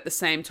 but at the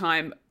same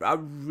time are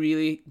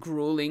really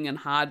grueling and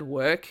hard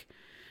work,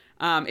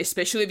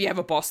 especially if you have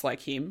a boss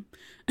like him.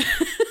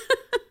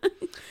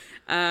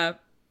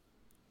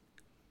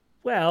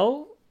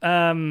 Well,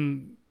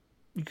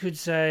 you could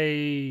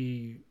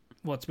say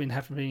what's been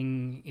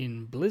happening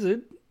in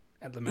Blizzard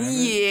at the moment.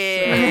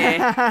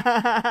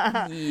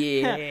 Yeah.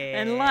 Yeah.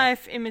 And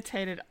life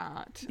imitated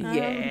art.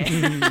 Yeah.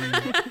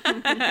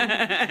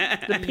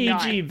 The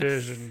PG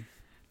version.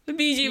 The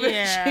PG version.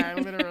 Yeah,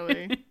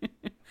 literally.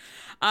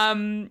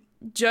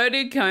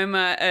 Jodie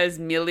Comer as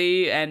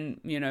Millie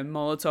and,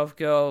 Molotov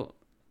Girl,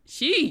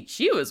 she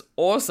was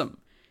awesome.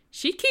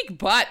 She kicked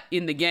butt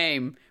in the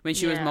game when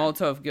she was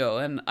Molotov Girl,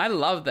 and I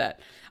love that.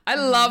 I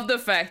love the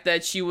fact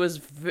that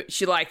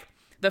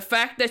the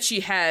fact that she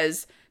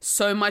has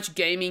so much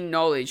gaming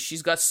knowledge.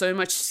 She's got so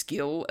much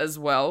skill as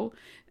well.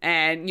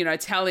 And,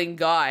 telling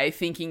Guy,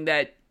 thinking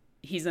that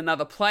he's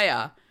another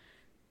player,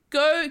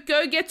 go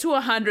get to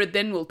 100,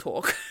 then we'll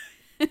talk.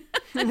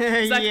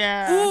 It's like,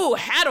 ooh,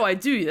 how do I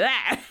do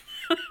that?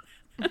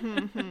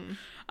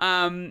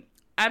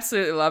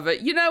 Absolutely love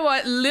it. You know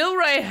what? Lil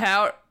Ray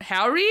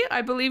Howery,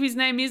 I believe his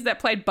name is, that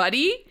played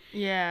Buddy.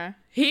 Yeah.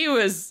 He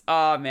was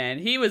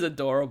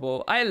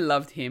adorable. I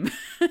loved him.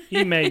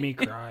 He made me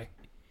cry.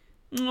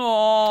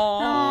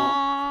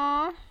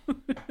 Aww.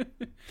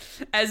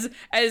 As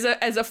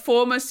a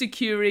former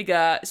security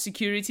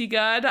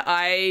guard,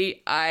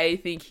 I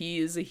think he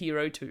is a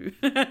hero too.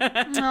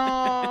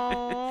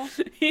 Aww.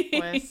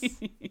 Bless.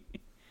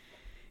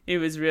 It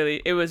was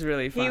really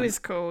fun. He was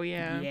cool,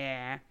 yeah.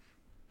 Yeah.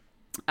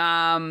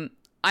 I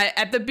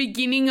at the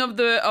beginning of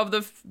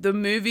the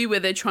movie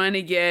where they're trying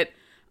to get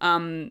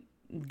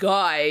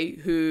Guy,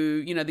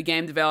 who, the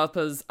game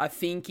developers are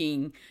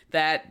thinking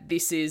that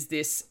this is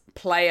this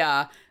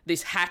player,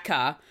 this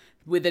hacker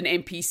with an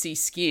NPC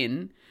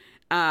skin.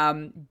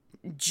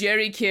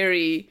 Jerry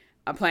Carey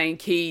are playing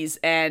keys,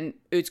 and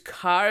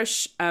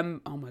Utkarsh,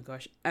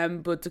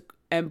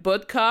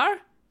 Ambudkar.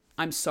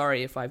 I'm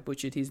sorry if I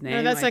butchered his name.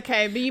 No, that's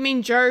okay. But you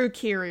mean Joe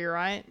Keery,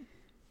 right?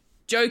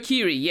 Joe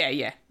Keery,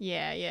 yeah.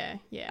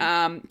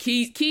 Yeah.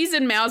 Keys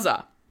and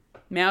Mauser.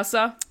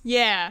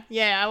 Yeah.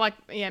 I like.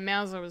 Yeah,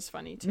 Mauser was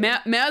funny too.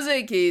 Mauser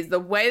and Keys. The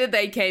way that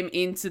they came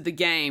into the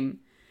game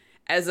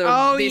as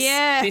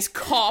this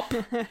cop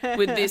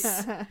with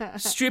this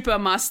stripper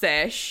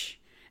mustache,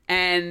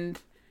 and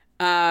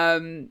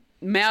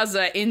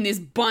Mauser in this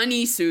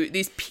bunny suit,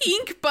 this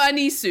pink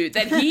bunny suit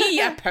that he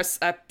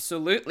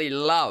absolutely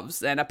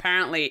loves, and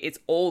apparently it's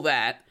all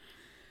that.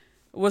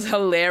 Was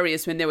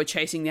hilarious when they were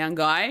chasing down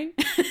Guy.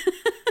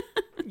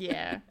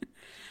 Yeah.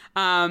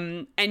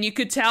 And you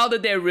could tell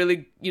that they're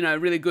really,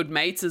 really good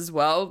mates as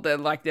well. They're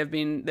like they've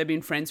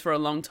been friends for a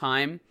long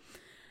time.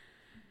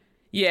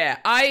 Yeah,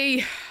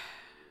 I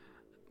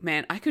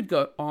could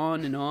go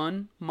on and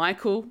on.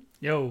 Michael,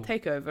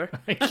 take over.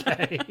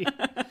 Okay.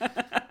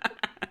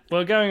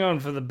 Well, going on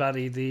for the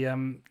Buddy,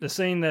 the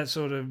scene that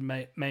sort of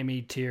made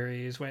me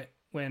teary is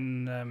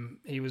when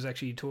he was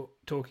actually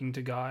talking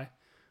to Guy,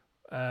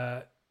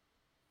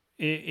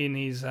 in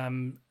his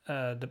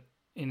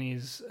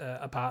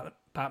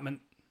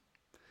apartment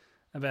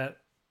about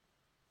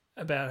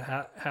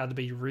how to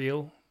be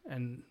real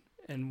and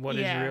what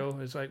is real.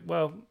 It's like,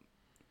 well,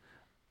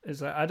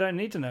 it's like, I don't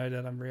need to know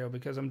that I'm real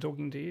because I'm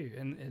talking to you,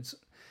 and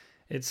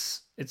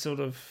it's sort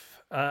of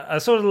I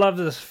sort of love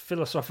the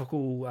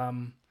philosophical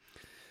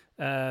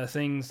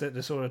things that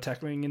they're sort of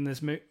tackling in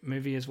this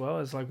movie as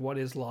well. It's like, what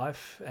is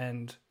life,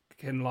 and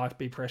can life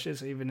be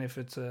precious even if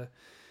it's an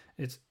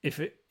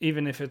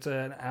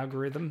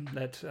algorithm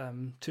that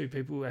two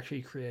people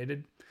actually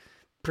created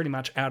pretty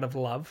much out of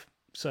love.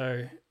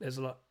 So there's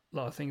a lot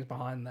of things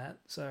behind that.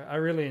 So I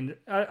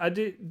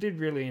did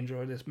really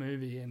enjoy this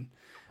movie, and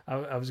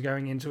I was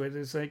going into it.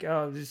 It's like,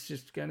 oh, this is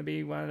just going to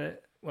be one of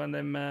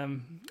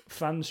them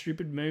fun,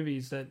 stupid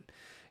movies that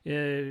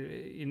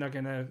you're not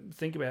going to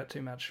think about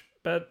too much.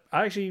 But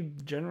I actually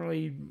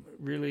generally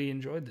really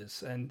enjoyed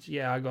this, and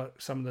yeah, I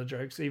got some of the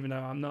jokes, even though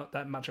I'm not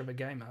that much of a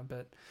gamer.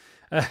 But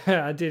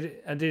I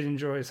did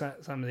enjoy some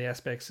of the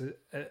aspects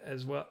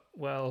as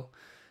well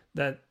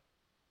that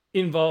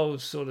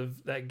involves sort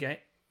of that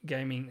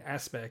gaming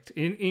aspect,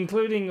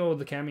 including all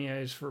the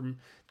cameos from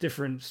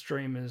different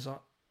streamers,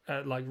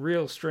 like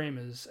real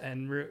streamers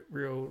and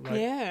real like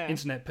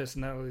internet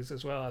personalities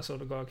as well. I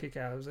sort of got a kick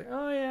out. I was like,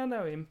 oh yeah, I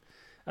know him.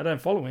 I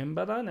don't follow him,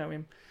 but I know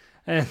him.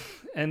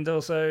 And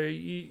also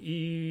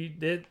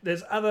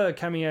there's other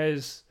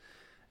cameos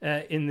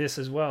in this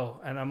as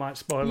well, and I might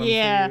spoil them for you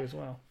as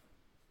well.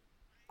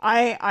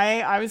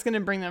 I was going to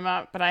bring them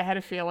up, but I had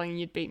a feeling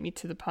you'd beat me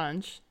to the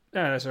punch.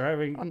 No, that's all right.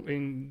 We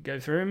can go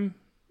through them.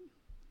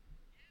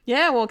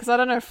 Yeah, well, because I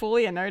don't know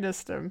fully. I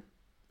noticed them.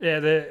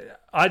 Yeah,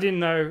 I didn't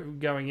know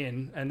going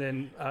in, and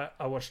then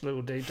I watched a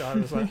little deep dive.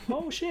 I was like,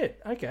 oh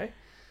shit, okay.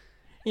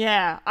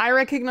 Yeah, I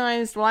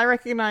recognized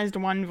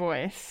one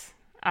voice,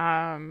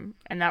 and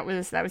that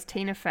was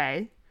Tina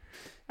Fey.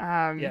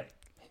 Yeah.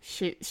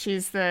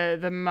 She's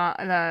the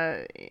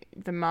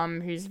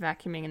mum who's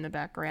vacuuming in the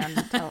background,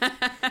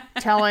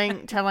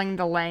 telling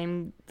the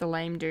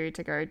lame dude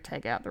to go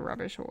take out the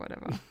rubbish or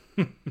whatever.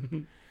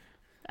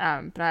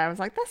 But I was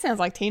like, that sounds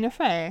like Tina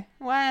Fey.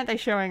 Why aren't they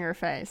showing her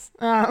face?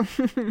 But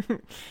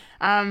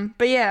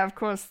yeah, of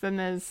course. Then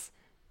there's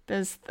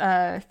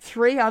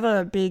 3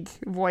 other big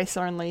voice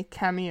only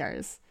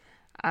cameos.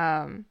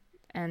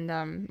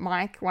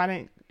 Mike, why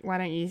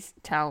don't you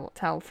tell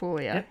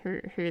Fulia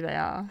who they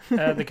are?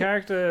 The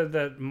character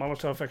that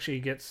Molotov actually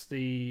gets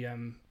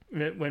when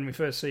we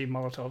first see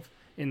Molotov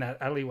in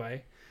that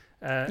alleyway.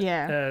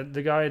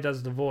 The guy who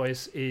does the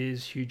voice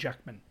is Hugh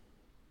Jackman.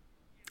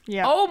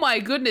 Yeah. Oh my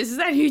goodness, is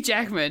that Hugh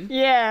Jackman?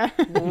 Yeah.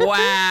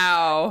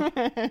 Wow.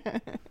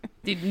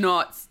 Did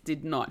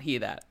not hear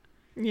that.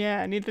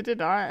 Yeah, neither did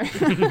I.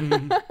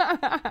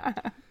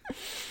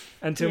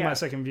 Until my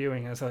second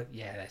viewing, I was like,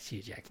 yeah, that's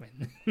Hugh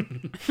Jackman.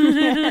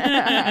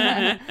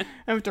 I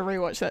have to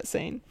rewatch that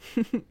scene.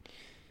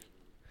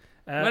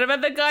 What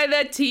about the guy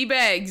that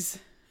teabags?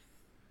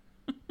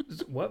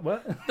 What?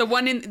 The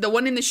one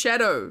in the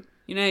shadow.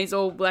 You know, he's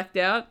all blacked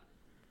out.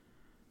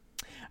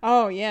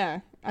 Oh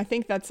yeah, I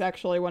think that's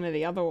actually one of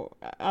the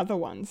other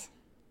ones.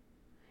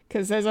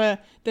 Because there's a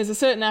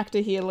certain actor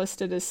here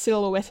listed as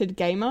Silhouetted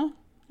Gamer.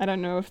 I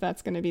don't know if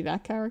that's going to be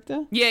that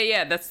character.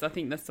 Yeah. I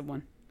think that's the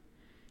one.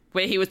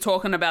 Where he was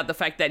talking about the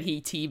fact that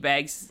he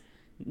teabags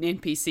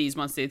NPCs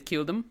once they've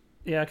killed them.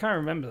 Yeah, I can't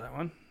remember that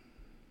one.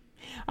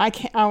 I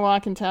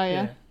can tell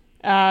you.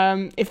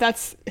 Yeah. If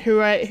that's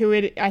who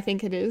I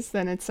think it is,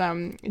 then it's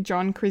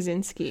John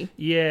Krasinski.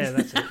 Yeah,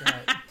 that's it.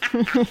 Right.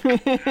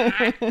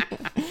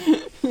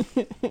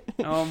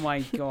 Oh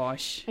my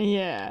gosh.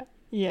 Yeah.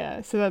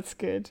 So that's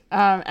good.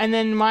 And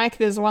then Mike,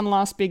 there's one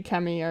last big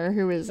cameo.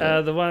 Who is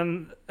it? The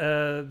one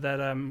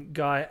that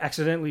guy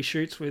accidentally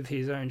shoots with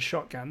his own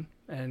shotgun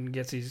and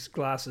gets his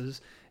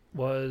glasses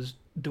was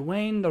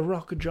Dwayne "The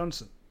Rock"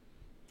 Johnson.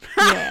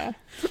 Yeah.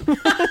 I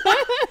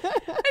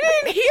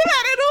didn't hear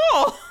that at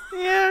all.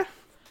 Yeah.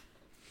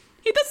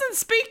 He doesn't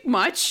speak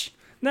much.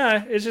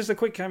 No, it's just a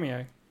quick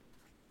cameo.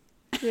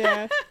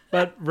 Yeah.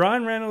 But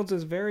Ryan Reynolds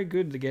is very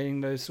good at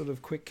getting those sort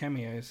of quick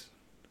cameos.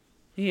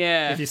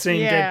 Yeah. If you've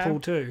seen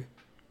Deadpool 2.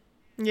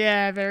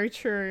 Yeah, very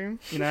true.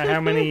 You know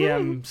how many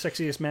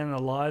sexiest men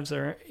alive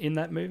are in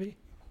that movie?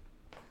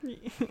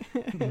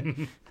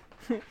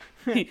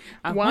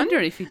 I wonder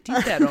if he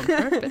did that on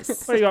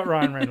purpose. Well, you got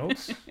Ryan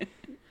Reynolds.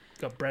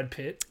 Got Brad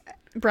Pitt.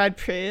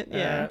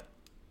 Yeah.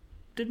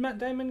 Did Matt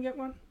Damon get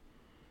one?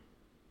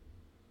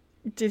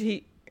 Did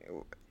he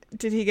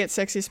get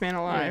Sexiest Man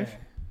Alive? Yeah.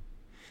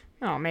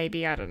 Oh,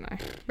 maybe. I don't know.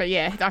 But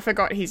yeah, I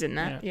forgot he's in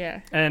that.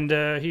 Yeah. And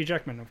Hugh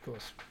Jackman, of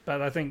course.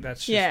 But I think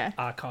that's just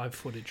archive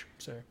footage.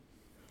 So.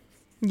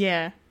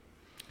 Yeah.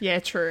 Yeah,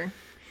 true.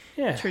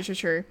 Yeah.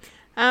 True.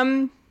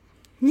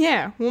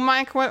 Yeah. Well,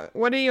 Mike, what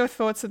are your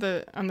thoughts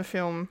on the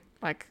film,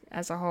 like,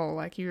 as a whole?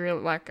 Like, you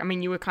really, like, I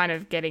mean, you were kind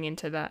of getting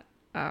into that.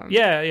 I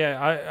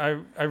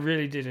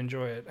really did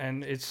enjoy it.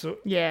 And it's...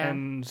 Yeah.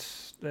 And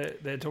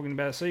they're talking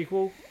about a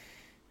sequel.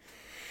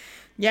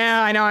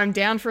 Yeah, I know. I'm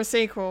down for a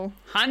sequel.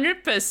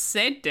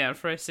 100% down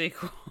for a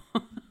sequel.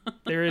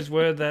 There is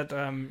word that,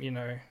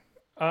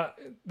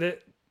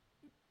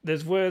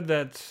 there's word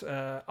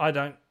that I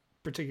don't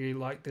particularly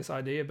like this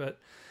idea, but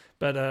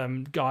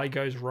Guy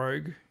goes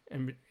rogue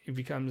and he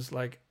becomes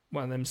like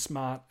one of them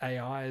smart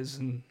AIs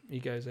and he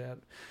goes out.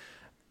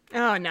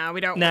 Oh, no,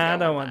 we don't want I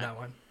don't want that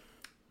one.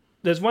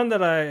 There's one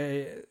that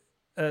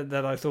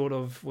I thought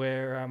of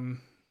where,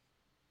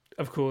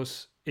 of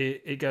course,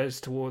 it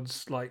goes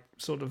towards like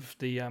sort of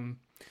the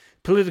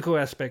political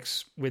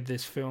aspects with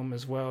this film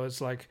as well. It's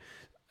like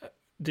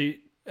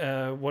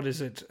what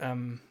is it?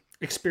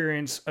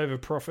 Experience over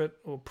profit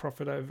or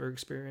profit over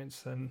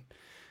experience,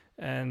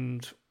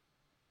 and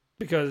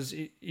because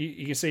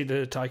you can see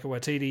the Taika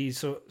Waititi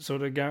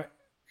sort of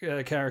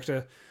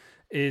character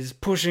is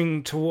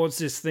pushing towards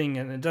this thing,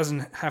 and it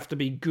doesn't have to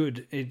be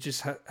good. It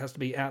just has to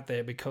be out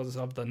there because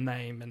of the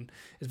name, and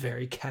it's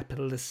very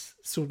capitalist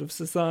sort of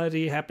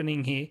society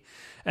happening here.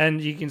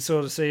 And you can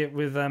sort of see it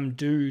with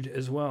Dude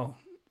as well.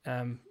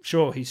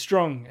 Sure, he's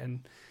strong,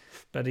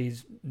 but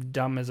he's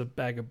dumb as a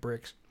bag of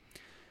bricks.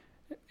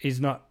 He's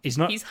not. He's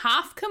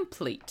half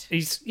complete.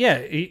 His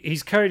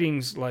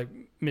coding's like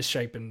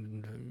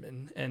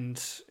misshapen,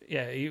 and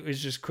yeah, it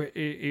was just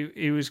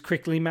it was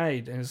quickly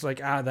made, and it's like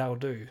that'll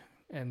do,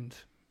 and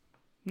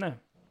no,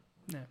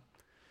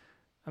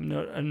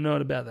 I'm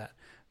not about that.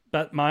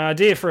 But my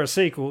idea for a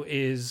sequel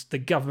is the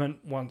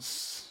government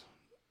wants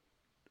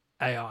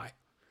AI.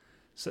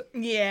 So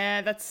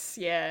that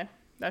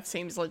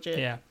seems legit.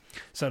 yeah,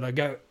 so they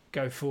go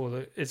for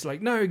the. It's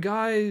like, no,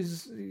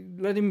 guys,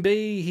 let him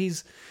be.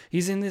 He's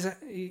in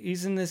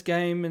this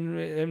game,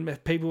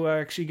 and people are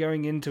actually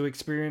going in to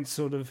experience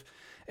sort of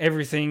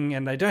everything,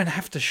 and they don't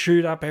have to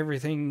shoot up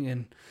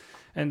everything,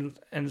 and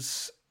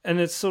it's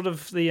sort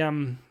of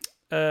the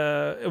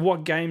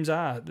what games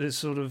are. There's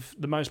sort of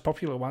the most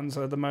popular ones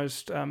are the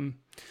most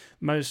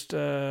what's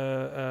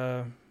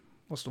the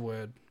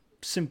word?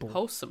 Simple,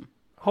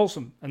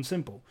 wholesome and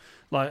simple,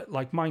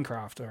 like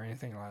Minecraft or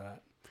anything like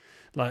that.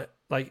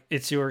 Like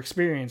it's your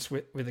experience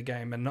with a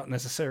game, and not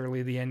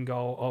necessarily the end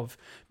goal of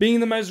being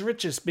the most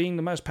richest, being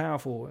the most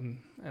powerful, and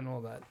all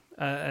that.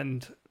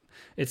 And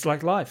it's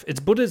like life. It's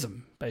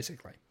Buddhism,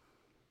 basically.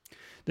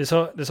 This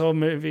whole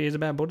movie is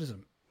about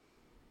Buddhism.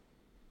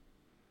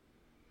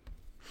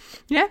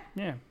 Yeah.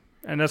 Yeah,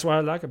 and that's what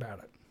I like about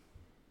it.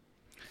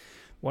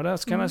 What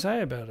else can I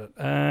say about it?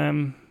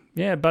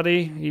 Yeah,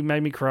 Buddy, he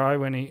made me cry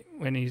when he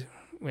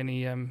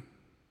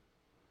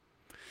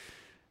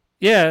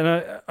yeah,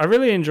 and I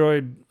really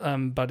enjoyed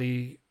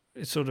Buddy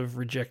sort of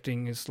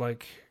rejecting. It's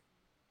like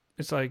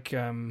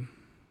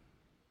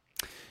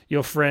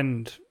your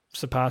friend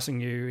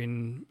surpassing you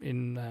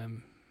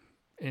in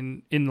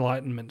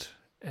enlightenment,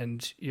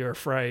 and you're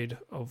afraid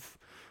of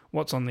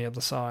what's on the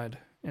other side.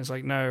 And it's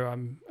like,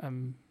 no,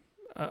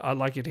 I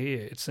like it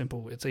here. It's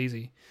simple. It's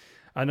easy.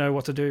 I know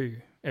what to do.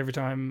 Every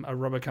time a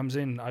robber comes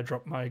in, I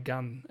drop my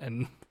gun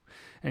and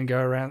go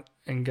around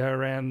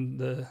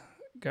the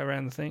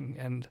thing.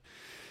 And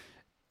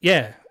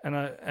yeah,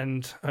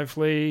 and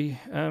hopefully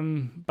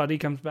Buddy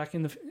comes back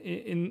in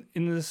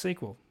the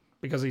sequel,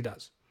 because he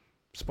does.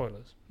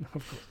 Spoilers,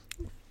 of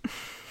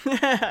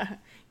course.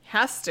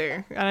 Has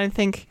to. I don't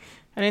think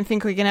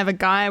we can have a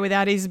guy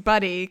without his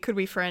buddy, could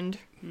we, friend?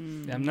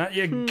 I'm not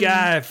your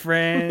guy,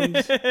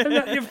 friend. I'm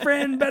not your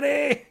friend,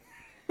 buddy.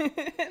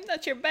 I'm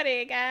not your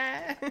buddy,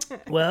 guy.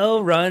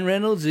 Well, Ryan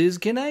Reynolds is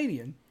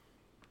Canadian.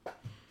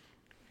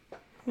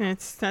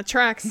 That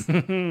tracks.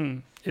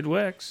 It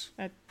works.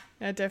 That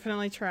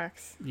definitely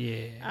tracks.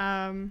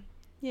 Yeah.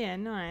 Yeah,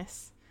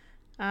 nice.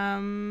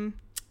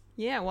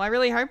 Yeah, well, I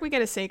really hope we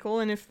get a sequel,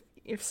 and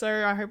if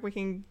so, I hope we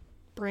can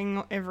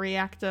bring every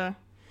actor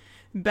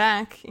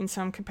back in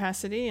some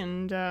capacity,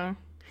 and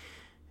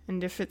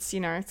if it's,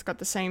 it's got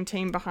the same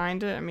team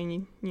behind it. I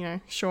mean,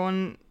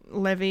 Sean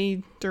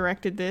Levy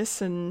directed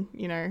this, and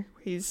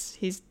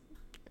he's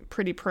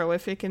pretty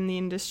prolific in the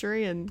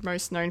industry and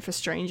most known for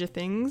Stranger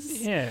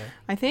Things. Yeah,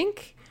 I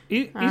think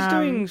he's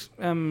doing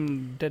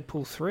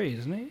Deadpool 3,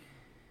 isn't he?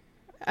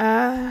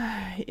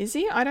 Is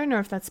he? I don't know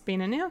if that's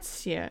been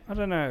announced yet. I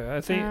don't know.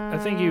 I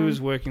think he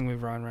was working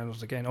with Ryan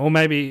Reynolds again, or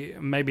maybe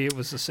it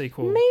was the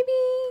sequel.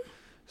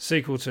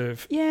 Sequel to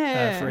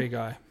Free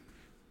Guy.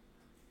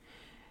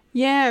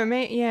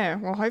 Yeah.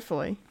 Well,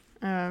 hopefully.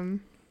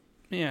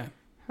 Yeah.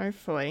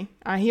 Hopefully.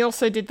 He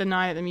also did the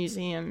Night at the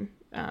Museum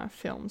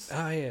films.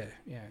 Oh yeah.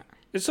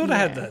 It sort of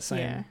had that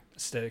same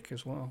aesthetic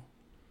as well.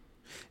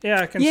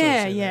 Yeah, I can. Sort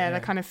of see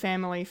that kind of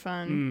family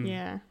fun.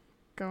 Yeah,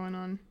 going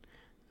on.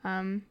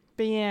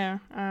 But yeah,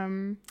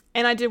 and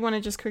I did want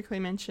to just quickly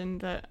mention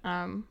that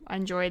I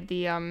enjoyed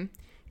the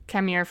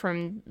cameo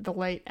from the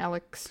late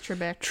Alex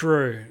Trebek.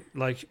 True,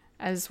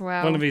 as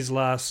well. One of his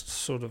last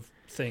sort of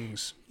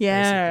things.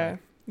 Yeah,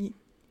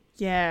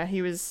 basically.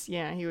 He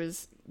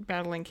was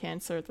battling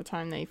cancer at the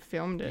time they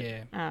filmed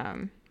it.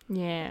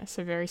 Yeah.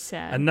 So very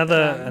sad.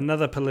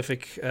 Another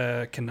prolific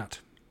Canutt.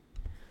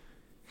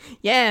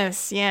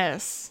 Yes.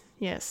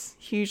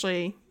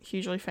 Hugely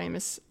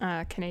famous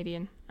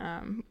Canadian.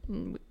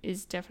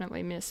 Is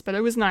definitely missed, but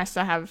it was nice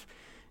to have.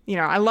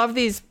 I love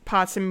these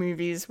parts in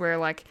movies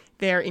where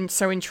they're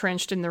so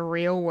entrenched in the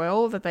real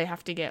world that they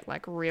have to get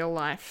real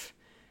life,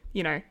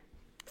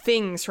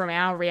 things from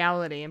our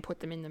reality and put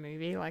them in the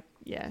movie.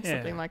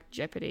 Something like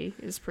Jeopardy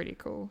is pretty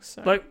cool.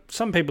 So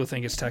some people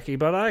think it's tacky,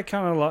 but I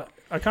kind of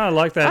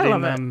like that. I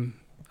love it.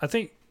 I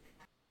think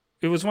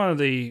it was one of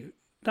the.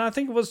 No, I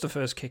think it was the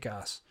first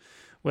Kick-Ass,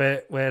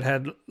 where it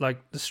had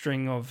the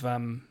string of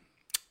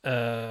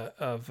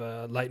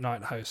late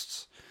night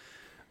hosts.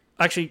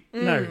 Actually,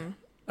 no,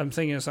 I'm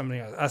thinking of something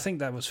else. I think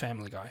that was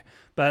Family Guy,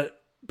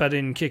 but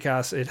in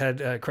Kick-Ass it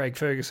had Craig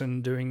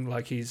Ferguson doing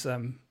his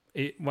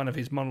one of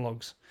his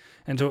monologues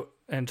and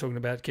talking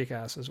about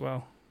Kick-Ass as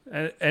well,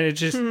 and it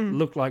just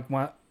looked like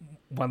one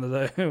of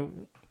those,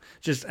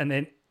 just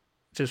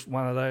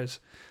one of those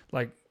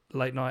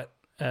late night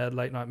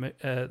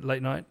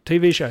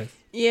TV shows.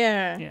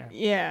 Yeah.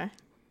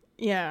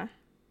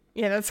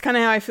 That's kind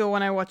of how I feel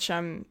when I watch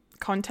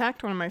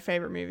Contact, one of my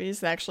favorite movies.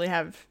 They actually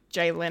have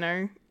Jay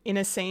Leno in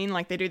a scene.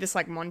 They do this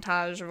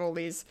montage of all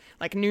these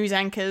news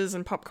anchors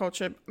and pop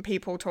culture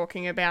people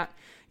talking about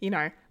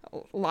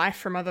life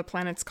from other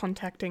planets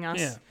contacting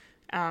us.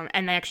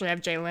 And they actually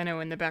have Jay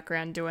Leno in the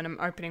background doing an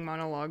opening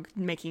monologue,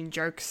 making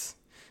jokes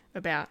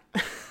about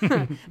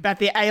about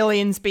the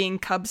aliens being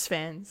Cubs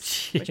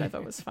fans, which I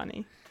thought was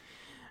funny.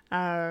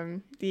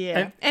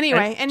 Anyway,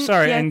 and go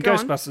on.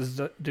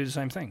 Ghostbusters do the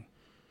same thing.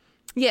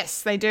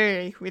 Yes, they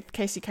do, with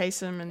Casey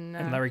Kasem and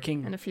Larry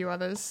King and a few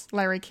others.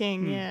 Larry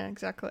King, yeah,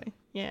 exactly.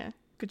 Yeah,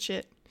 good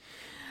shit.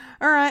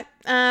 All right,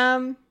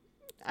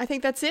 I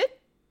think that's it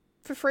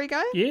for Free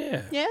Guy.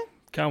 Yeah.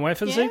 Can't wait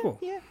for the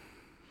sequel.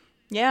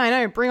 Yeah, I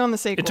know. Bring on the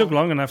sequel. It took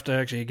long enough to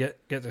actually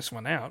get this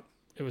one out.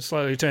 It was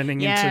slowly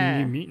turning into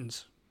New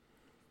Mutants,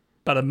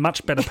 but a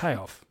much better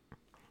payoff.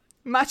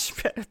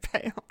 Much better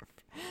payoff.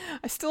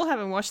 I still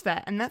haven't watched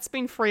that, and that's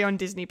been free on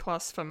Disney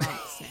Plus for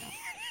months now.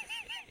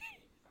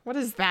 What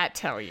does that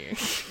tell you?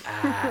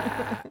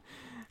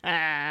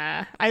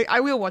 I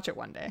will watch it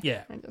one day.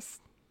 Yeah. I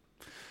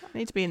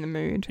need to be in the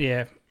mood.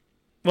 Yeah.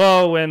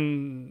 Well,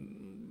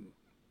 when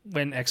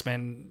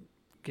X-Men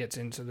gets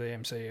into the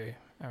MCU,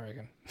 I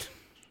reckon.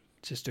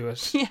 Just do a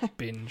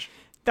binge.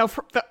 They'll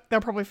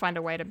probably find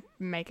a way to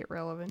make it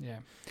relevant. Yeah.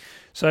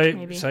 So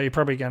you're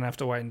probably going to have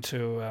to wait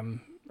until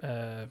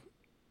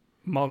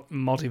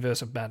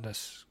Multiverse of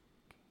Madness.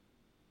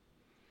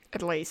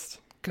 At least.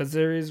 Because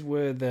there is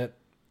word that,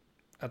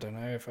 I don't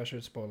know if I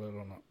should spoil it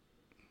or not.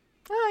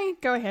 Oh,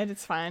 go ahead.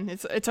 It's fine.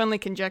 It's only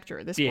conjecture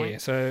at this point. Yeah,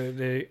 so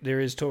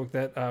there is talk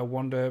that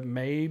Wanda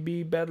may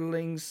be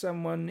battling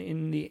someone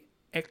in the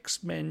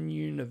X-Men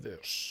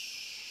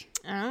universe.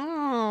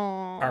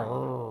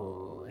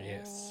 Oh.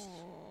 Yes.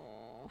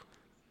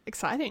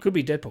 Exciting. Could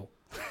be Deadpool.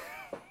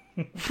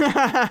 Wouldn't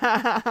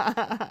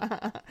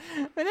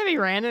that be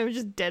random?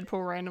 Just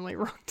Deadpool randomly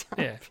rocked up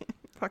in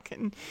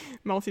fucking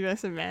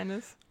Multiverse of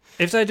Madness.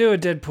 Like If they do a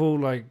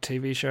Deadpool like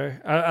TV show,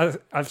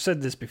 I've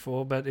said this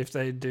before, but if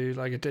they do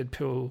like a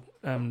Deadpool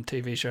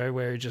TV show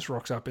where he just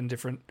rocks up in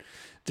different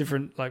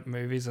like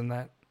movies and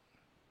that.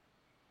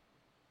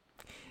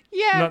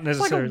 Yeah, not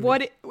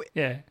necessarily.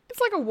 It's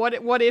like a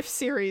what if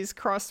series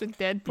crossed with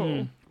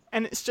Deadpool,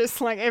 and it's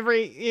just like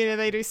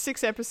they do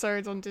 6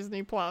 episodes on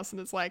Disney Plus, and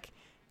it's like,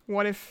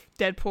 what if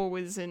Deadpool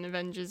was in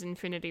Avengers: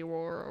 Infinity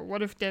War, or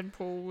what if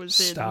Deadpool was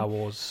in Star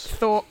Wars,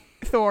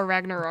 Thor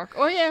Ragnarok?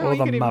 Oh yeah, or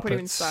you could even Muppets. put him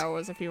in Star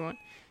Wars if you want.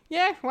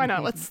 Yeah, why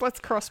not? Let's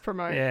cross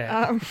promote.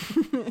 Yeah.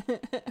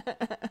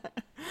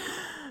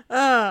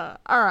 All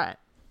right.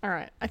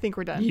 I think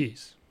we're done.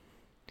 Yes.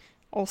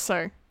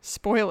 Also,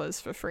 spoilers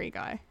for Free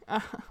Guy.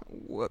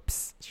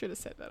 Whoops. Should have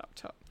said that up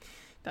top.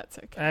 That's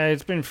okay.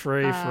 It's been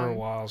free for a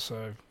while,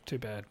 so too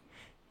bad.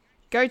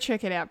 Go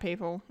check it out,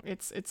 people.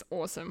 It's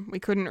awesome. We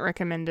couldn't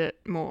recommend it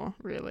more,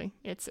 really.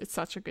 It's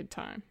such a good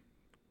time.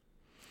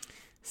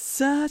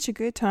 Such a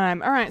good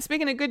time. All right,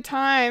 speaking of good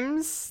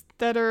times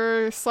that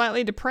are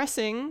slightly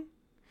depressing,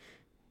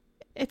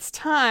 it's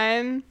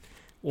time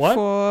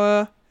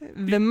for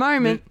the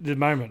moment. The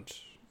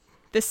moment.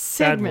 The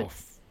segment.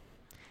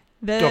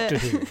 Bad Wolf. Doctor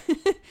Who.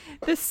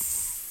 The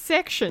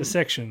section. The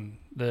section.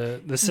 The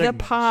segment.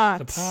 The part.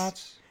 The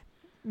part.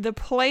 The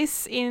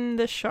place in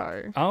the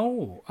show.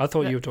 Oh, I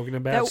thought you were talking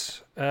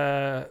about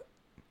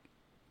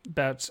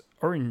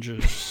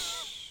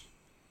oranges.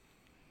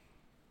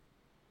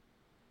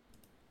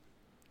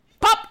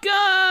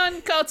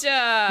 Popcorn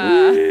culture.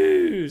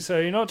 Woo! So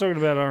you're not talking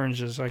about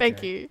oranges. Okay.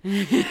 Thank you.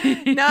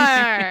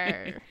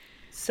 No.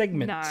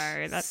 Segment.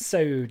 No, that's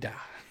soda.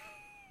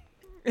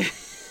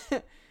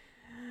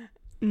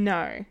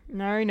 No.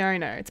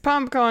 It's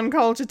popcorn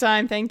culture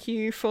time. Thank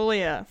you,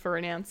 Fulia, for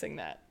announcing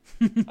that.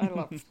 I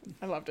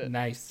loved it.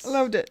 Nice. I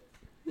loved it.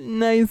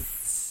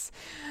 Nice.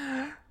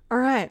 All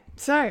right.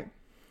 So,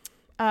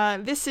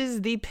 this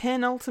is the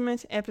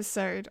penultimate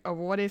episode of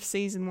What If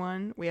Season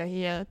 1. We are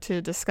here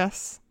to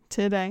discuss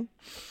today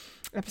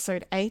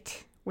episode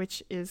 8,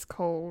 which is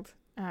called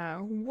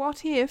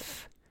What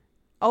If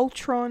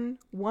Ultron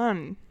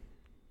Won?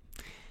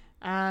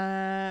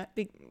 Kind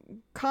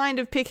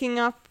of picking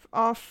up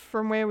off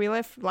from where we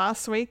left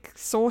last week,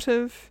 sort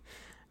of.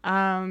 We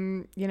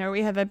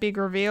had that big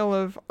reveal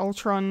of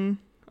Ultron,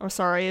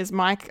 as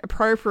Mike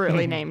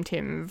appropriately named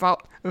him,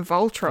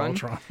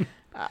 Voltron.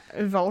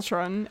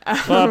 Voltron.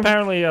 Well,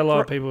 apparently a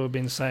lot of people have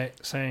been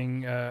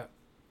saying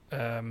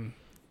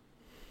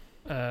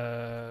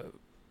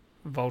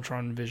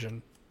Voltron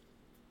Vision,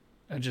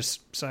 and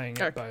just saying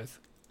it both.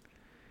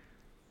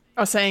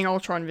 Oh, saying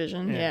Ultron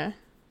Vision, yeah.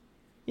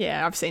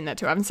 Yeah, I've seen that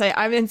too. I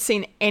haven't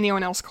seen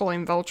anyone else call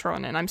him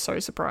Voltron, and I'm so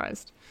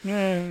surprised.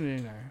 Yeah,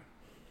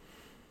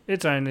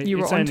 it's only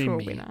me. It's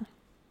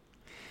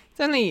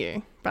only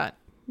you, but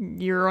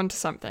you're onto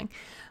something.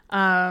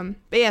 But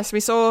yes, we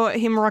saw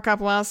him rock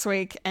up last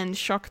week and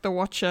shock the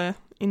Watcher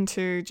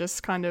into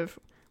just kind of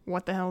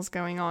what the hell's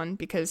going on,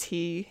 because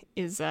he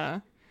is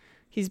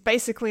he's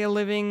basically a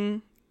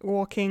living,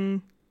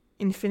 walking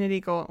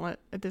Infinity Gauntlet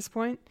at this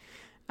point.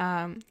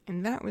 And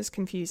that was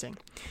confusing.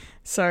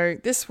 So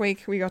this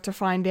week we got to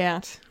find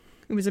out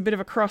it was a bit of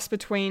a cross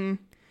between,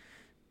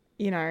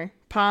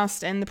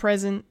 past and the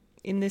present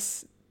in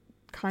this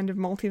kind of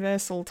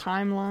multiversal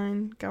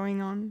timeline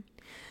going on.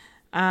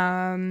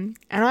 And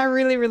I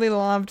really, really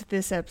loved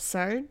this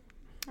episode.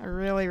 I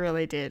really,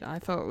 really did. I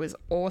thought it was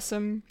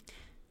awesome.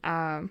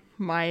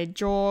 My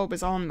jaw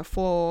was on the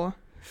floor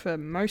for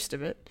most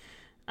of it.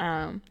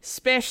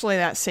 Especially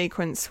that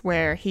sequence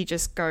where he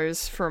just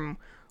goes from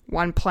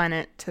one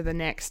planet to the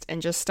next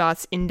and just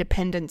starts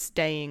Independence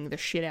Daying the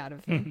shit out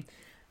of them.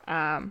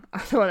 I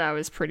thought that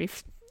was pretty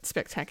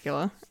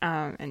spectacular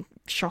and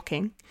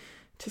shocking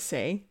to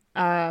see.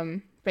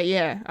 But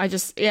yeah, I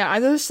just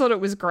thought it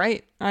was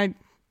great.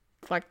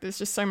 There's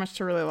just so much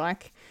to really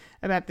like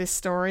about this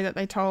story that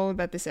they told,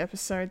 about this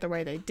episode, the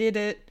way they did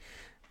it.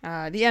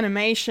 The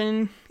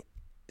animation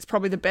is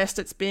probably the best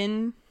it's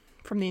been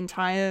from the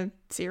entire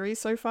series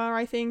so far,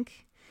 I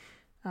think.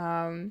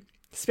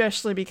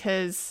 Especially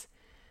because,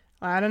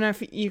 I don't know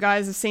if you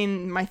guys have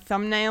seen my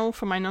thumbnail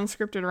for my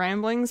non-scripted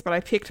ramblings, but I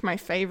picked my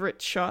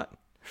favorite shot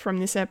from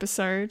this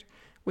episode,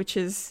 which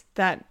is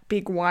that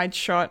big wide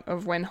shot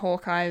of when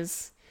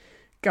Hawkeye's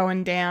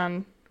going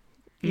down,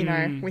 you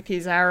know, with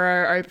his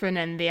arrow open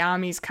and the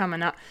army's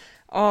coming up.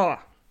 Oh,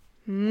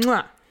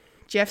 mwah,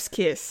 Jeff's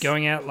kiss.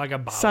 Going out like a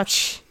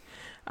barge.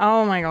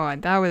 Oh my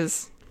god,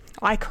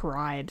 I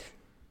cried.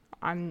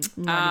 I'm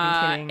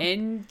not even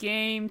kidding.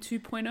 Endgame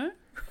 2.0?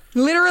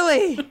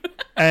 Literally.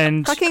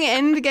 And fucking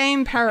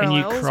Endgame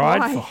parallels. And you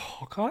cried Why? for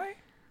Hawkeye?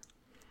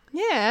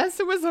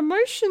 Yes, it was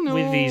emotional.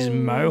 With his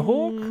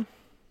mohawk?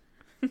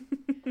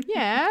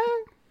 Yeah.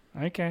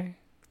 Okay.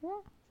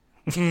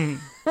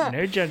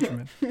 No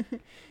judgment.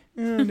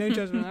 No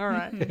judgment. All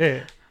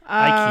right.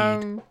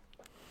 I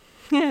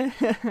kid.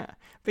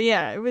 But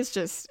yeah, it was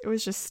just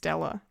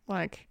stellar.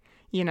 Like,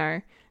 you know,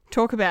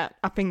 talk about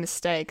upping the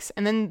stakes,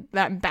 and then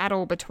that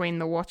battle between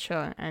the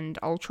Watcher and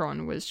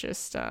Ultron was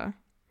just,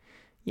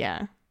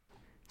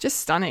 just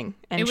stunning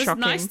and shocking. It was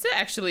nice to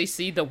actually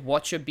see the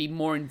Watcher be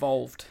more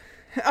involved.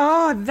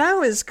 Oh, that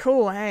was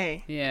cool,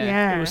 hey?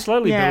 Yeah. It was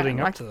slowly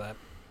building up to that.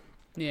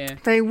 Yeah.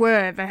 They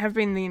have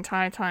been the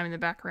entire time in the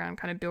background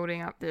kind of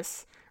building up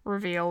this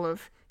reveal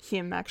of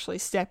him actually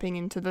stepping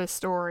into the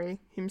story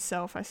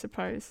himself, I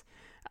suppose.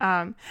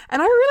 And I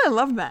really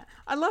love that.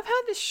 I love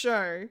how this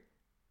show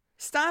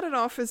started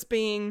off as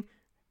being,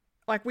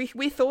 like,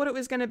 we thought it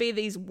was going to be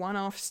these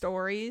one-off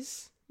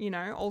stories, you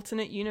know,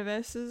 alternate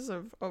universes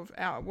of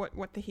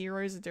what the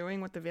heroes are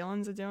doing, what the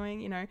villains are doing,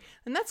 you know,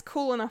 and that's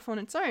cool enough on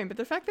its own. But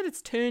the fact that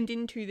it's turned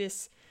into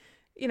this,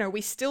 you know,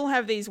 we still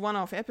have these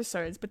one-off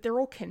episodes, but they're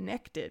all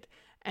connected.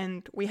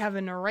 And we have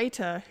a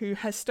narrator who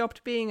has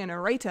stopped being a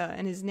narrator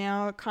and is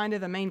now kind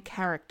of the main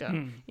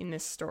character in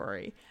this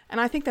story.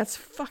 And I think that's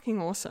fucking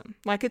awesome.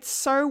 Like, it's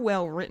so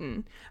well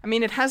written. I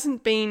mean, it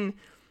hasn't been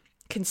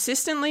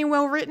consistently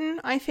well written,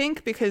 I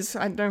think, because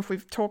I don't know if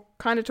we've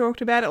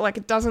talked about it. Like,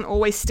 it doesn't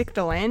always stick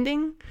the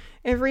landing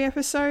every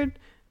episode.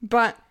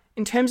 But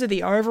in terms of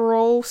the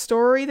overall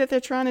story that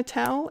they're trying to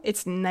tell,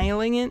 it's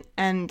nailing it.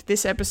 And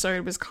this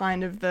episode was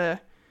kind of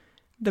the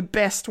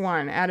best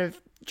one out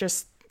of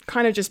just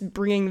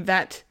bringing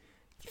that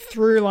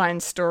through line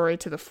story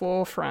to the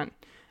forefront,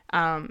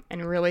 and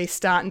really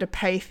starting to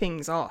pay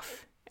things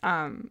off.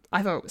 I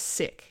thought it was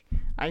sick.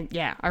 I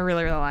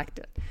really, really liked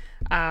it.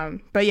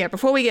 But yeah,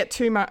 before we get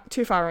too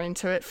far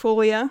into it,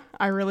 Fulia,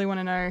 I really want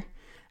to know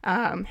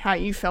how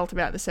you felt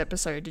about this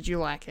episode. Did you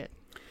like it?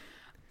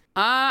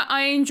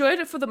 I enjoyed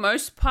it for the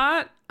most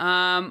part.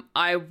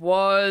 I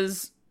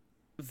was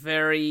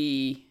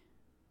very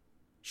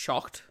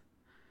shocked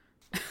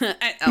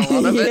at a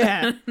lot of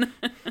it.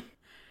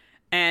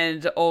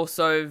 And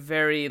also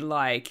very,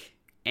 like,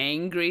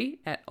 angry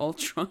at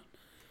Ultron.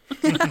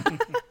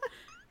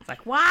 It's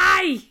like,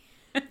 why?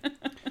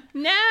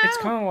 No! It's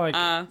kind of like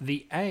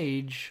the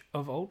age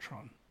of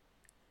Ultron.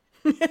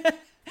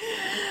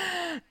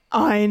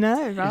 I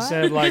know, right?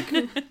 Instead of, like,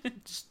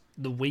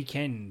 the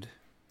weekend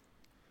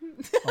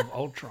of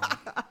Ultron.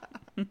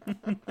 The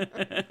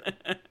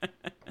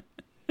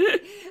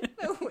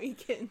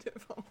weekend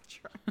of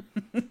Ultron.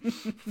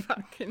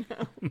 Fucking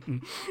hell.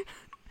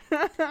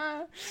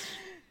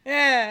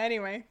 Yeah,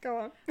 anyway,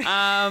 go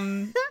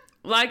on.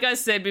 Like I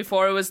said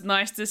before, it was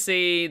nice to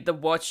see the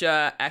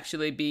Watcher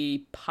actually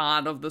be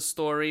part of the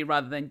story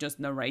rather than just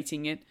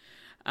narrating it.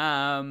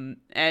 And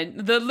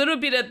the little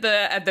bit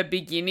at the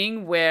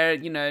beginning where,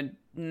 you know,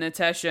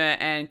 Natasha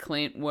and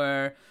Clint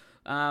were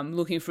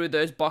looking through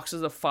those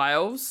boxes of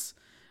files,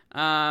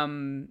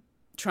 trying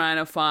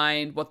to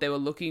find what they were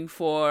looking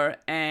for,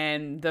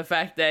 and the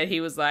fact that he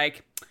was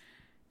like,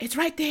 "It's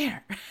right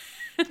there."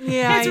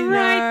 Yeah, it's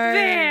right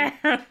there.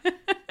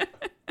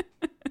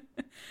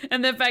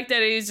 And the fact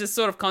that he's just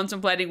sort of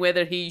contemplating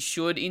whether he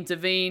should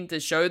intervene to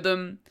show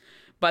them,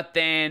 but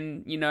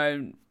then, you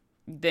know,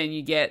 then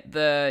you get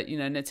the, you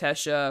know,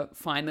 Natasha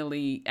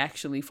finally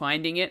actually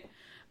finding it,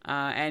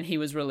 and he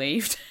was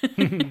relieved.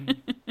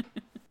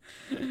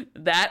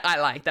 That I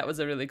liked. That was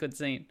a really good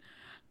scene.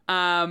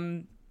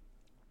 My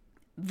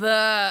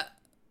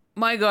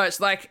gosh,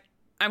 like,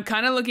 I'm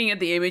kind of looking at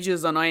the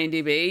images on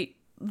IMDb.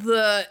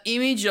 The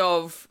image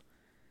of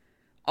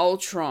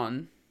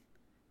Ultron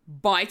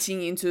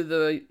biting into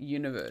the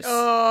universe.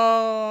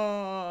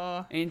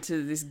 Oh.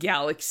 Into this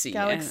galaxy.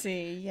 Yeah.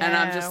 And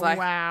I'm just like,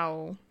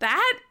 wow.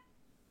 That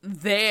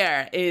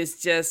there is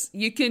just,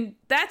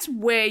 that's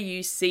where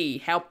you see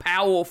how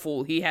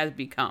powerful he has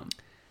become.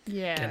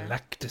 Yeah.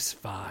 Galactus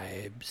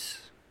vibes.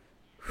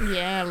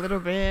 Yeah, a little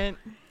bit.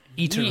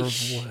 Eater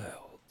Yeesh. of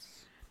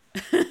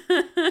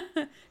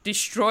worlds.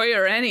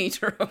 Destroyer and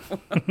eater of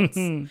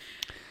worlds.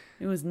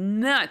 It was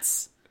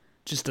nuts.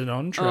 Just an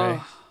entree.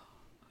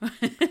 Oh.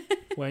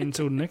 Wait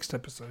until next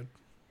episode.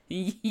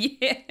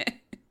 Yeah.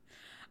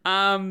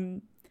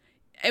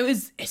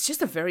 It's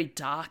just a very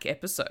dark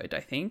episode,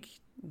 I think.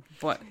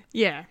 But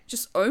Yeah.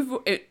 just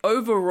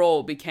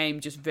overall became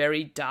just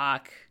very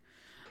dark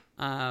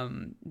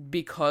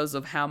because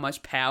of how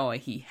much power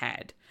he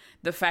had.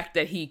 The fact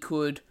that he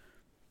could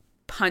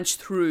punch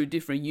through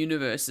different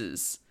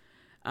universes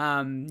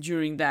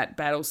during that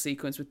battle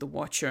sequence with the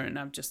Watcher, and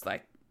I'm just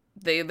like,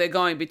 they're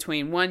going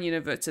between one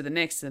universe to the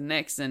next,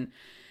 and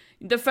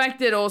the fact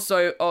that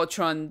also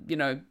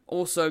Ultron,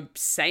 also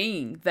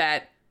saying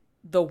that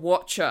the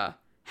Watcher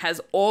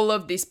has all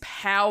of this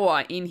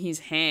power in his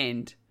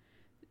hand,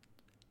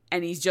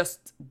 and he's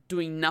just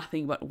doing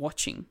nothing but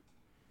watching.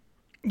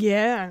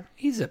 Yeah.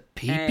 He's a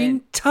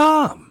peeping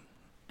Tom.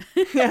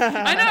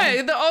 I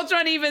know, the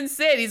Ultron even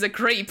said he's a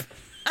creep.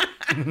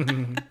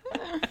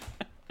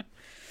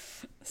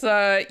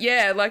 So,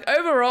 yeah, like,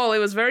 overall, it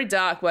was very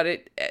dark,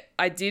 but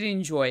I did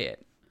enjoy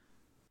it.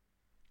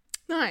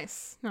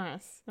 Nice.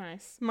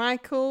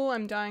 Michael,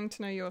 I'm dying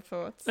to know your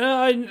thoughts.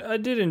 I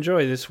did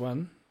enjoy this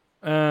one.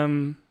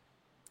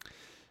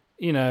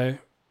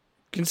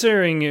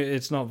 Considering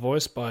it's not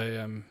voiced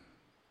by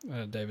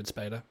David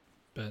Spader,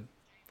 but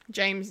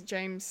James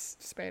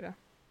Spader.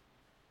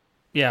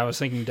 yeah, I was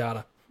thinking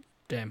Data.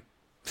 Damn.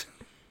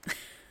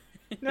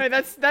 No,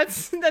 that's.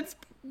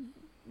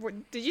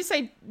 What, did you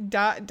say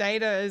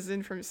Data as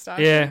in from Star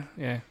Trek?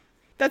 Yeah.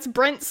 That's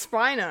Brent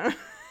Spiner.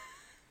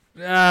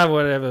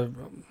 Whatever.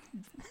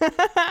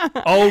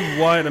 Old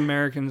white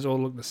Americans all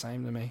look the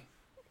same to me.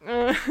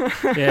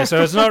 Yeah,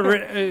 so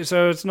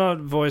it's not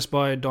voiced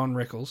by Don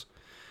Rickles.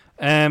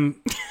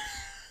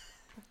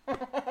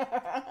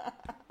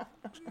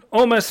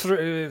 Almost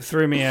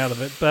threw me out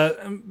of it, but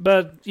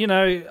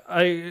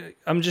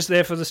I'm just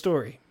there for the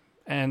story,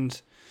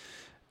 and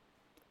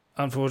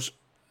unfortunately,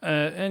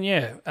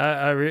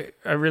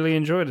 I really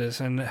enjoyed this,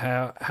 and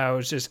how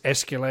it's just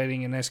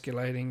escalating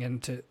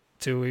and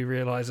till we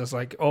realize it's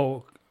like,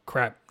 oh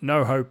crap,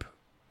 no hope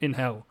in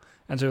hell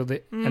until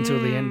the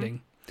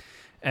ending,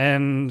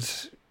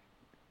 and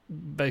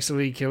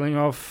basically killing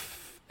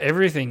off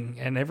everything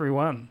and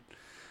everyone,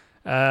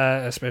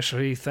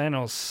 especially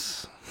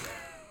Thanos.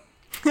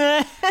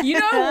 You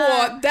know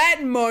what?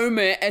 That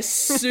moment, as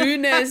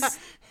soon as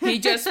he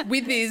just,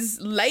 with his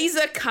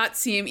laser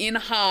cuts him in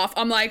half,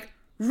 I'm like,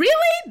 really?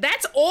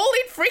 That's all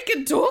it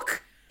freaking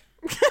took?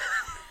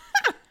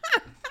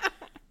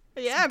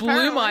 Yeah, Blew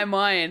apparently. my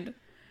mind.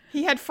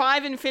 He had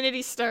 5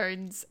 Infinity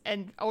Stones,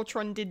 and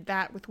Ultron did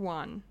that with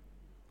 1.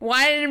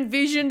 Why didn't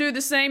Vision do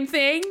the same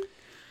thing?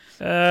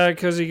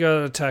 Because he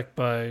got attacked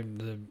by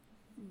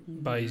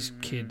his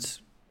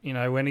kids.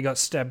 When he got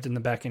stabbed in the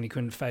back and he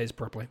couldn't phase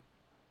properly.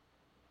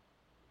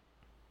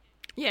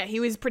 Yeah, he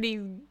was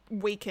pretty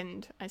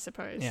weakened, I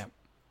suppose. Yeah.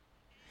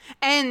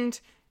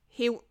 And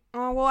I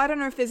don't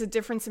know if there's a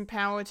difference in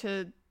power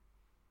to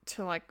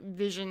like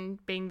Vision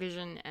being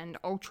Vision and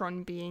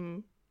Ultron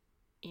being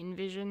in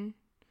Vision.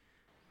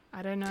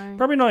 I don't know.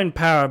 Probably not in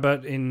power,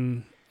 but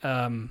in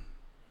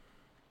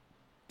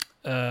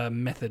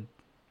method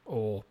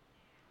or...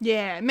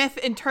 Yeah,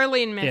 and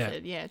totally in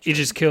method. Yeah, he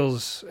just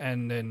kills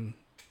and then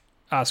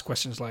asks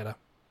questions later,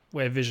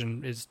 where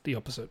Vision is the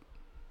opposite.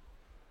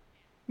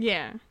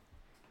 Yeah.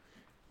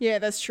 Yeah,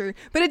 that's true.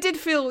 But it did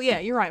feel, yeah,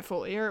 you're right,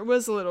 Fuller. It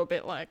was a little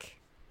bit like,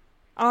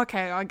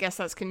 okay, I guess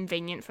that's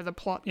convenient for the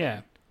plot.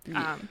 Yeah.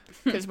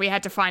 Because we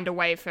had to find a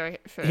way for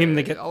him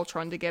to get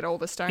Ultron to get all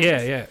the stones.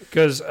 Yeah.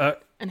 Because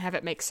and have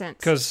it make sense.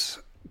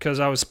 Because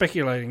I was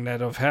speculating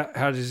that of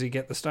how does he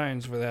get the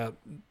stones without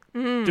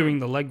doing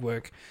the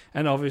legwork,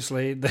 and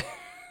obviously the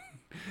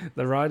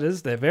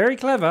writers, they're very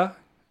clever,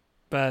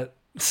 but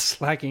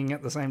slacking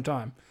at the same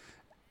time.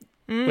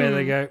 Where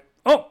they go,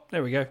 oh,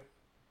 there we go.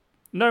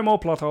 No more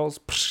plot holes.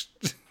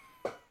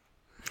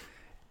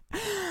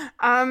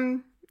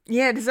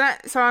 Yeah, does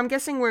that... So I'm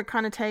guessing we're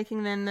kind of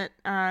taking then that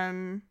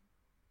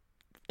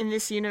in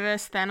this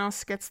universe,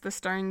 Thanos gets the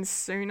stones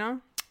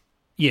sooner?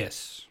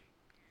 Yes.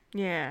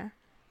 Yeah.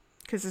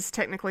 Because it's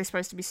technically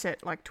supposed to be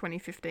set like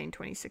 2015,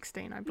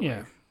 2016, I believe.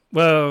 Yeah.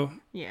 Well,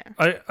 yeah.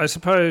 I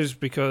suppose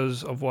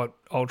because of what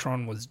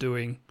Ultron was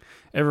doing,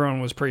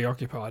 everyone was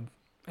preoccupied.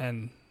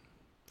 And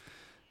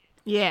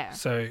yeah.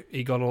 So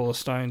he got all the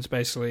stones,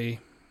 basically...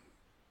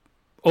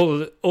 All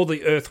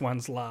the Earth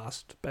ones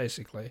last,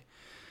 basically.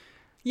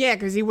 Yeah,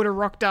 because he would have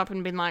rocked up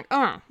and been like,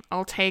 oh,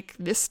 I'll take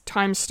this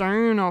time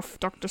stone off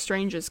Doctor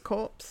Strange's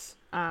corpse.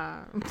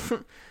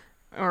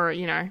 Or,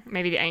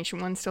 maybe the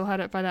Ancient One still had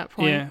it by that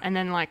point. Yeah. And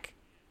then, like,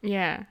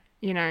 yeah,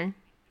 I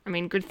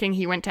mean, good thing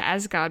he went to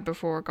Asgard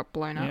before it got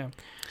blown up. Yeah.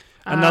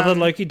 Another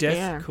Loki death.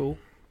 Yeah. Cool.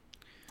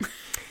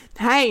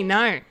 Hey,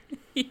 no.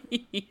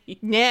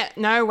 Yeah,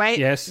 no, wait.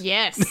 Yes.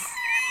 Yes.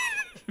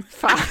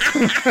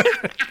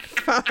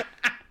 Fuck.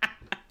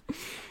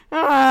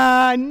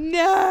 Ah,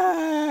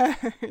 no.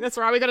 That's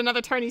right. We got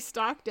another Tony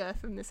Stark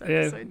death in this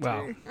episode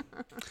too.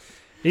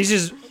 He's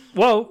just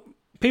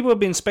people have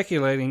been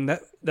speculating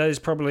that is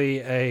probably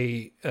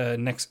a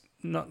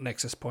not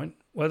nexus point.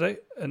 Were they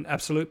an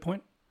absolute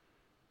point?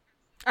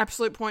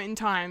 Absolute point in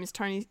time is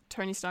Tony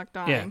Stark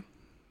dying.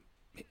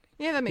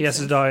 Yeah, that makes sense. He has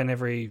to die in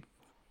every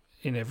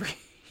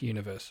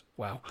universe.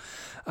 Wow.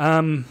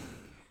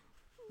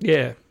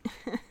 Yeah.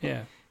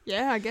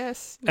 Yeah, I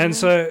guess. And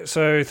so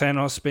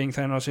Thanos, being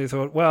Thanos, he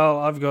thought, well,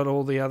 I've got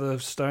all the other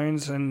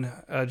stones, and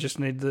I just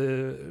need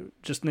the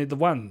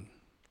one.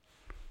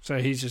 So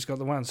he's just got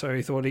the one. So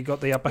he thought he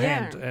got the upper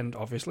hand, and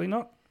obviously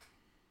not.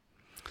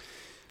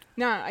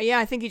 No, yeah,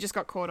 I think he just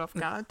got caught off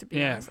guard. To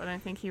be honest, I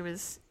don't think he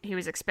was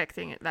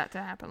expecting that to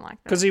happen like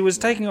that. Because he was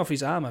taking off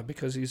his armor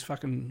because he's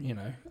fucking,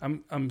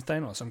 I'm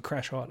Thanos, I'm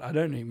crash hot. I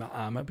don't need my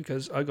armor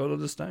because I got all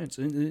the stones.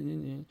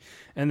 And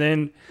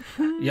then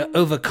your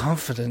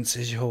overconfidence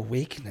is your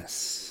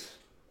weakness.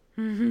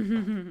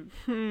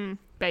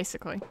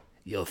 Basically.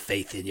 Your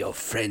faith in your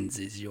friends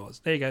is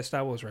yours. There you go,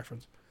 Star Wars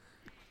reference.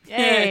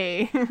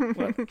 Yay!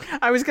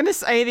 I was going to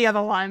say the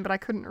other line, but I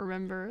couldn't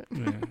remember it.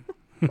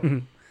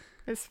 Yeah.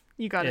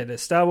 You got it. Yeah,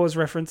 there's Star Wars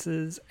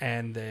references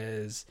and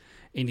there's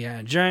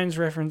Indiana Jones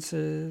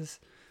references.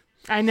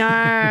 I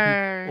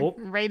know.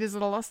 Raiders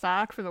of the Lost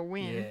Ark for the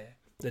win. Yeah.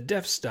 The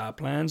Death Star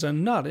plans are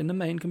not in the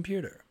main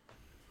computer.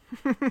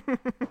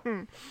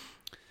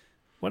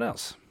 What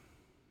else?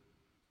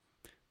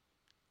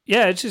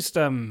 Yeah, it's just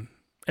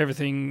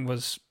everything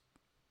was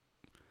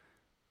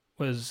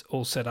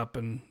all set up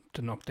and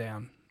to knock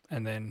down,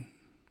 and then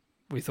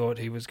we thought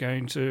he was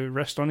going to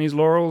rest on his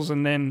laurels,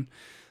 and then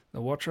the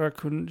Watcher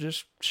couldn't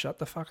just shut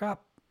the fuck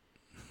up.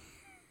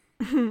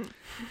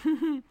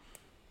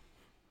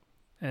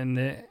 and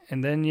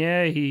then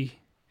he...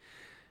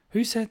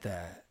 Who said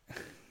that?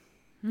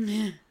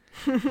 You.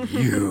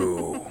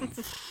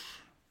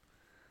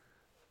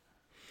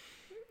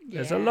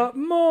 There's a lot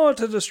more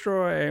to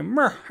destroy.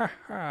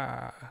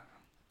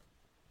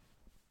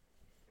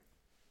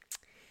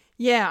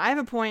 Yeah, I have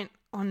a point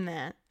on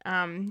that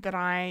that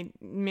I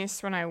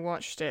missed when I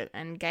watched it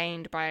and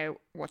gained by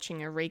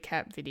watching a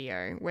recap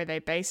video where they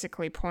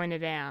basically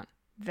pointed out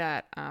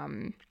that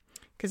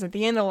because at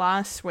the end of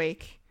last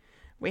week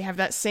we have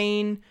that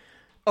scene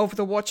of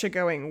the Watcher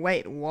going,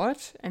 wait,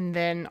 what? And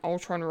then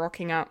Ultron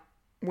rocking up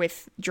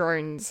with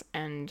drones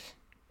and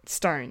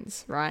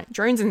stones, right?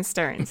 Drones and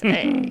stones.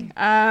 Hey.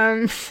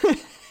 And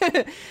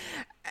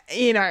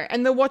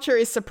the Watcher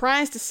is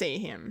surprised to see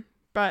him,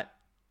 but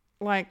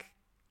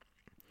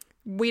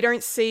we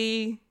don't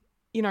see,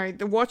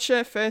 the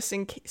Watcher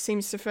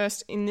seems to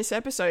first in this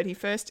episode, he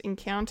first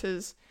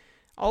encounters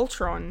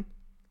Ultron,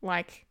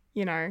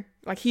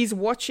 he's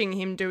watching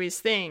him do his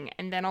thing,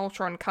 and then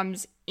Ultron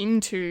comes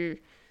into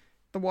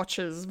the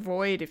Watcher's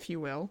void, if you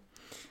will.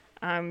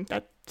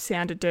 That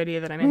sounded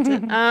dirtier than I meant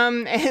it.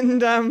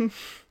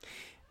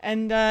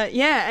 And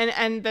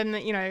then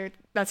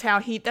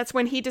that's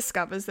when he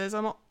discovers there's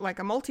a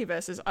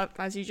multiverse,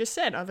 as you just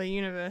said, other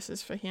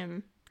universes for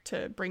him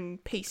to bring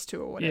peace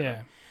to or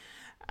whatever.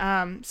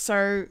 Yeah.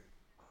 So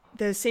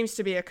there seems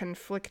to be a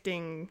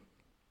conflicting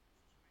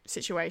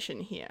situation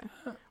here,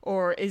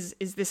 or is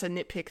this a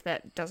nitpick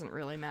that doesn't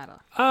really matter?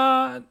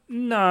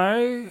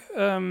 No.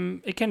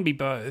 It can be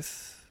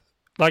both.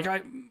 I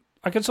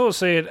can sort of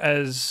see it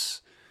as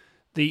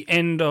the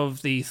end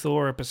of the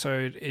Thor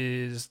episode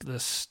is the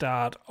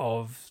start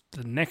of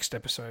the next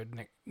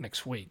episode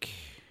next week.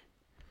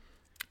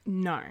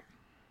 No.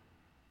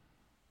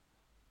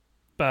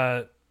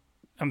 But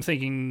I'm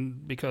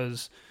thinking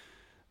because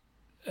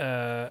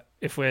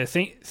if we're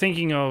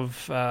thinking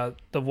of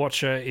the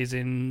Watcher is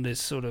in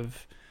this sort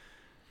of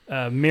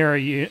mirror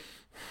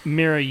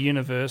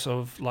universe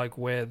of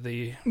where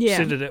the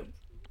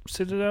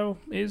Citadel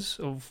is,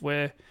 of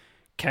where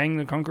Kang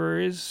the Conqueror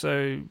is,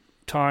 so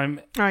time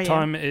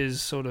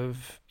is sort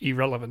of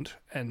irrelevant,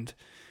 and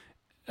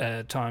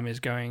time is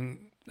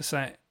going the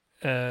same.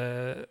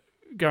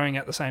 Going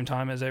at the same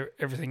time as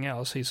everything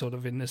else. He's sort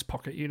of in this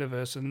pocket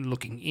universe and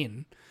looking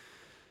in.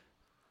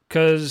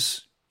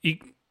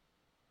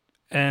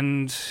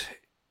 And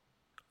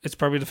it's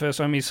probably the first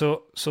time he saw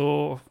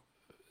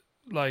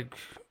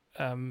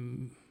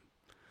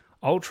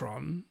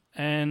Ultron,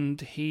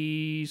 and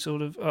he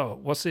sort of, oh,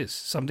 what's this?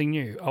 Something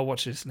new. I'll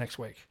watch this next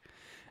week.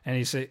 And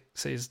he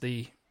sees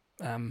the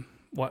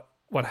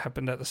what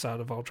happened at the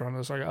start of Ultron.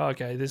 It's like, oh,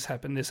 okay, this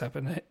happened,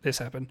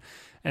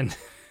 and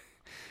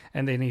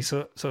and then he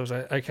sort of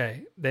like,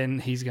 okay, then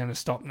he's going to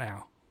stop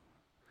now,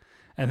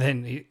 and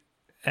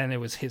it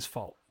was his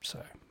fault.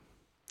 So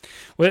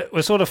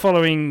we're sort of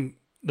following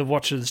the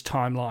Watcher's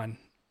timeline,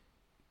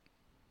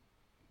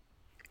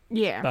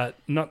 but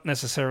not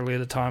necessarily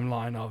the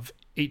timeline of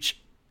each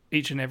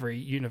and every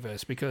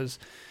universe, because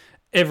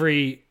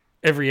every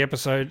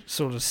episode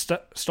sort of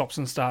stops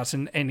and starts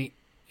in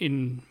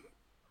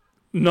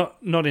not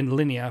in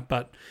linear,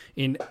 but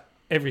in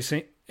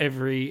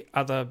every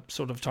other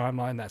sort of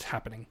timeline that's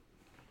happening.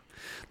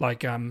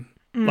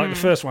 Like the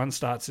first one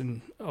starts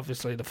in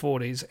obviously the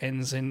 40s,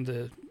 ends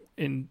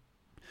in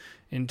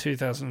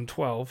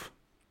 2012.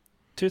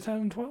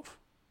 2012?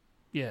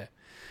 Yeah.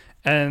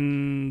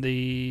 And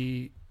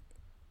the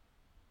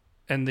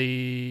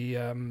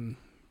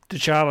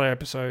T'Challa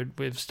episode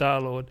with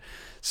Star-Lord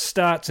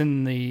starts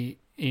in the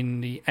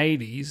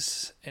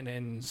 80s and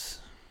ends,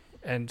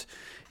 and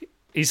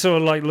he's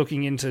sort of like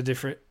looking into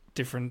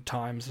different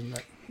times and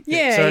that.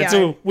 Yeah, So yeah. it's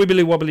all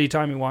wibbly wobbly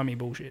timey wimey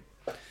bullshit.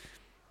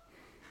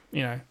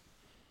 You know,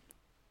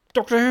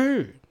 Doctor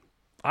Who.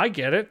 I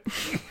get it.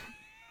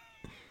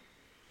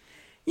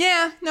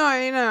 Yeah,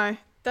 no,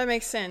 that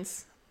makes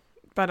sense.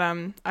 But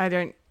I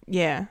don't.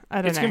 Yeah,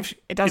 I don't know.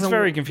 It doesn't. It's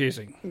very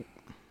confusing.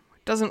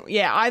 Doesn't.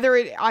 Yeah,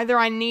 either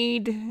I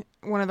need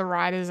one of the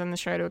writers in the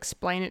show to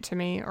explain it to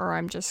me, or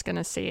I'm just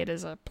gonna see it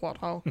as a plot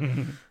hole.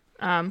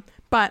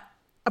 But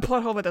a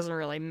plot hole that doesn't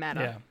really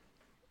matter Yeah.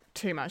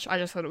 too much. I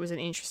just thought it was an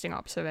interesting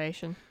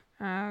observation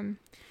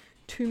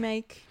to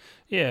make.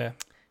 Yeah.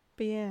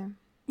 But yeah.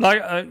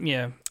 Like,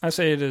 I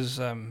see it as,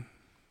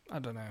 I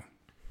don't know.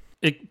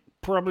 It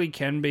probably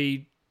can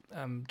be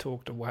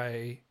talked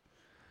away.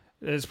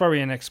 There's probably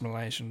an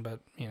explanation, but,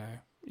 you know,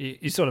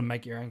 you sort of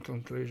make your own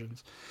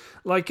conclusions.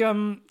 Like,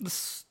 the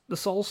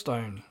Soul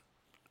Stone.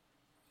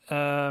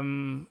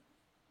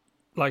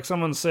 Like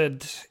someone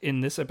said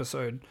in this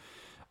episode,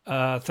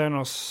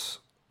 Thanos...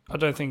 I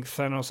don't think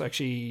Thanos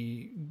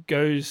actually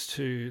goes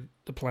to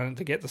the planet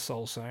to get the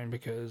Soul Stone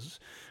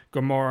because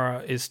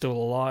Gamora is still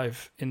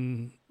alive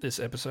in this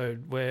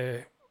episode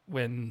where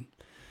when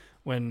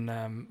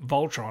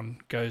Voltron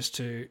goes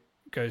to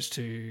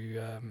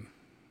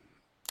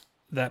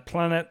that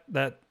planet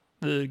that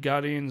the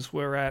Guardians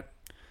were at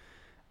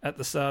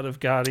the start of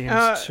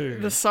Guardians 2.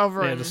 The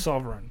Sovereign. Yeah, the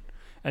Sovereign.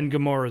 And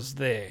Gamora's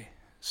there.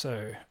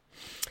 So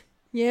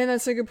Yeah,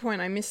 that's a good point.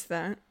 I missed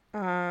that.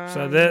 I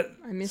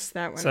missed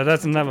that one. So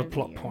that's another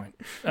plot point,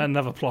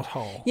 another plot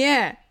hole.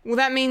 Yeah, well,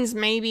 that means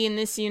maybe in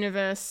this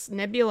universe,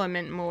 Nebula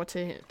meant more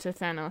to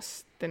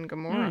Thanos than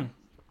Gamora.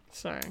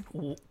 So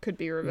could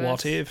be reversed.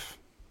 What if?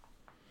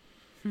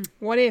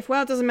 What if?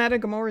 Well, it doesn't matter.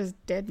 Gamora's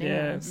dead now.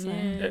 Yeah, So.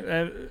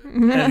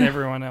 and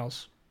everyone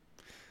else.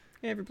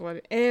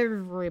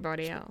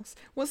 Everybody else.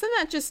 Wasn't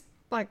that just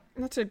like,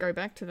 not to go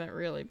back to that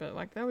really, but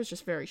like that was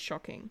just very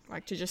shocking.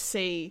 Like to just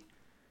see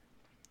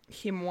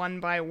him one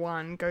by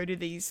one go to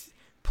these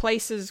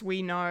places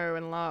we know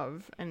and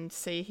love and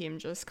see him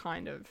just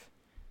kind of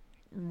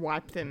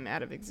wipe them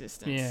out of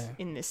existence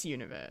in this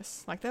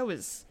universe. Like that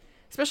was,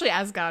 especially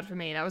Asgard for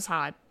me, that was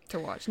hard to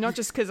watch. Not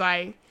just because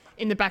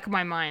in the back of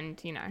my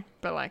mind, you know,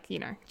 but like, you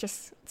know,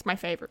 just it's my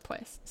favorite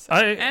place. So.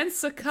 And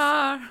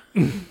Sakaar.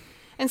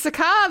 And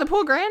Sakaar, the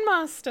poor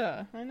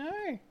Grandmaster. I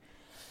know.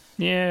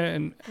 Yeah,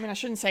 and I mean, I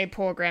shouldn't say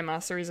poor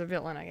Grandmaster. He's a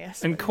villain, I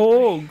guess. and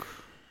Korg.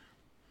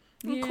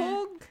 And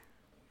Korg.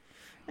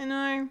 I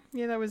know.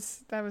 Yeah, that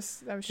was.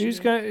 Who's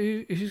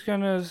shitty.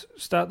 going to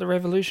start the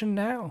revolution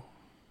now?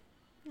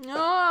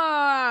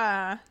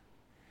 Ah,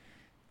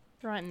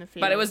 right in the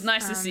field. But it was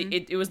nice to see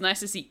it was nice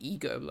to see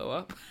Ego blow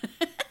up.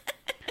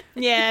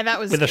 Yeah, that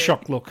was With good. a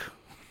shocked look.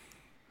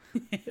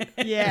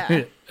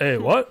 Yeah, Hey,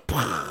 what?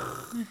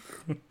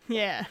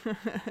 yeah.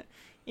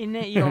 In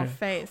your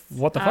face.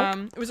 What the fuck?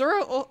 It was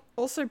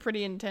also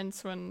pretty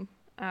intense when,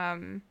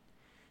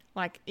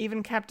 like,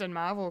 even Captain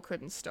Marvel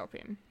couldn't stop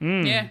him.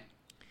 Yeah.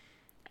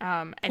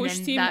 And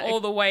Pushed then him all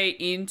the way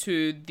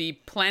into the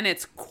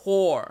planet's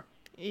core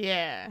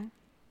Yeah.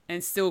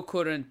 and still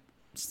couldn't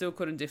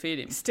defeat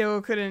him. Still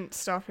couldn't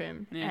stop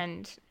him. Yeah.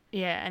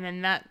 And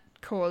then that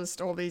caused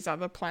all these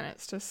other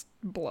planets to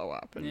blow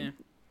up. And,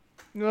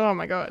 oh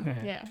my god.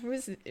 Yeah.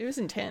 It was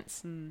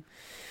intense.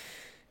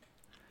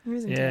 It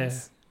was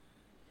intense.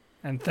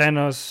 And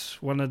Thanos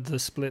wanted to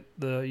split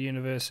the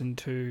universe in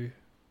two,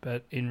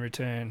 but in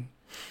return,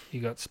 he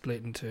got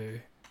split in two.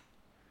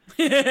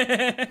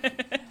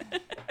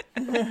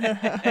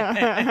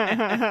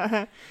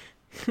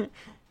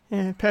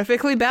 Yeah,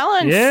 perfectly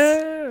balanced.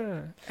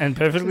 Yeah, and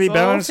perfectly As all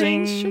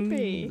balancing things should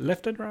be.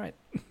 left and right.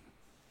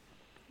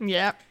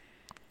 Yeah.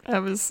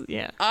 That was,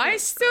 yeah. I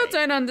still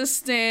don't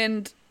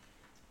understand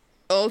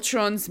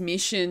Ultron's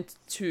mission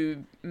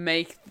to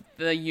make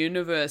the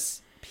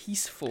universe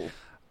peaceful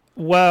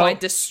Well, by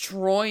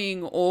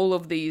destroying all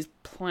of these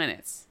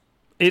planets.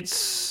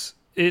 it's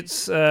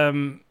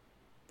an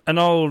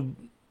old,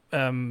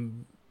 a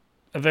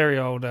very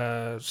old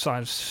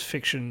science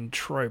fiction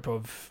trope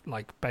of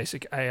like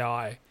basic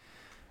AI,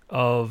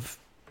 of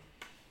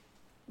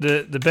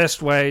the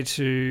best way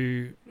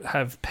to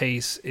have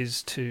peace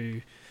is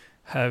to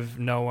have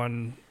no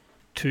one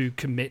to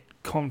commit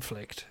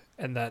conflict,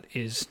 and that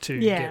is to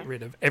get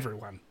rid of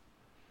everyone.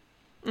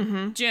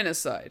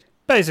 Genocide.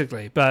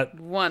 Basically, but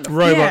Wonderful.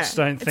 robots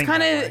don't think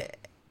kinda, that way.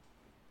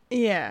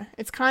 Yeah,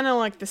 it's kind of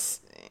like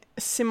this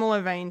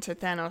similar vein to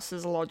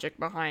Thanos' logic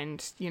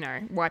behind, you know,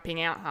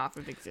 wiping out half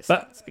of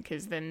existence,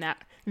 because then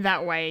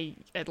that way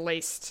at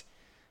least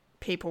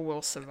people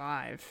will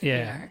survive. Yeah.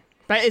 You know?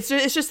 But it's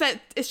just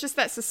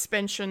that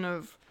suspension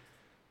of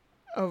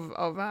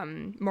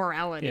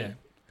morality. Yeah.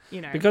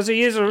 You know, Because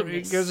he is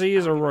in this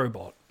a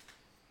robot.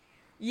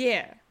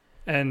 Yeah.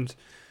 And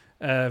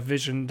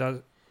Vision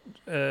does,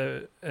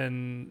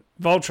 and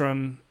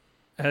Voltron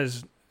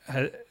has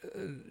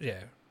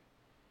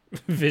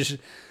Vision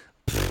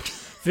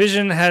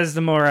has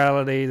the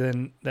morality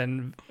and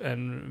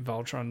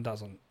Voltron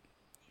doesn't.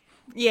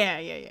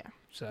 Yeah.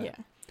 So Yeah.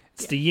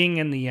 it's the yin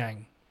and the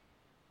yang,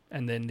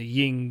 and then the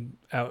yin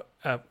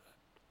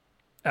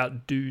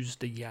outdoes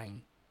the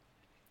yang.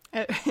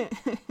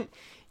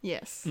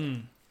 Yes.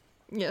 Mm.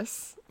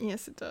 Yes,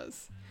 it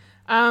does.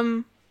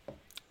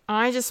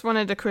 I just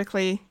wanted to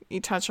quickly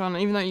touch on,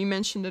 even though you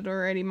mentioned it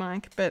already,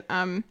 Mike, but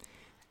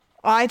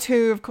I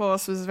too, of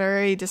course, was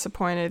very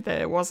disappointed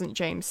that it wasn't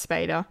James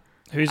Spader.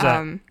 Who's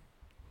that?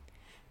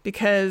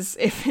 Because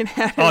if it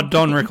had... Oh,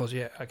 Don Rickles,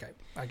 yeah, okay,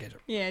 I get it.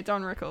 Yeah,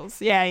 Don Rickles.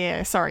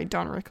 Yeah, sorry,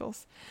 Don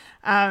Rickles.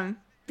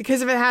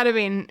 Because if it had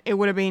been, it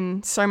would have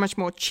been so much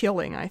more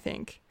chilling, I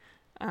think,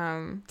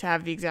 to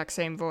have the exact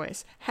same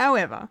voice.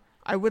 However,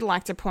 I would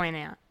like to point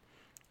out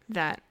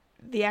that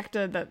the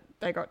actor that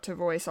they got to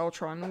voice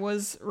Ultron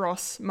was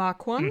Ross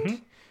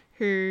Marquand,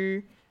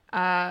 who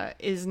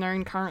is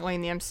known currently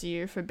in the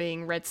MCU for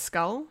being Red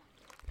Skull.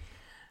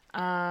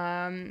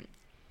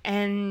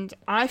 And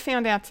I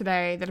found out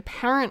today that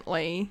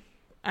apparently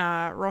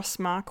Ross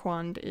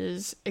Marquand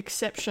is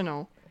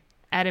exceptional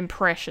at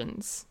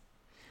impressions.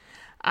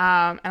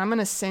 And I'm going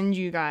to send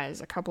you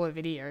guys a couple of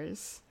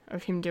videos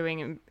of him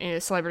doing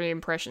celebrity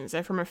impressions.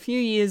 They're from a few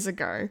years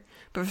ago,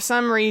 but for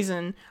some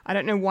reason, I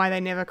don't know why they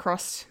never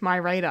crossed my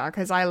radar,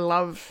 because I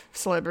love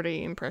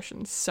celebrity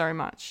impressions so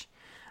much.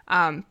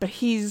 But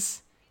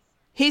he's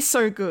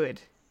so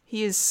good.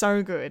 He is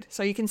so good.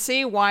 So you can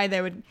see why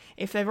they would,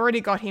 if they've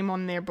already got him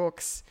on their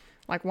books,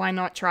 like, why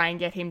not try and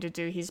get him to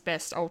do his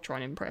best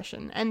Ultron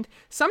impression? And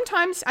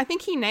sometimes I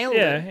think he nailed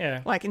it.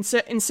 Yeah. Like, in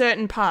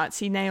certain parts,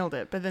 he nailed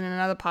it, but then in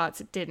other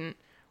parts, it didn't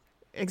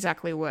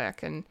exactly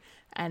work.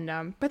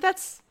 But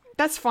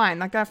that's fine.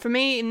 Like, for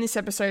me, in this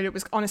episode, it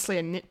was honestly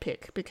a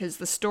nitpick, because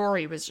the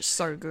story was just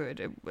so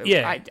good.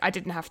 I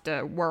didn't have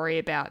to worry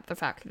about the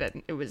fact that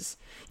it was,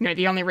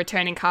 the only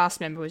returning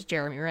cast member was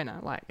Jeremy Renner.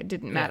 Like, it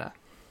didn't matter.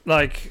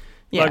 Like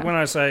when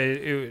I say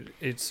it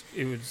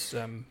was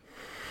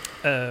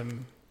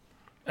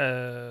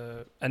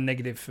a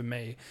negative for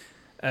me,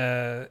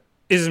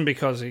 isn't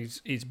because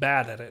he's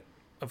bad at it,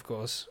 of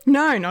course.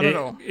 No, not at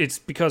all. It's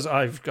because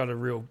I've got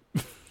a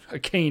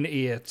keen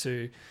ear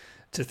to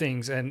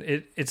things, and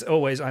it's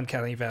always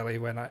uncanny valley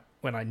when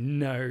I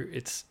know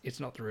it's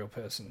not the real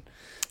person.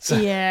 So,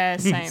 yeah,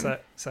 same.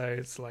 So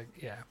it's like,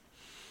 yeah,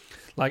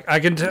 like I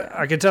can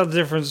tell the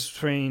difference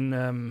between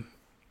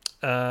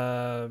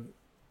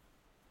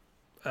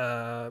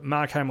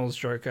Mark Hamill's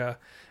Joker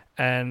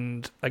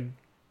and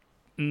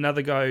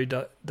another guy who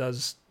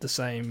does the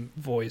same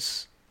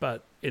voice,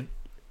 but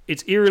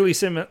it's eerily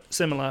similar,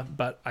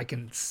 but I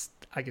can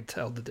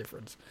tell the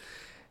difference.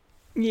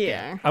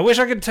 Yeah. I wish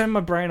I could turn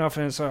my brain off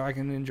and so I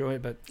can enjoy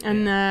it, but... I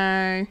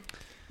know.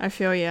 I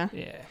feel you.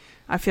 Yeah.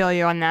 I feel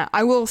you on that.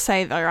 I will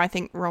say, though, I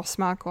think Ross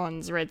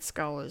Marquand's Red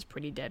Skull is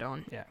pretty dead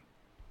on. Yeah.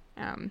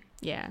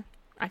 Yeah.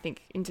 I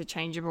think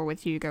interchangeable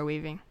with Hugo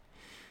Weaving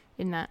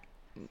in that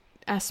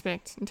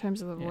aspect, in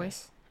terms of the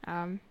voice.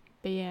 But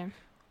yeah.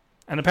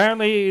 And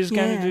apparently he's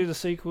going to do the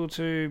sequel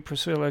to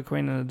Priscilla,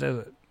 Queen of the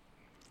Desert.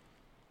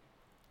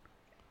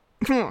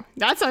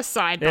 That's a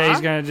sidebar. Yeah,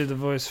 he's going to do the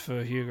voice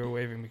for Hugo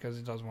Weaving because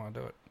he doesn't want to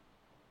do it.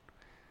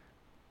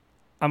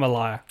 I'm a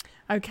liar.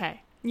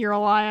 Okay, you're a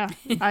liar.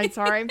 I'm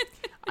sorry.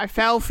 I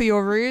fell for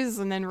your ruse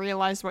and then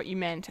realised what you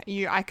meant.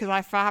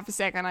 Because for half a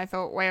second I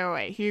thought,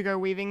 wait, Hugo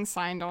Weaving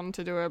signed on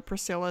to do a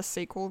Priscilla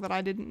sequel that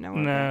I didn't know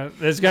about. No,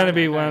 there's going to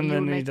be one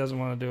and he doesn't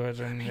want to do it.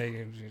 And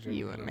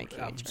you wouldn't make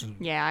it.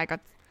 Yeah, I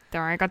got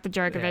the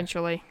joke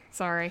eventually.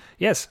 Sorry.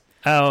 Yes.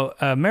 Our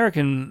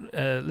American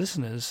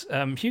listeners,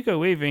 Hugo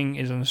Weaving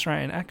is an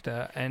Australian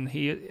actor, and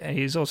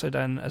he's also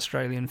done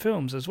Australian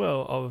films as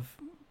well, of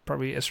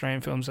probably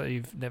Australian films that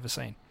you've never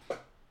seen.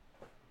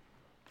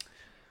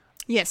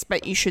 Yes,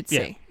 but you should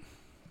see.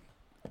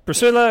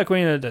 Priscilla,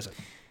 Queen of the Desert.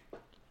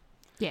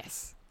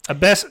 Yes. A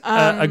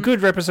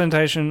good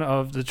representation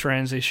of the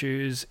trans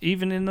issues,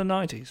 even in the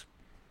 90s,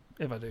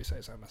 if I do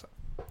say so myself.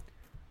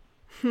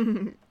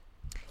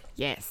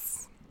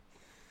 Yes.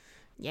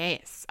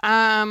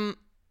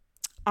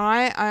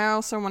 I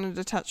also wanted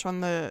to touch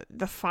on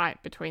the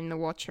fight between the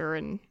Watcher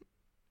and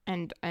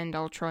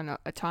Ultron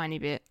a tiny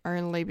bit,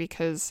 only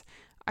because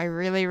I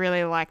really,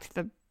 really liked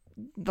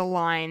the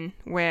line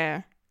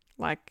where,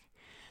 like,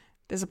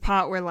 there's a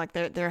part where, like,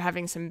 they're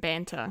having some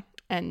banter,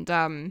 and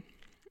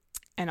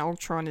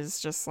Ultron is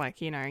just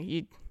like, you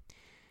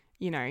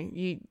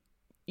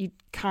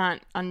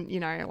can't,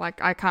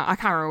 like, I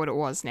can't remember what it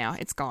was now.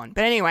 It's gone.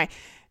 But anyway,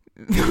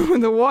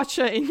 the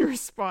Watcher in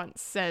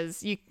response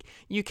says,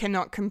 "You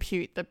cannot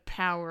compute the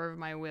power of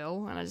my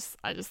will," and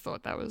I just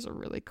thought that was a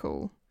really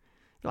cool,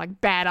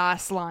 like,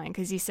 badass line,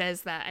 because he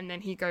says that and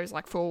then he goes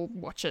like full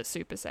Watcher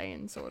Super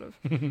Saiyan sort of,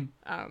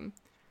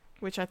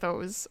 which I thought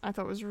was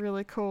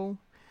really cool.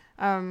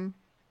 And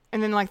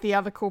then, like, the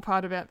other cool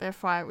part about their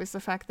fight was the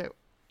fact that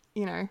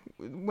you know,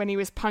 when he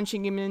was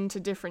punching him into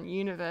different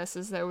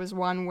universes, there was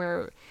one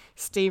where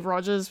Steve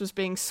Rogers was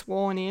being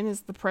sworn in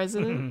as the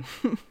president,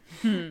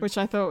 which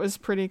I thought was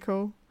pretty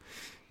cool.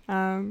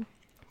 But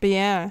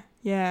yeah.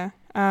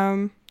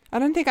 I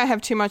don't think I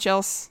have too much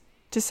else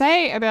to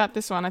say about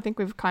this one. I think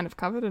we've kind of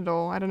covered it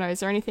all. I don't know. Is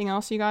there anything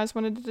else you guys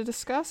wanted to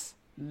discuss?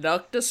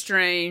 Doctor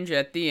Strange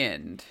at the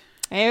end.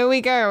 Here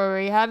we go.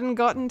 We hadn't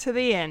gotten to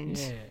the end.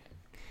 Yeah.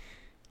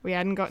 We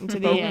hadn't gotten to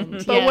the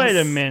end. But Yes. wait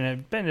a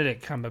minute.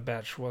 Benedict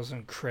Cumberbatch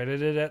wasn't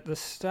credited at the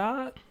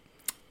start.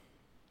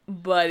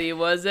 But he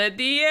was at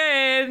the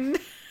end.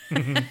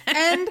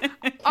 And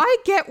I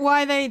get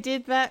why they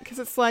did that, because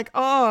it's like,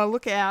 oh,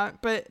 look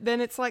out. But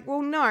then it's like,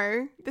 well,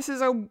 no, this is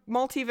a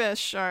multiverse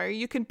show.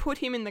 You can put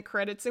him in the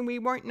credits and we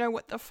won't know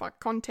what the fuck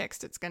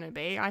context it's going to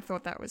be. I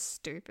thought that was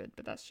stupid,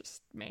 but that's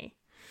just me.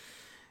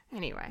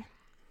 Anyway.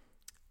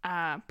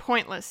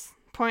 Pointless.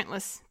 But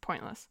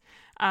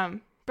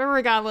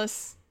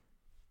regardless,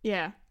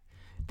 yeah,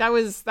 that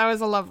was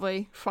a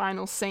lovely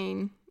final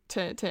scene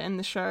to end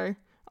the show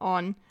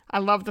on. I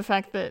love the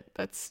fact that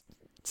that's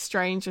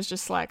Strange is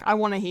just like, I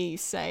want to hear you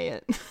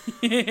say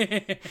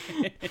it.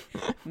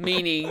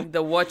 Meaning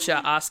the Watcher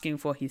asking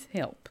for his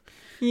help.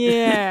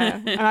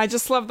 Yeah, and I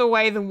just love the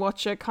way the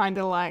Watcher kind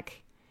of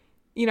like,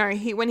 you know,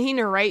 when he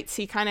narrates,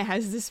 he kind of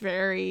has this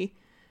very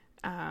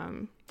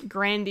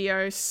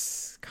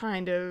grandiose,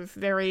 kind of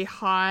very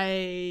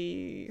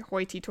high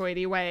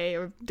hoity-toity way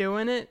of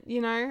doing it, you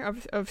know,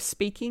 of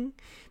speaking.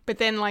 But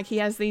then like he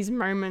has these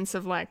moments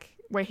of like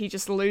where he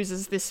just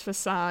loses this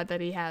facade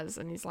that he has,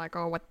 and he's like,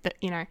 oh, what the,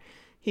 you know,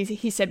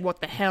 he said,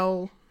 what the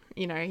hell,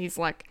 you know, he's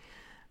like,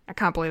 I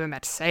can't believe I'm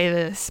about to say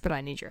this, but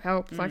I need your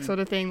help, like sort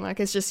of thing.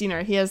 Like it's just, you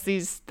know, he has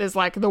these, there's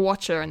like the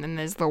Watcher, and then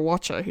there's the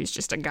Watcher who's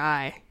just a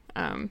guy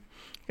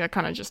that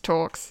kind of just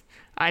talks.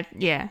 I like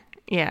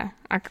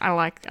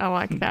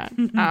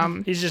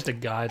that. He's just a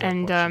guy that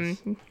and watches.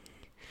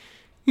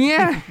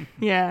 yeah.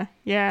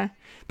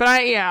 But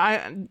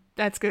I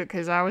that's good,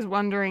 because I was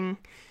wondering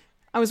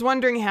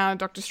how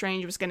Doctor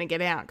Strange was going to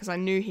get out, because I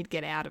knew he'd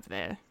get out of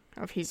there,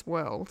 of his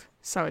world.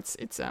 So it's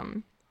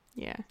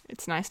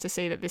nice to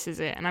see that this is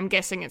it. And I'm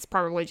guessing it's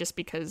probably just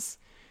because,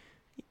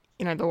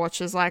 you know, the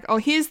Watcher's like, oh,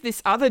 here's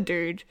this other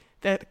dude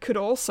that could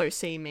also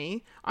see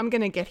me. I'm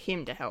going to get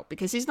him to help,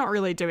 because he's not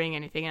really doing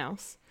anything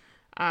else.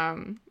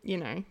 You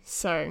know,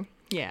 so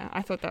yeah,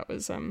 I thought that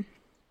was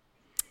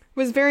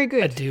very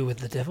good. A deal with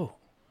the devil.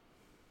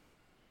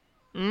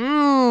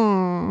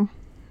 Mm.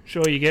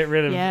 Sure, you get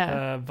rid of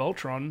Yeah.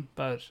 Voltron,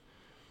 but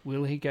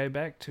will he go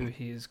back to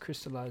his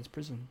crystallized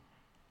prison?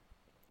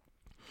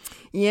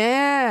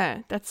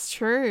 Yeah, that's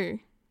true.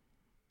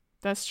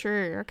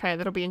 Okay,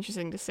 that'll be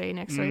interesting to see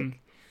next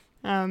week.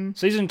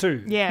 Season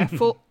 2. Yeah,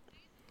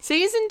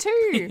 season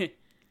 2.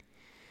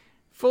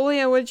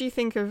 Fulia, what did you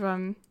think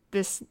of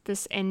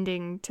this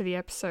ending to the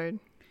episode?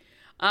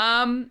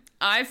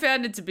 I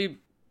found it to be,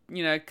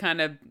 you know,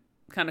 kind of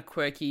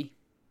quirky,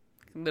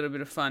 a little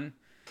bit of fun,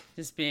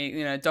 just being,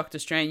 you know, Doctor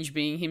Strange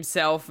being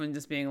himself and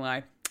just being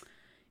like,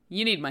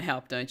 you need my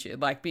help, don't you?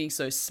 Like being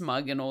so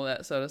smug and all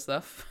that sort of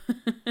stuff.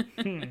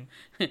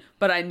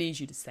 But I need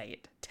you to say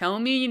it. Tell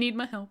me you need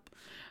my help.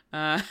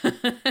 I'm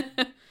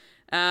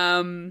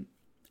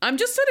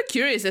just sort of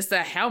curious as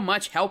to how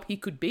much help he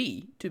could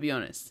be, to be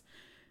honest.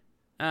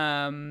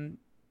 And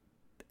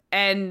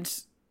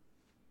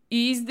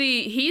he's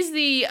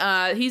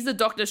the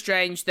Doctor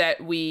Strange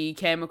that we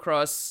came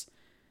across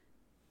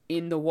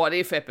in the What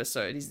If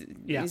episode,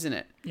 isn't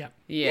it? Yeah.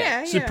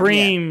 Yeah.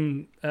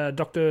 Supreme,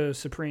 Doctor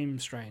Supreme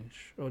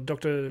Strange, or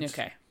Doctor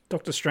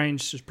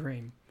Strange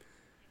Supreme.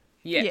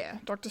 Yeah,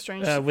 Doctor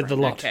Strange with the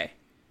lot. Okay.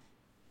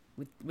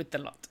 With the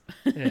lot.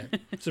 Yeah,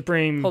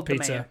 Supreme Hold the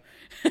pizza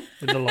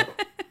with the lot,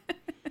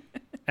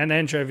 and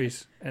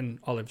anchovies and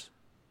olives.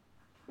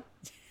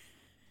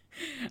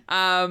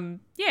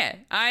 Yeah,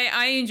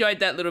 I enjoyed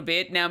that little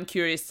bit. Now I'm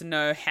curious to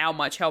know how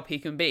much help he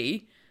can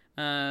be.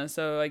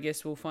 So I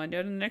guess we'll find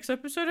out in the next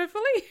episode,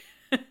 hopefully.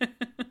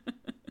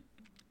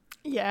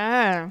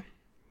 Yeah,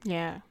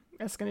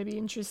 that's going to be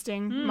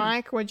interesting.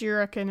 Mike, what do you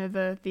reckon of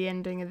the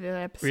ending of the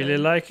episode? Really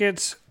like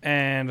it,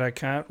 and I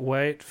can't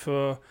wait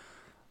for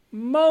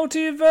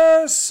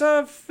Multiverse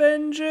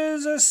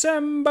Avengers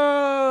Assemble!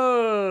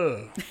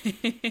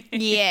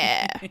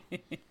 Yeah.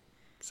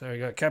 So we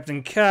got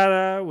Captain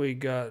Carter, we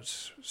got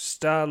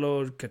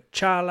Star-Lord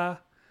T'Challa.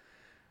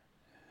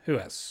 Who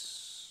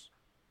else?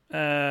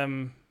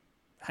 Hank.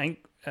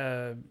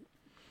 Well,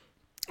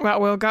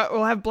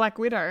 we'll have Black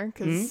Widow,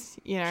 because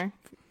you know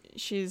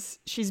she's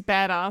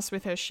badass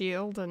with her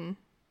shield, and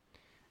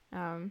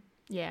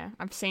yeah,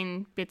 I've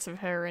seen bits of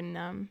her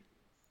in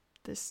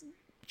this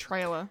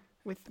trailer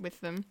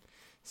with them.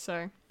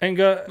 So And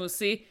got We'll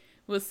see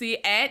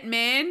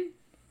Ant-Man.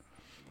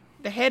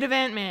 the head of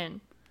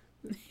Ant-Man.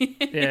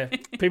 yeah,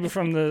 people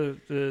from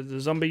the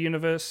zombie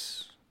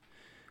universe.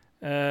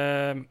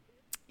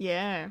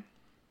 Yeah.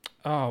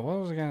 Oh, what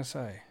was I going to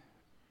say?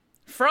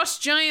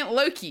 Frost Giant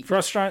Loki.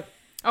 Frost Giant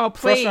Oh,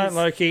 please.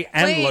 Loki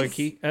and Please.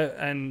 Loki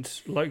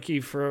and Loki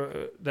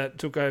for that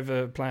took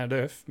over planet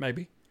Earth,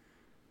 maybe.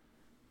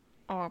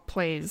 Oh,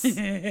 please.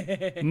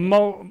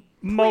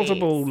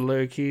 Multiple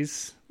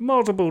Lokis,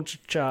 multiple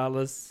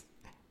T'Challas.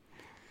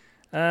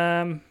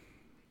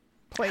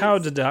 Please.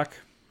 Howard the Duck.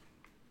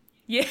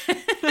 Yeah.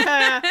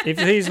 If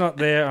he's not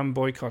there, I'm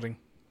boycotting.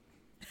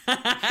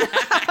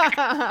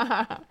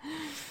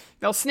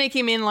 They'll sneak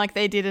him in like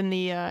they did in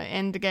the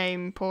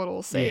Endgame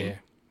portal scene. Yeah.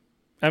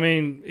 I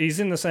mean,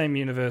 he's in the same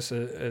universe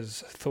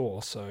as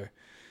Thor, so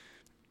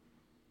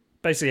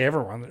basically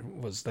everyone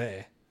was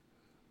there.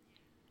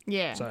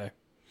 Yeah. So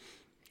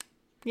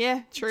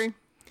Yeah, true.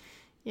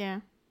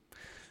 Yeah.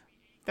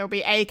 There'll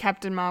be a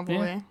Captain Marvel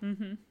Yeah.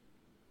 there.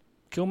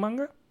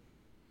 Killmonger?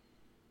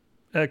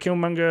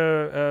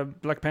 Killmonger,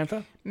 Black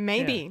Panther?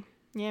 Maybe.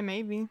 Yeah,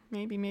 maybe.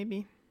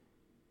 Maybe.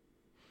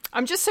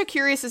 I'm just so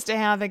curious as to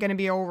how they're going to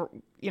be all,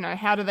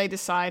 how do they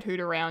decide who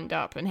to round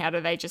up and how do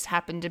they just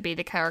happen to be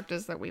the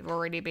characters that we've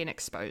already been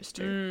exposed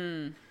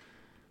to?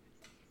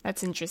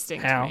 That's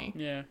interesting How? to me.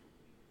 Yeah.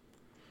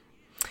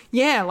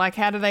 Yeah, like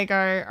how do they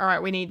go, all right,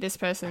 we need this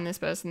person, this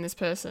person, this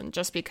person,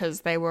 just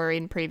because they were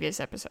in previous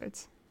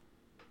episodes?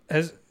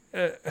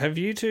 Have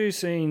you two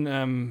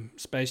seen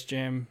Space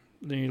Jam: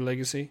 The New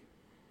Legacy?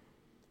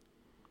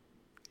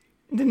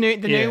 The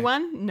new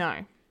one?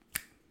 No.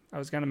 I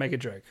was going to make a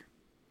joke.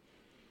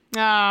 Oh,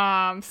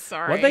 I'm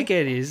sorry. What they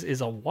get is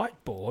a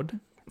whiteboard,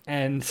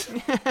 and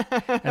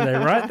they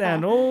write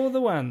down all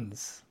the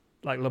ones.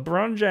 Like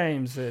LeBron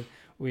James said,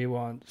 we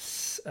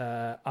want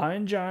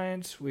Iron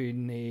Giant, we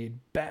need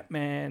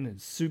Batman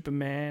and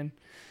Superman,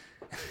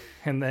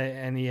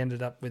 and he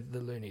ended up with the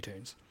Looney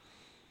Tunes.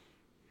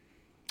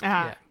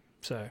 Yeah,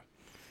 so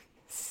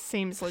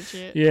Seems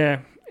legit. yeah,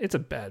 it's a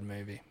bad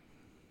movie.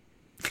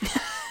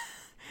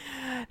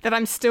 That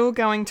I'm still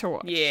going to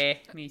watch. Yeah,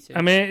 me too.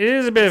 I mean, it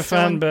is a bit of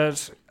fun, Still-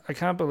 but I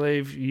can't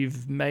believe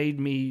you've made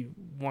me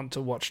want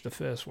to watch the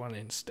first one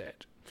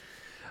instead.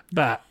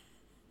 But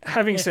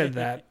having said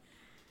that,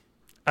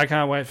 I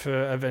can't wait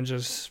for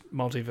Avengers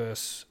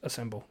Multiverse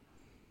Assemble.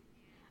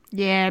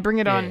 Yeah, bring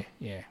it on.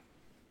 Yeah.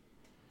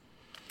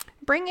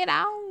 Bring it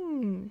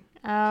on.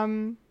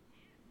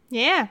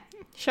 Yeah.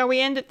 Shall we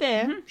end it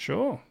there?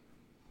 Sure.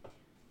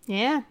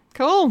 Yeah.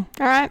 Cool.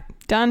 All right.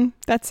 Done.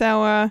 That's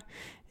our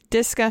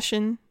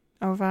discussion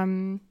of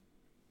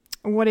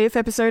What If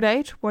Episode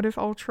 8, What If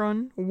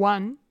Ultron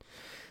 1.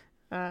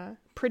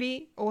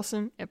 Pretty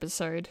awesome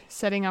episode.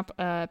 Setting up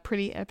a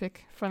pretty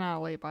epic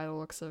finale by the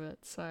looks of it.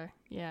 So,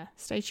 yeah.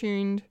 Stay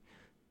tuned.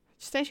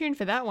 Stay tuned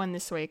for that one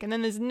this week. And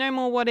then there's no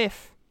more What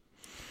If.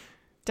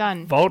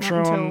 Done. Not Voltron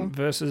until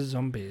versus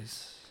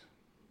zombies.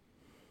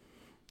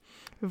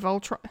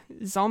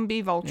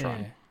 Zombie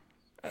Voltron.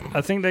 Yeah.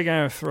 I think they're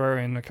going to throw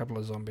in a couple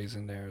of zombies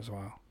in there as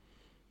well.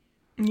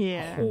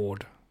 Yeah.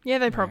 Horde. Yeah,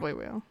 they probably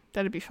will.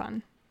 That'd be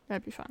fun.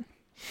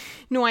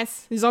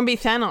 Nice. Zombie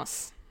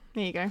Thanos.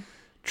 There you go.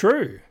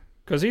 True,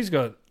 because he's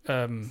got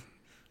the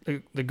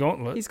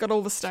gauntlet. He's got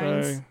all the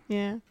stones. So-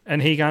 Yeah.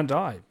 And he can't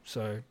die,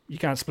 so you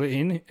can't split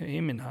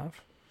him in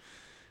half.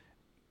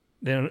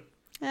 Then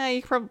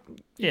You probably.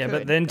 yeah, could,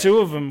 but then two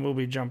of them will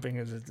be jumping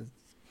as a.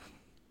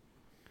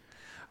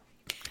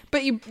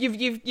 But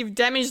you've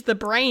damaged the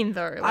brain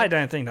though. I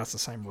don't think that's the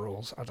same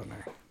rules. I don't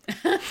know.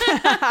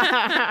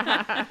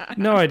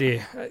 No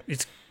idea.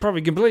 It's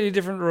probably completely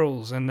different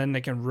rules, and then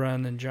they can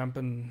run and jump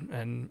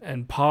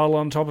and pile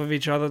on top of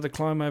each other to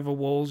climb over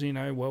walls.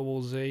 World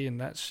War Z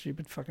and that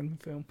stupid fucking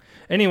film.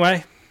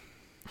 Anyway,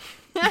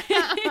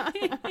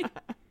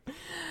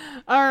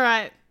 All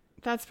right,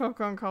 that's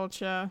popcorn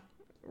culture.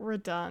 We're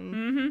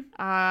done.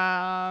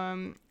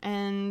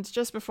 And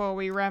just before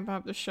we wrap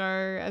up the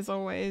show, as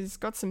always,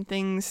 got some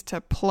things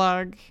to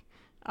plug.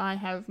 I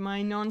have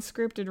my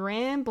non-scripted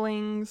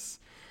ramblings.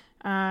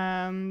 You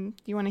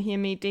want to hear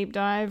me deep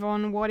dive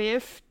on What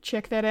If?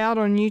 Check that out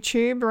on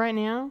YouTube right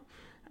now.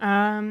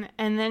 And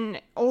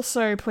then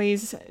also,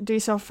 please do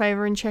yourself a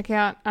favor and check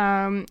out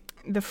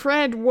the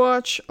Fred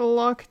Watch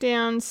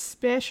Lockdown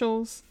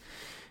specials.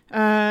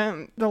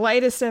 The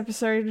latest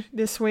episode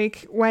this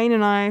week, Wayne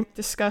and I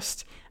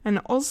discussed an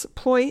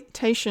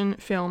Ozploitation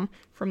film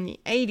from the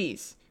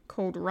 80s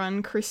called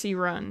Run, Chrissy,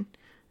 Run.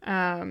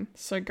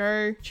 So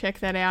go check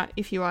that out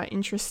if you are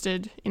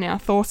interested in our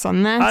thoughts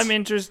on that. I'm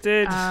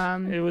interested.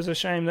 It was a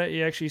shame that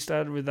you actually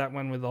started with that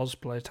one with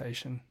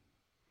Ozploitation.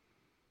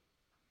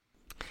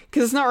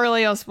 Because it's not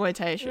really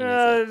Ozploitation,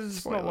 is it?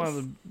 It's not one of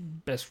the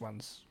best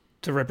ones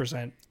to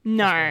represent.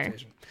 No.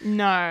 Ozploitation.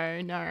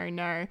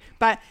 No.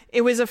 But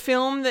it was a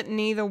film that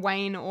neither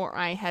Wayne or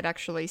I had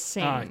actually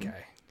seen. Oh,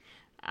 okay.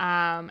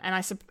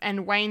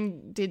 And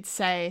Wayne did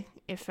say,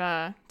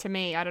 to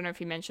me, I don't know if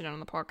he mentioned it on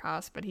the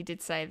podcast, but he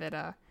did say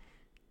that,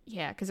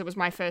 because it was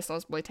my first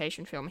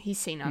Ozploitation film. He's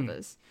seen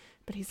others.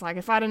 But he's like,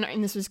 if I'd have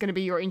known this was going to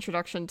be your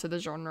introduction to the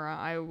genre,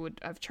 I would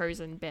have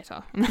chosen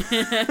better.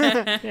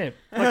 Yeah,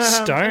 like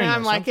Stone. And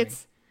I'm or like,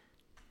 something.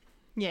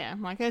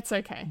 I'm like, it's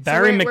okay.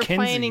 Barry we're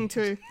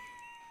McKenzie.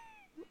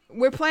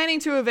 We're planning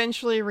to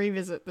eventually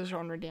revisit the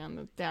genre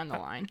down the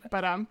line,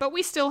 but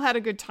we still had a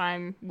good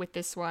time with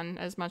this one,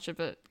 as much of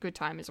a good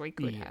time as we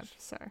could have.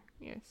 So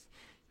yes,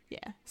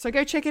 yeah. So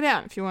go check it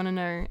out if you want to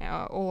know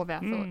all of our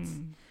thoughts.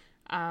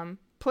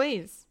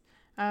 please.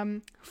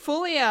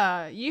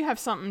 Fulia, you have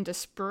something to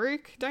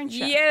spruik, don't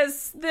you?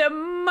 Yes, the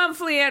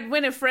monthly at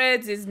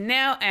Winifred's is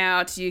now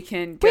out. You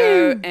can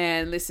go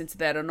and listen to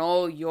that on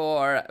all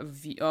your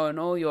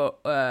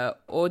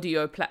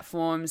audio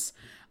platforms.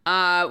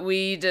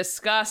 We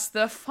discussed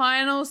the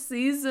final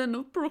season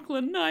of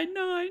Brooklyn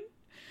Nine-Nine.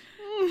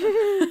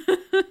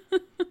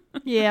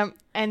 Yeah,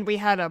 and we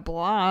had a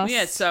blast. We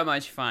had so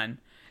much fun.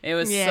 It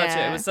was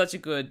such a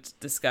good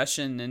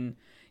discussion, and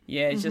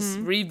just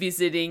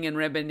revisiting and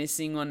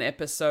reminiscing on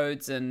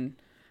episodes and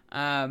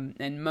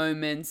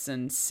moments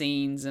and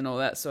scenes and all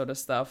that sort of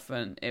stuff,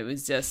 and it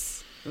was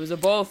a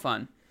ball of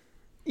fun.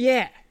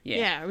 Yeah,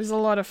 it was a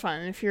lot of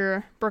fun. If you're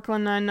a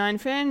Brooklyn Nine-Nine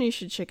fan, you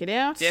should check it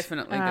out.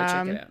 Definitely go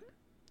check it out.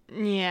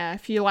 Yeah,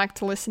 if you like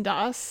to listen to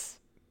us,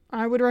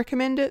 I would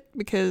recommend it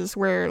because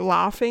we're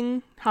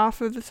laughing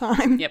half of the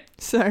time. Yep.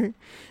 So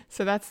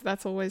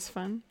that's always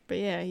fun. But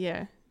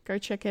yeah, go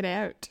check it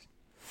out.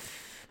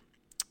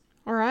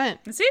 All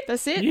right. That's it.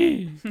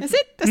 Yeah. That's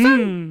it. That's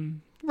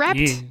done.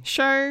 Wrapped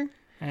show.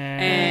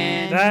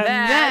 And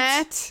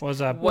that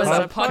was a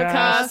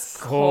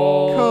podcast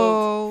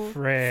called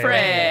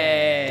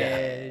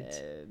Fred.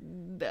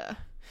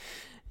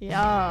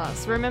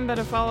 Yes. Remember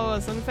to follow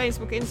us on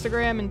Facebook,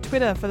 Instagram, and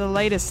Twitter for the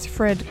latest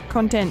Fred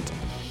content.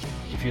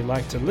 If you'd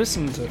like to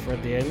listen to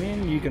Fred the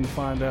Alien, you can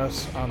find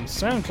us on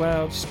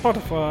SoundCloud,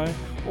 Spotify,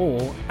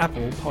 or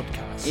Apple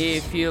Podcasts.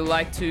 If you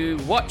like to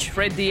watch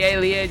Fred the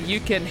Alien, you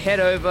can head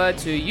over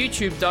to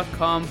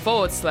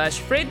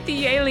youtube.com/Fred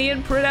the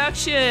Alien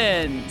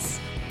Productions.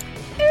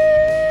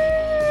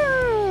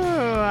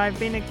 I've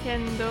been a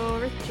Kendall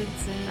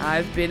Richardson.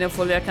 I've been a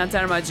Fulia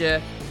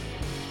Kantarmaja.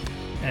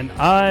 And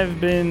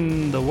I've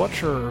been the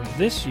watcher of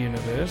this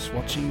universe,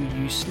 watching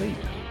you sleep.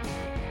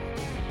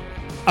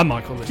 I'm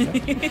Michael Lister.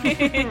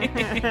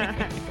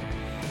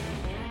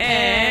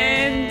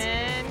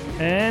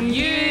 And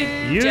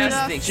you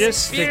just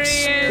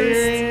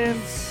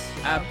experienced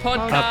a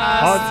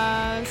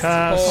podcast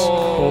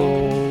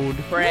called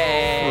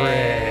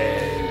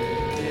Fred.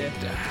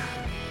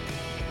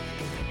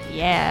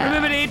 Yeah.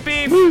 Remember to eat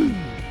beef.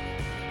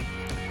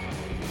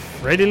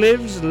 Freddy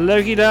lives,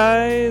 Loki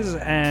dies,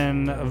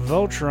 and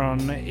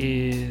Voltron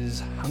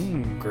is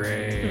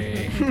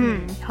hungry.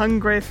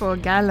 Hungry for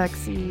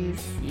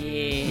galaxies.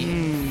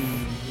 Yeah.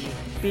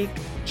 Big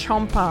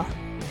chomper.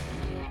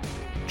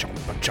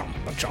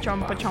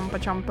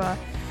 Chompa.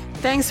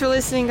 Thanks for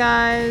listening,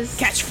 guys.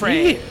 Catch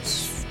Fred.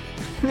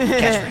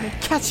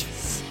 Catch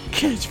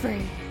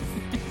Fred.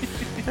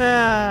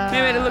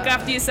 Remember to look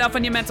after yourself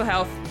and your mental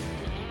health.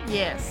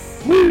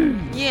 Yes.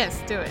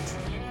 Yes, do it.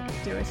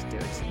 Do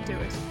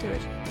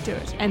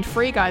it. And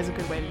Free Guy's a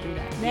good way to do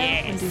that.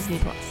 Now on Disney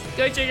Plus.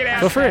 Go check it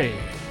out. For free.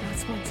 Not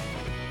sponsored.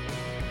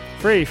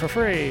 For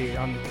free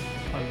on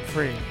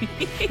free.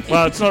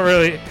 Well, it's not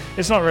really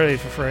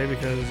for free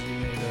because you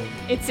need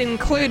It's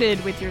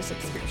included with your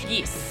subscription.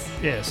 Yes.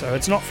 Yeah, so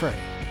it's not free.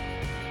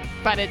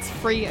 But it's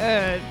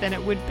freer than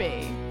it would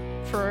be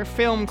for a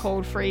film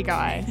called Free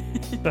Guy.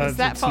 But Is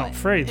that it's not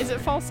free. Is though.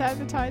 it false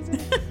advertising?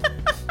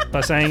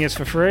 By saying it's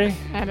for free?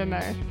 I don't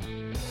know.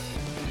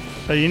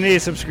 But you need a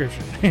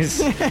subscription.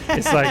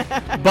 It's like,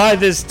 buy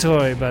this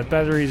toy, but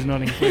batteries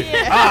not included.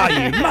 Yeah.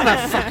 You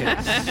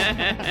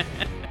motherfuckers!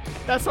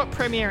 That's what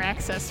Premier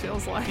Access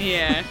feels like.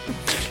 Yeah.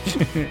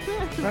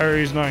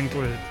 Batteries not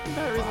included.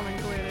 Batteries not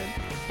included.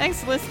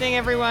 Thanks for listening,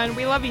 everyone.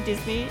 We love you,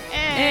 Disney.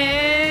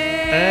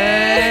 And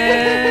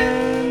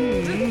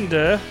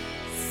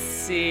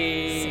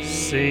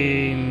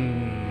Scene.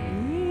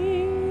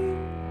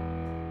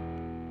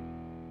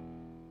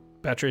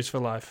 Batteries for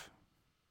life.